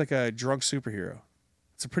 He plays like a drunk superhero.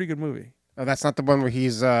 It's a pretty good movie. Oh, that's not the one where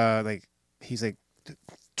he's like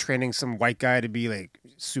training some white guy to be like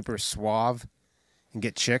super suave and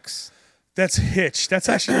get chicks. That's Hitch. That's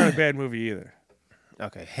actually not a bad movie either.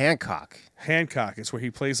 Okay, Hancock. Hancock is where he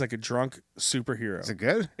plays like a drunk superhero. Is it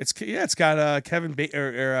good? It's got Kevin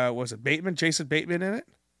was it Bateman, Jason Bateman in it?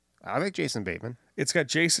 I like Jason Bateman. It's got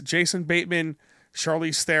Jason Bateman,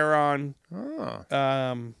 Charlize Theron,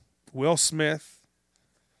 Will Smith.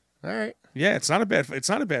 All right. Yeah, it's not a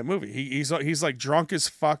bad movie. He's like drunk as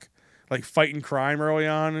fuck, like fighting crime early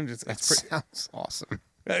on, and sounds awesome.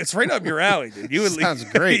 It's right up your alley, dude. You would Sounds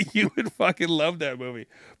great. You would fucking love that movie.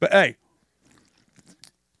 But hey,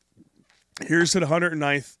 here's to the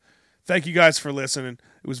 109th. Thank you guys for listening.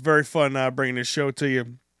 It was very fun bringing this show to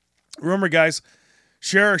you. Remember, guys,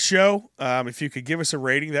 share our show. If you could give us a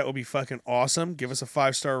rating, that would be fucking awesome. Give us a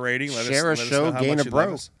 5-star rating. Share our show, gain a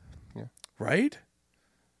bro. Yeah. Right?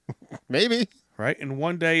 Maybe. Right? And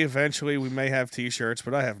one day, eventually, we may have T-shirts,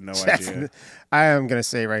 but I have no idea. I am going to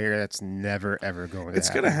say right here, that's never, ever going to happen. It's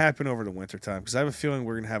going to happen over the winter time, because I have a feeling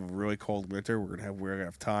we're going to have a really cold winter. We're going to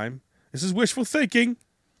have time. This is wishful thinking.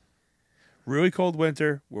 Really cold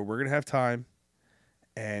winter where we're going to have time,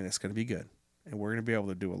 and it's going to be good. And we're going to be able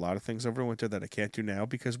to do a lot of things over the winter that I can't do now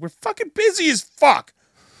because we're fucking busy as fuck.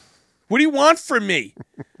 What do you want from me?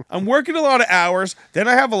 I'm working a lot of hours. Then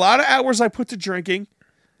I have a lot of hours I put to drinking.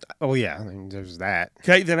 Oh, yeah. I mean, there's that.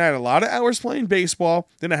 Okay, then I had a lot of hours playing baseball.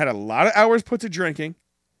 Then I had a lot of hours put to drinking.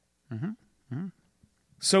 Mm-hmm.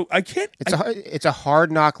 So I can't... It's a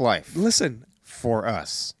hard knock life. Listen. For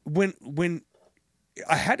us. When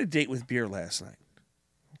I had a date with beer last night,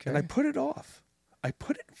 and I put it off. I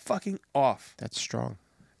put it fucking off. That's strong.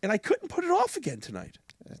 And I couldn't put it off again tonight.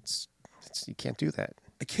 You can't do that.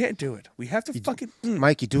 I can't do it. We have to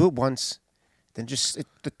Mike, you do it once, then it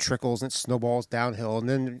trickles and it snowballs downhill, and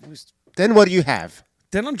then what do you have?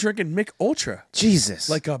 Then I'm drinking Mick Ultra. Jesus.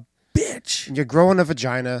 Like a bitch. And you're growing a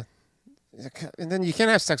vagina, and then you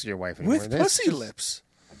can't have sex with your wife anymore. With pussy lips.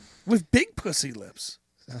 With big pussy lips.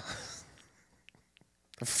 They're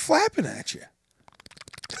flapping at you.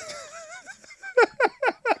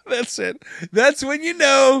 That's it. That's when you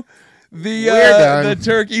know the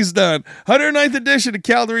turkey's done. 109th edition of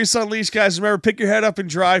Calderese Unleashed, guys. Remember, pick your head up and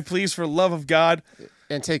drive, please, for the love of God.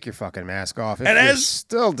 And take your fucking mask off if you're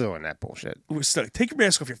still doing that bullshit. Take your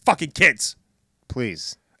mask off your fucking kids.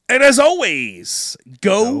 Please. And as always,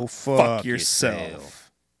 go fuck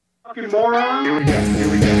yourself. Fucking moron. Here we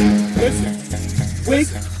go. Listen. Wake.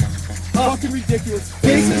 Fucking ridiculous.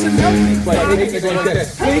 This isn't healthy. Wake. What are you doing there?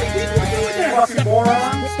 Fucking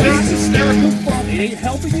moron. This is hysterical fun. It ain't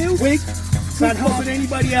helping you. Wake. It's not helping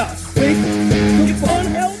anybody else. Wake. It's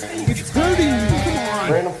unhealthy. It's hurting you. Come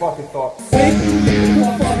on. Random fucking thought. Wake. You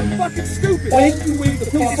are fucking stupid. Wake. You wake the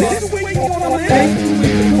fuck up. Is this wake going on there? Wake. You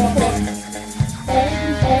wake the fuck up.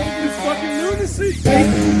 All this fucking lunacy.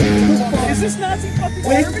 Wake. Is this Nazi fucking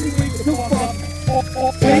Germany? Wake the fuck up.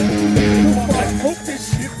 Wake. I hope this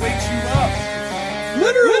shit wakes you up.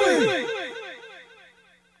 Literally.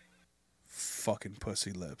 Fucking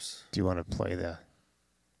pussy lips. Do you want to play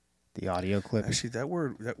the audio clip? Actually, that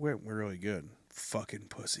went really good. Fucking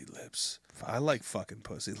pussy lips. I like fucking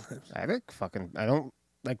pussy lips. I don't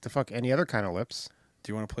like to fuck any other kind of lips.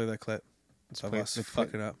 Do you want to play that clip? Let's play the clip.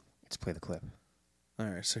 Fuck it up. Let's play the clip. All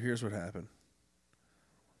right, so here's what happened.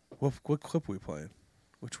 What clip were we playing?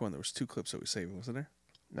 Which one? There was 2 clips that we saved, wasn't there?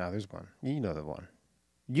 No, there's one. You know the one.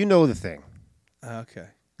 You know the thing. Okay.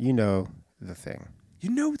 You know the thing.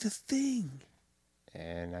 You know the thing.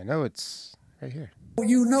 And I know it's right here.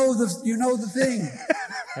 You know the thing.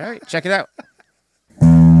 All right, check it out.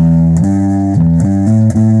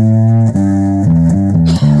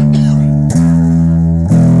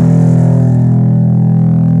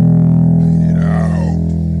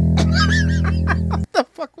 What the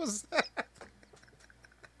fuck was that?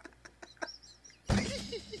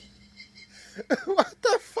 What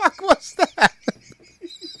the fuck was that?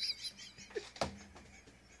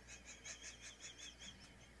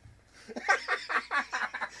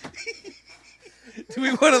 Do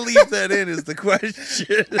we want to leave that in is the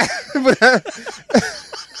question.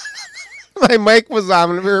 My mic was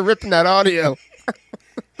on and we were ripping that audio.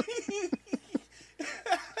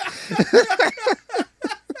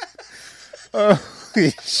 Oh,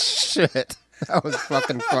 Holy shit. That was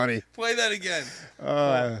fucking funny. Play that again.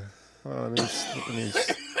 Hold on,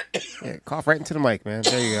 yeah, cough right into the mic, man.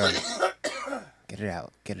 There you go. Get it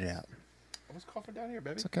out. Get it out. I was coughing down here,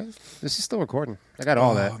 baby. It's okay. This is still recording. I got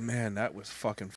all that. Oh man, that was fucking